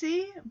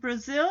 Tennessee,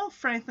 Brazil,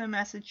 Franklin,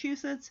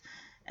 Massachusetts,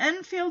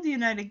 Enfield,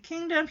 United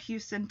Kingdom,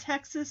 Houston,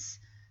 Texas,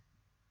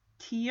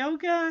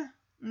 Tioga,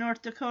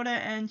 North Dakota,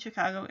 and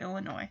Chicago,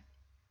 Illinois.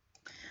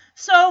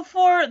 So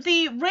for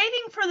the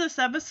rating for this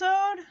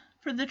episode,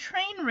 for the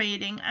train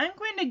rating, I'm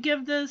going to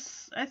give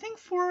this, I think,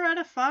 4 out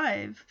of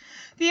 5.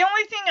 The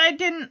only thing I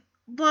didn't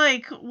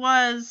like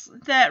was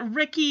that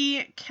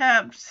Ricky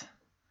kept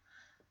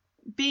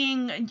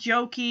being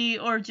jokey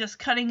or just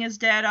cutting his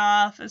dad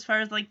off as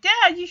far as like,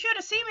 Dad, you should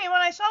have seen me when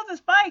I saw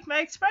this bike. My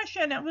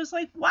expression, it was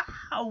like,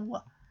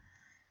 wow.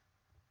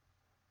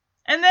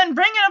 And then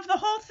bringing up the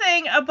whole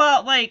thing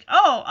about like,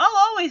 oh,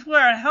 I'll always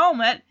wear a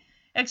helmet,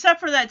 except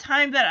for that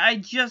time that I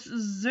just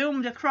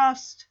zoomed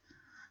across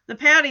the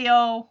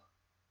patio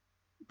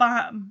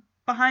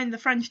behind the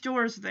French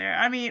doors there.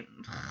 I mean,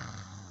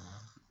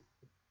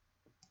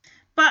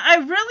 but I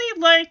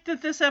really liked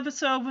that this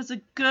episode was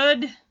a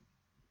good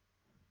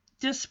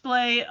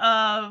display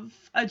of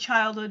a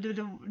child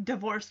of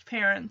divorced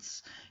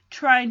parents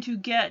trying to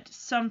get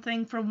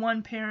something from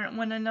one parent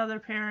when another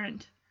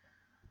parent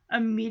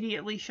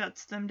immediately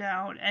shuts them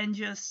down, and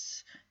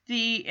just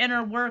the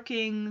inner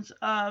workings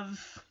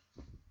of,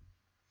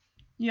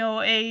 you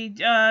know,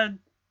 a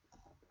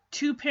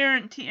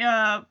two-parent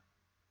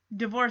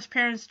divorced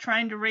parents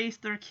trying to raise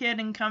their kid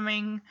and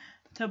coming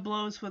to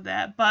blows with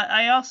that. But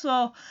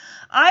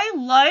I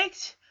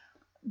liked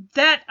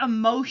that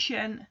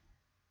emotion.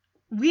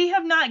 We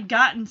have not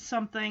gotten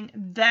something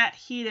that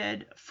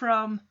heated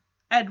from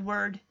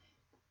Edward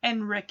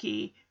and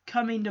Ricky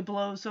coming to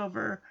blows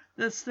over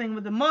this thing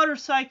with the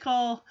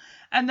motorcycle,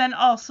 and then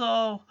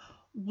also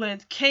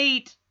with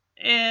Kate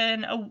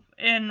in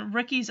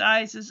Ricky's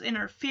eyes is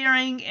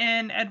interfering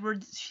in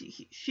Edward's.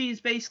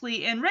 She's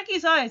basically, in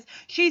Ricky's eyes,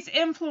 she's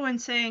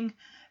influencing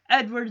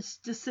Edward's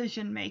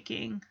decision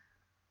making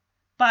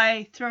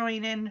by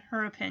throwing in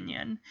her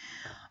opinion.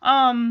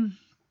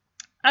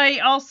 I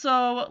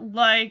also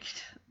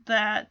liked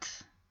that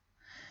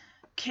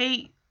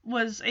Kate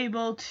was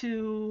able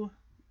to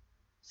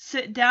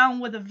sit down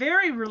with a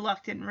very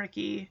reluctant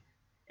Ricky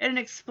and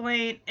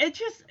explain.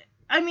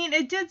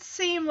 It did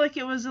seem like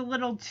it was a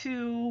little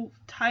too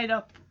tied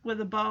up with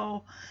a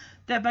bow,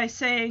 that by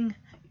saying,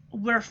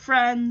 we're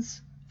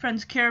friends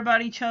care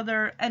about each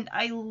other, and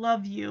I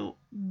love you,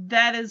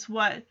 that is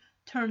what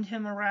turned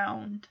him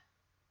around.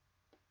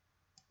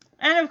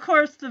 And of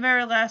course, the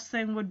very last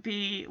thing would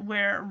be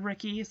where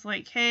Ricky's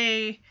like,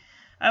 hey,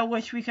 I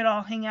wish we could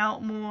all hang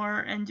out more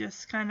and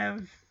just kind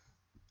of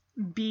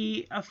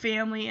be a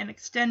family, an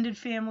extended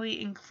family,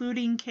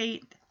 including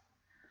Kate.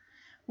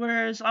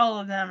 Whereas all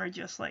of them are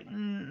just like,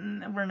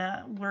 we're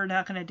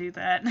not going to do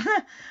that.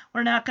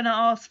 We're not going to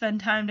all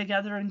spend time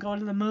together and go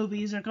to the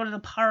movies or go to the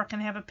park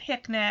and have a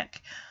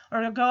picnic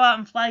or to go out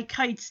and fly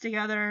kites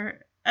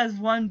together as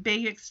one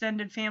big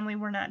extended family.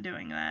 We're not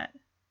doing that.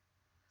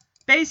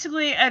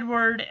 Basically,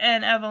 Edward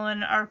and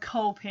Evelyn are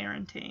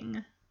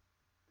co-parenting.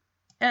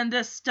 And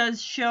this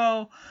does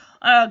show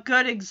a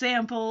good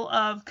example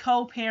of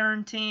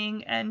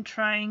co-parenting and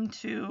trying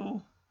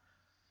to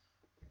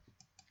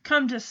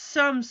come to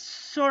some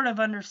sort of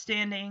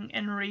understanding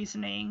and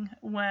reasoning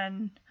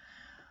when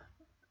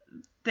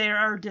there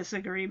are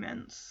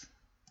disagreements.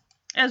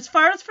 As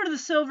far as for the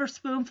silver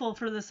spoonful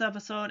for this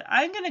episode,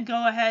 I'm going to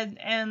go ahead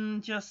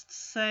and just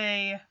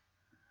say,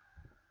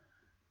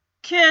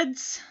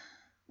 kids,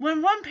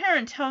 when one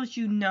parent tells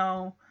you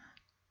no,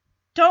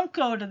 don't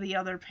go to the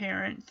other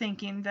parent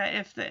thinking that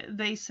if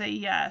they say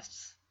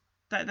yes,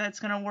 that's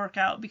going to work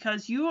out,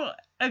 because you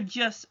have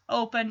just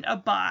opened a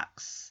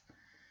box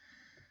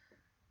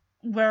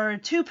where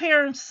two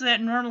parents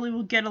that normally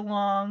will get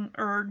along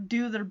or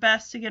do their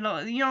best to get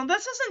along. You know,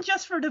 this isn't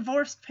just for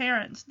divorced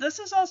parents. This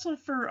is also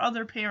for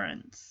other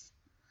parents.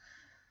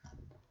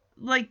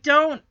 Like,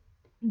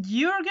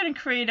 you're going to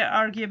create an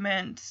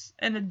argument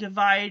and a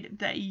divide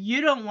that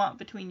you don't want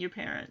between your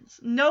parents.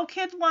 No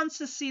kid wants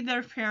to see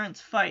their parents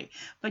fight,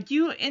 but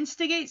you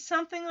instigate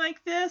something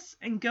like this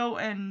and go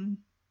and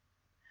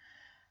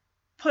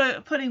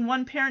pitting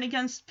one parent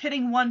against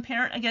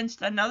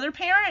another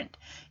parent,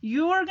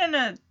 you're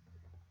going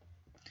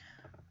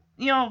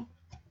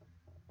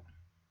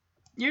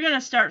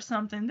to start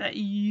something that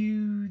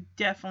you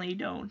definitely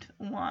don't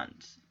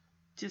want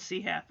to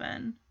see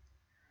happen.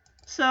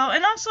 So,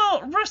 and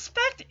also,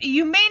 respect.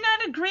 You may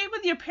not agree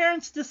with your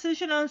parents'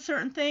 decision on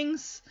certain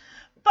things,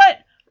 but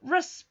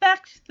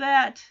respect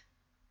that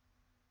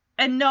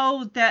and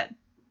know that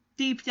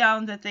deep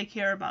down that they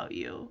care about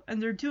you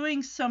and they're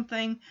doing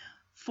something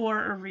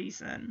for a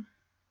reason.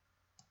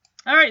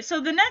 Alright, so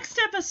the next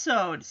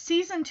episode,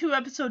 Season 2,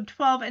 Episode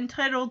 12,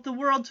 entitled The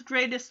World's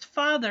Greatest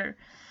Father.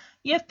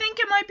 You think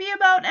it might be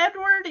about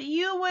Edward?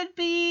 You would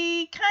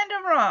be kind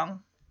of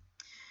wrong.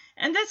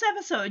 In this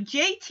episode,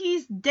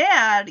 JT's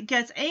dad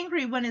gets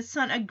angry when his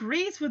son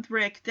agrees with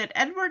Rick that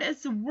Edward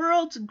is the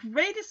world's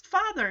greatest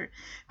father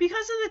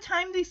because of the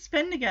time they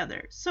spend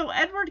together. So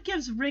Edward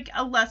gives Rick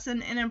a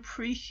lesson in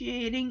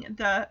appreciating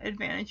the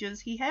advantages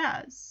he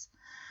has.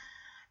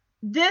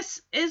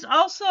 This is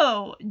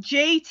also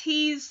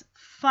JT's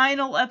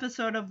final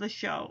episode of the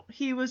show.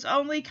 He was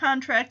only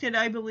contracted,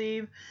 I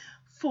believe,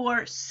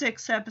 for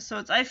 6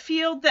 episodes. I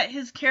feel that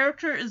his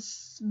character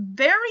is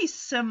very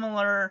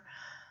similar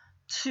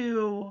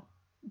to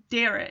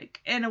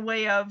Derek in a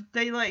way of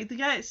the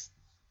guys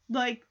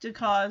like to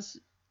cause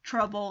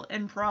trouble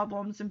and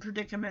problems and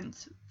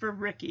predicaments for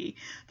Ricky.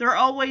 They're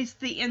always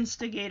the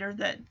instigator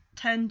that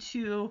tend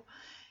to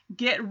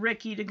get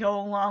Ricky to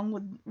go along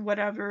with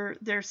whatever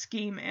their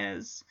scheme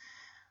is.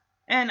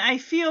 And I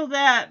feel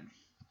that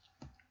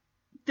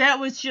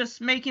was just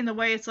making the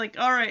way. It's like,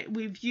 all right,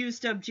 we've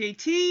used up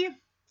JT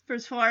for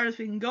as far as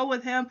we can go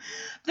with him.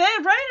 The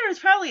writers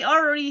probably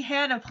already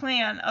had a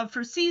plan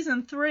for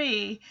season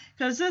 3,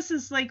 because this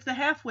is like the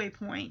halfway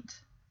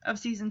point of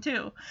season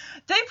 2.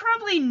 They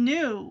probably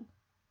knew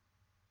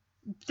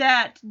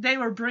that they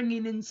were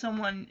bringing in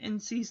someone in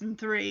season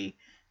 3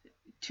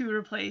 to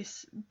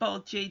replace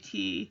both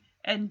JT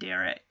and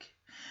Derek.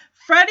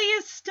 Freddie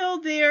is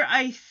still there,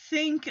 I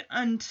think,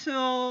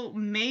 until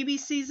maybe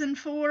season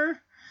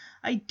 4.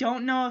 I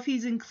don't know if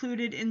he's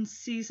included in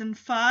season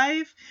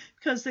 5,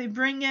 because they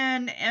bring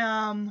in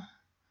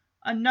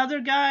another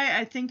guy.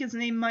 I think his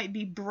name might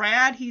be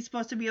Brad. He's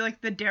supposed to be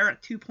like the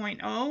Derek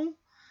 2.0.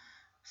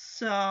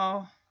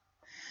 So,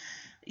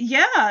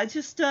 yeah,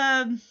 just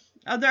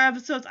other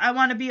episodes. I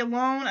Want to Be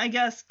Alone. I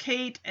guess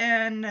Kate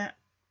and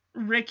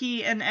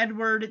Ricky and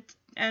Edward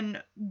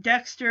and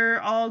Dexter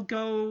all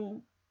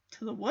go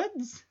to the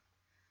woods.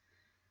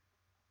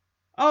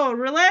 Oh,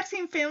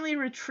 Relaxing Family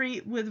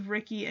Retreat with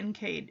Ricky and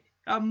Kate.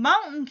 A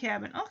mountain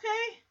cabin.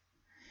 Okay.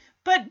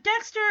 But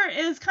Dexter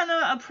is kind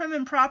of a prim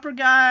and proper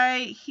guy.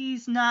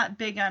 He's not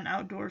big on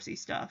outdoorsy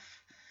stuff.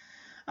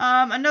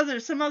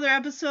 Some other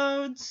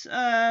episodes.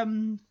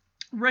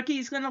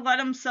 Ricky's going to let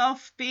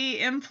himself be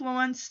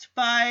influenced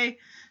by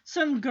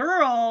some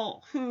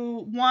girl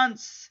who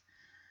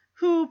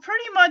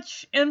pretty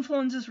much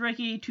influences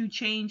Ricky to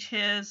change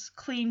his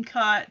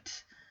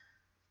clean-cut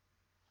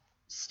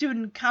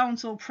student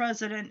council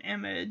president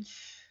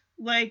image.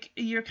 Like,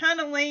 you're kind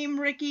of lame,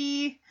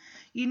 Ricky.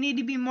 You need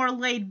to be more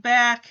laid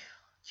back.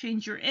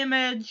 Change your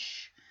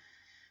image.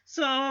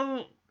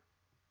 So,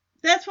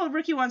 that's what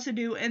Ricky wants to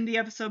do in the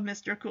episode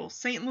Mr. Cool.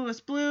 St.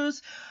 Louis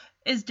Blues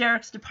is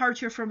Derek's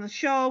departure from the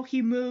show.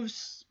 He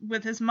moves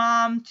with his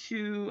mom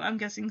to, I'm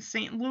guessing,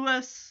 St.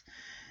 Louis,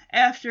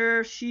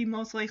 after she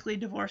most likely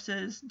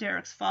divorces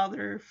Derek's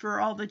father for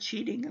all the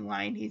cheating and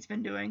lying he's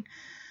been doing.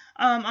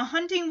 A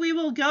Hunting We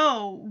Will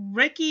Go.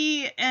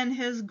 Ricky and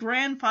his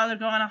grandfather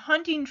go on a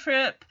hunting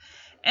trip,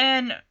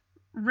 and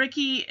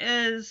Ricky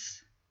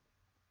is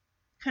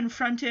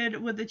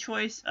confronted with the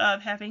choice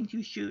of having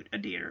to shoot a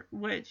deer,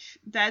 which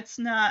that's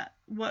not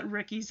what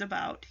Ricky's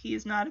about. He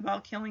is not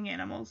about killing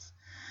animals.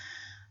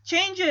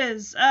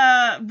 Changes.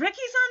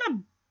 Ricky's on a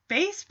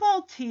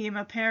baseball team,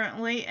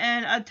 apparently,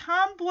 and a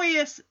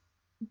tomboyish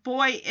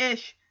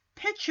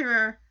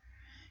pitcher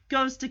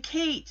goes to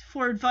Kate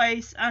for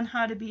advice on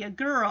how to be a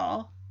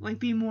girl, like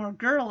be more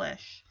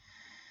girlish.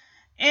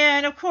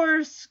 And of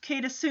course,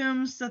 Kate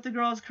assumes that the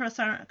girl has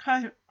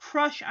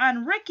crush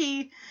on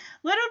Ricky.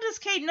 Little does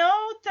Kate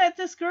know that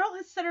this girl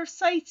has set her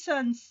sights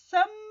on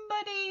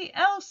somebody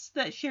else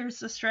that shares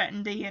the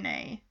Stratton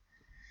DNA.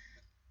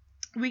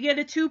 We get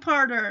a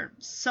 2-parter,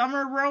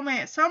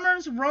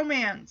 Summer's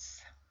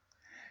Romance,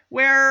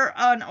 where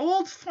an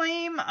old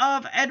flame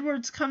of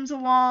Edward's comes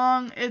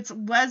along. It's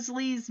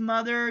Leslie's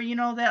mother, you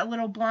know, that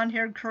little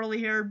blonde-haired,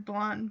 curly-haired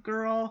blonde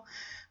girl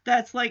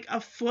that's like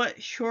a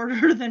foot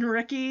shorter than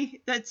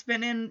Ricky, that's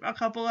been in a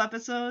couple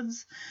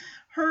episodes.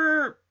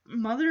 Her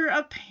mother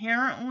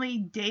apparently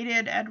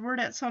dated Edward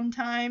at some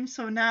time,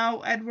 so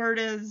now Edward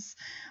is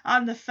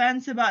on the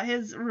fence about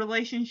his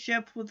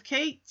relationship with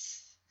Kate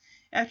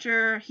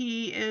after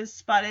he is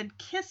spotted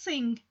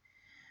kissing,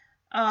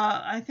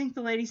 I think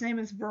the lady's name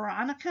is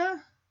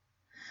Veronica.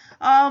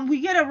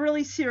 We get a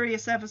really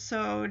serious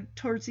episode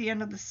towards the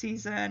end of the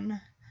season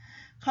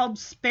called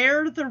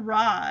Spare the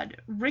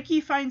Rod.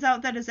 Ricky finds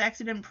out that his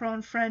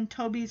accident-prone friend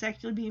Toby is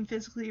actually being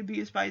physically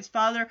abused by his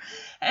father,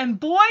 and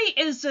boy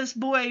is this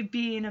boy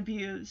being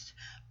abused.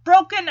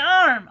 Broken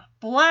arm,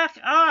 black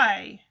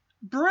eye,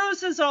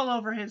 bruises all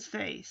over his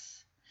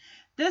face.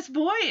 This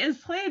boy is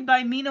played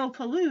by Mino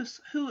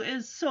Palouse, who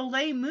is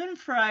Soleil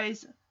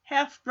Moonfry's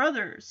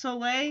half-brother.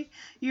 Soleil,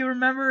 you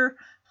remember,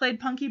 played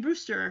Punky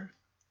Brewster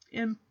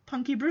in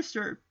Punky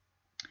Brewster.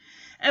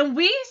 And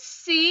we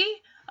see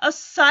a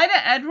side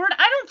of Edward.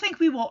 I don't think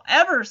we will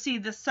ever see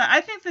this side.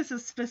 I think this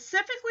is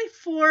specifically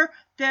for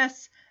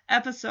this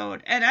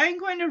episode. And I'm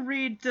going to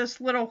read this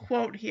little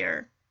quote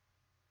here.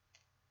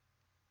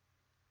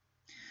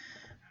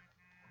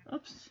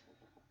 Oops.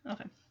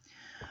 Okay.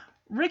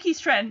 Ricky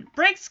Stratton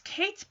breaks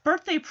Kate's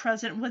birthday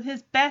present with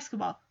his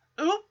basketball.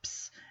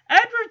 Oops.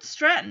 Edward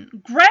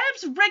Stratton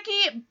grabs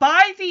Ricky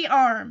by the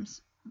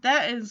arms.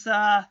 That is,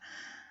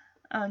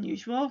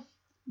 unusual.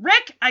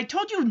 Rick, I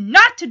told you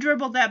not to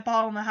dribble that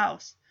ball in the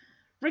house.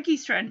 Ricky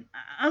Stratton,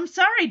 I'm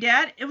sorry,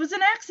 Dad. It was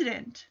an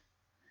accident.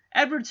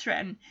 Edward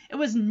Stratton, it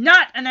was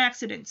not an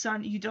accident,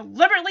 son. You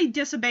deliberately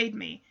disobeyed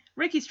me.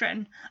 Ricky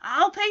Stratton,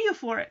 I'll pay you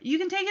for it. You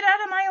can take it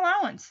out of my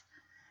allowance.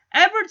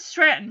 Edward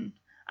Stratton,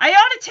 I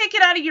ought to take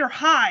it out of your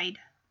hide.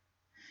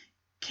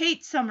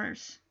 Kate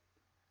Summers,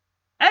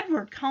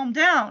 Edward, calm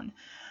down.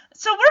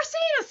 So we're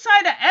seeing a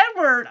side of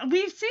Edward.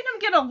 We've seen him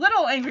get a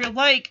little angry,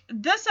 like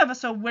this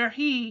episode where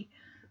he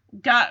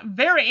got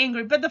very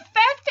angry. But the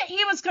fact that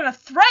he was going to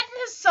threaten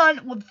his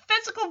son with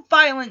physical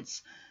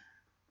violence,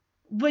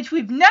 which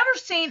we've never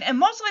seen and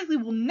most likely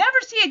will never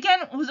see again,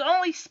 was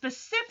only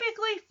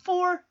specifically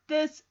for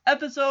this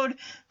episode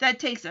that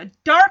takes a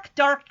dark,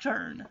 dark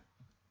turn.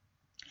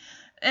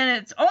 And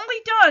it's only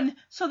done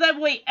so that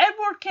way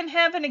Edward can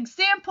have an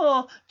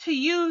example to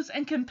use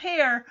and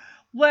compare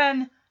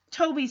when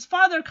Toby's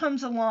father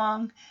comes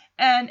along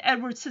and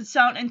Edward sits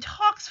down and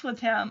talks with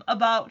him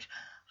about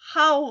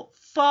how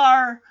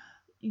far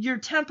your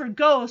temper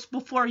goes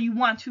before you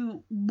want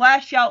to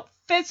lash out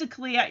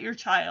physically at your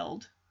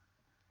child.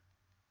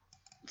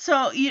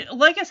 So,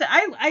 like I said,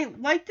 I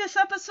like this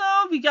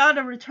episode. We got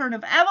a return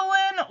of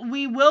Evelyn.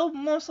 We will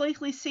most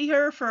likely see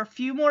her for a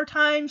few more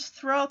times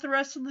throughout the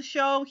rest of the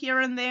show, here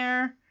and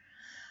there.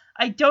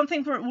 I don't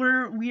think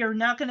we are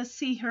not going to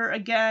see her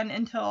again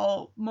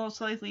until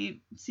most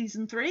likely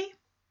season 3,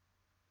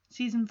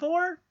 season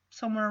 4,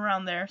 somewhere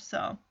around there.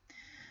 So,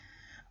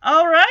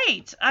 all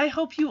right. I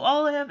hope you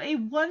all have a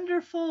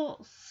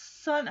wonderful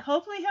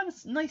hopefully have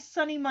a nice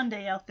sunny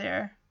Monday out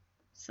there.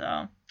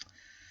 So,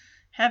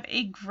 have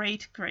a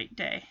great, great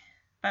day.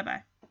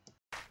 Bye-bye.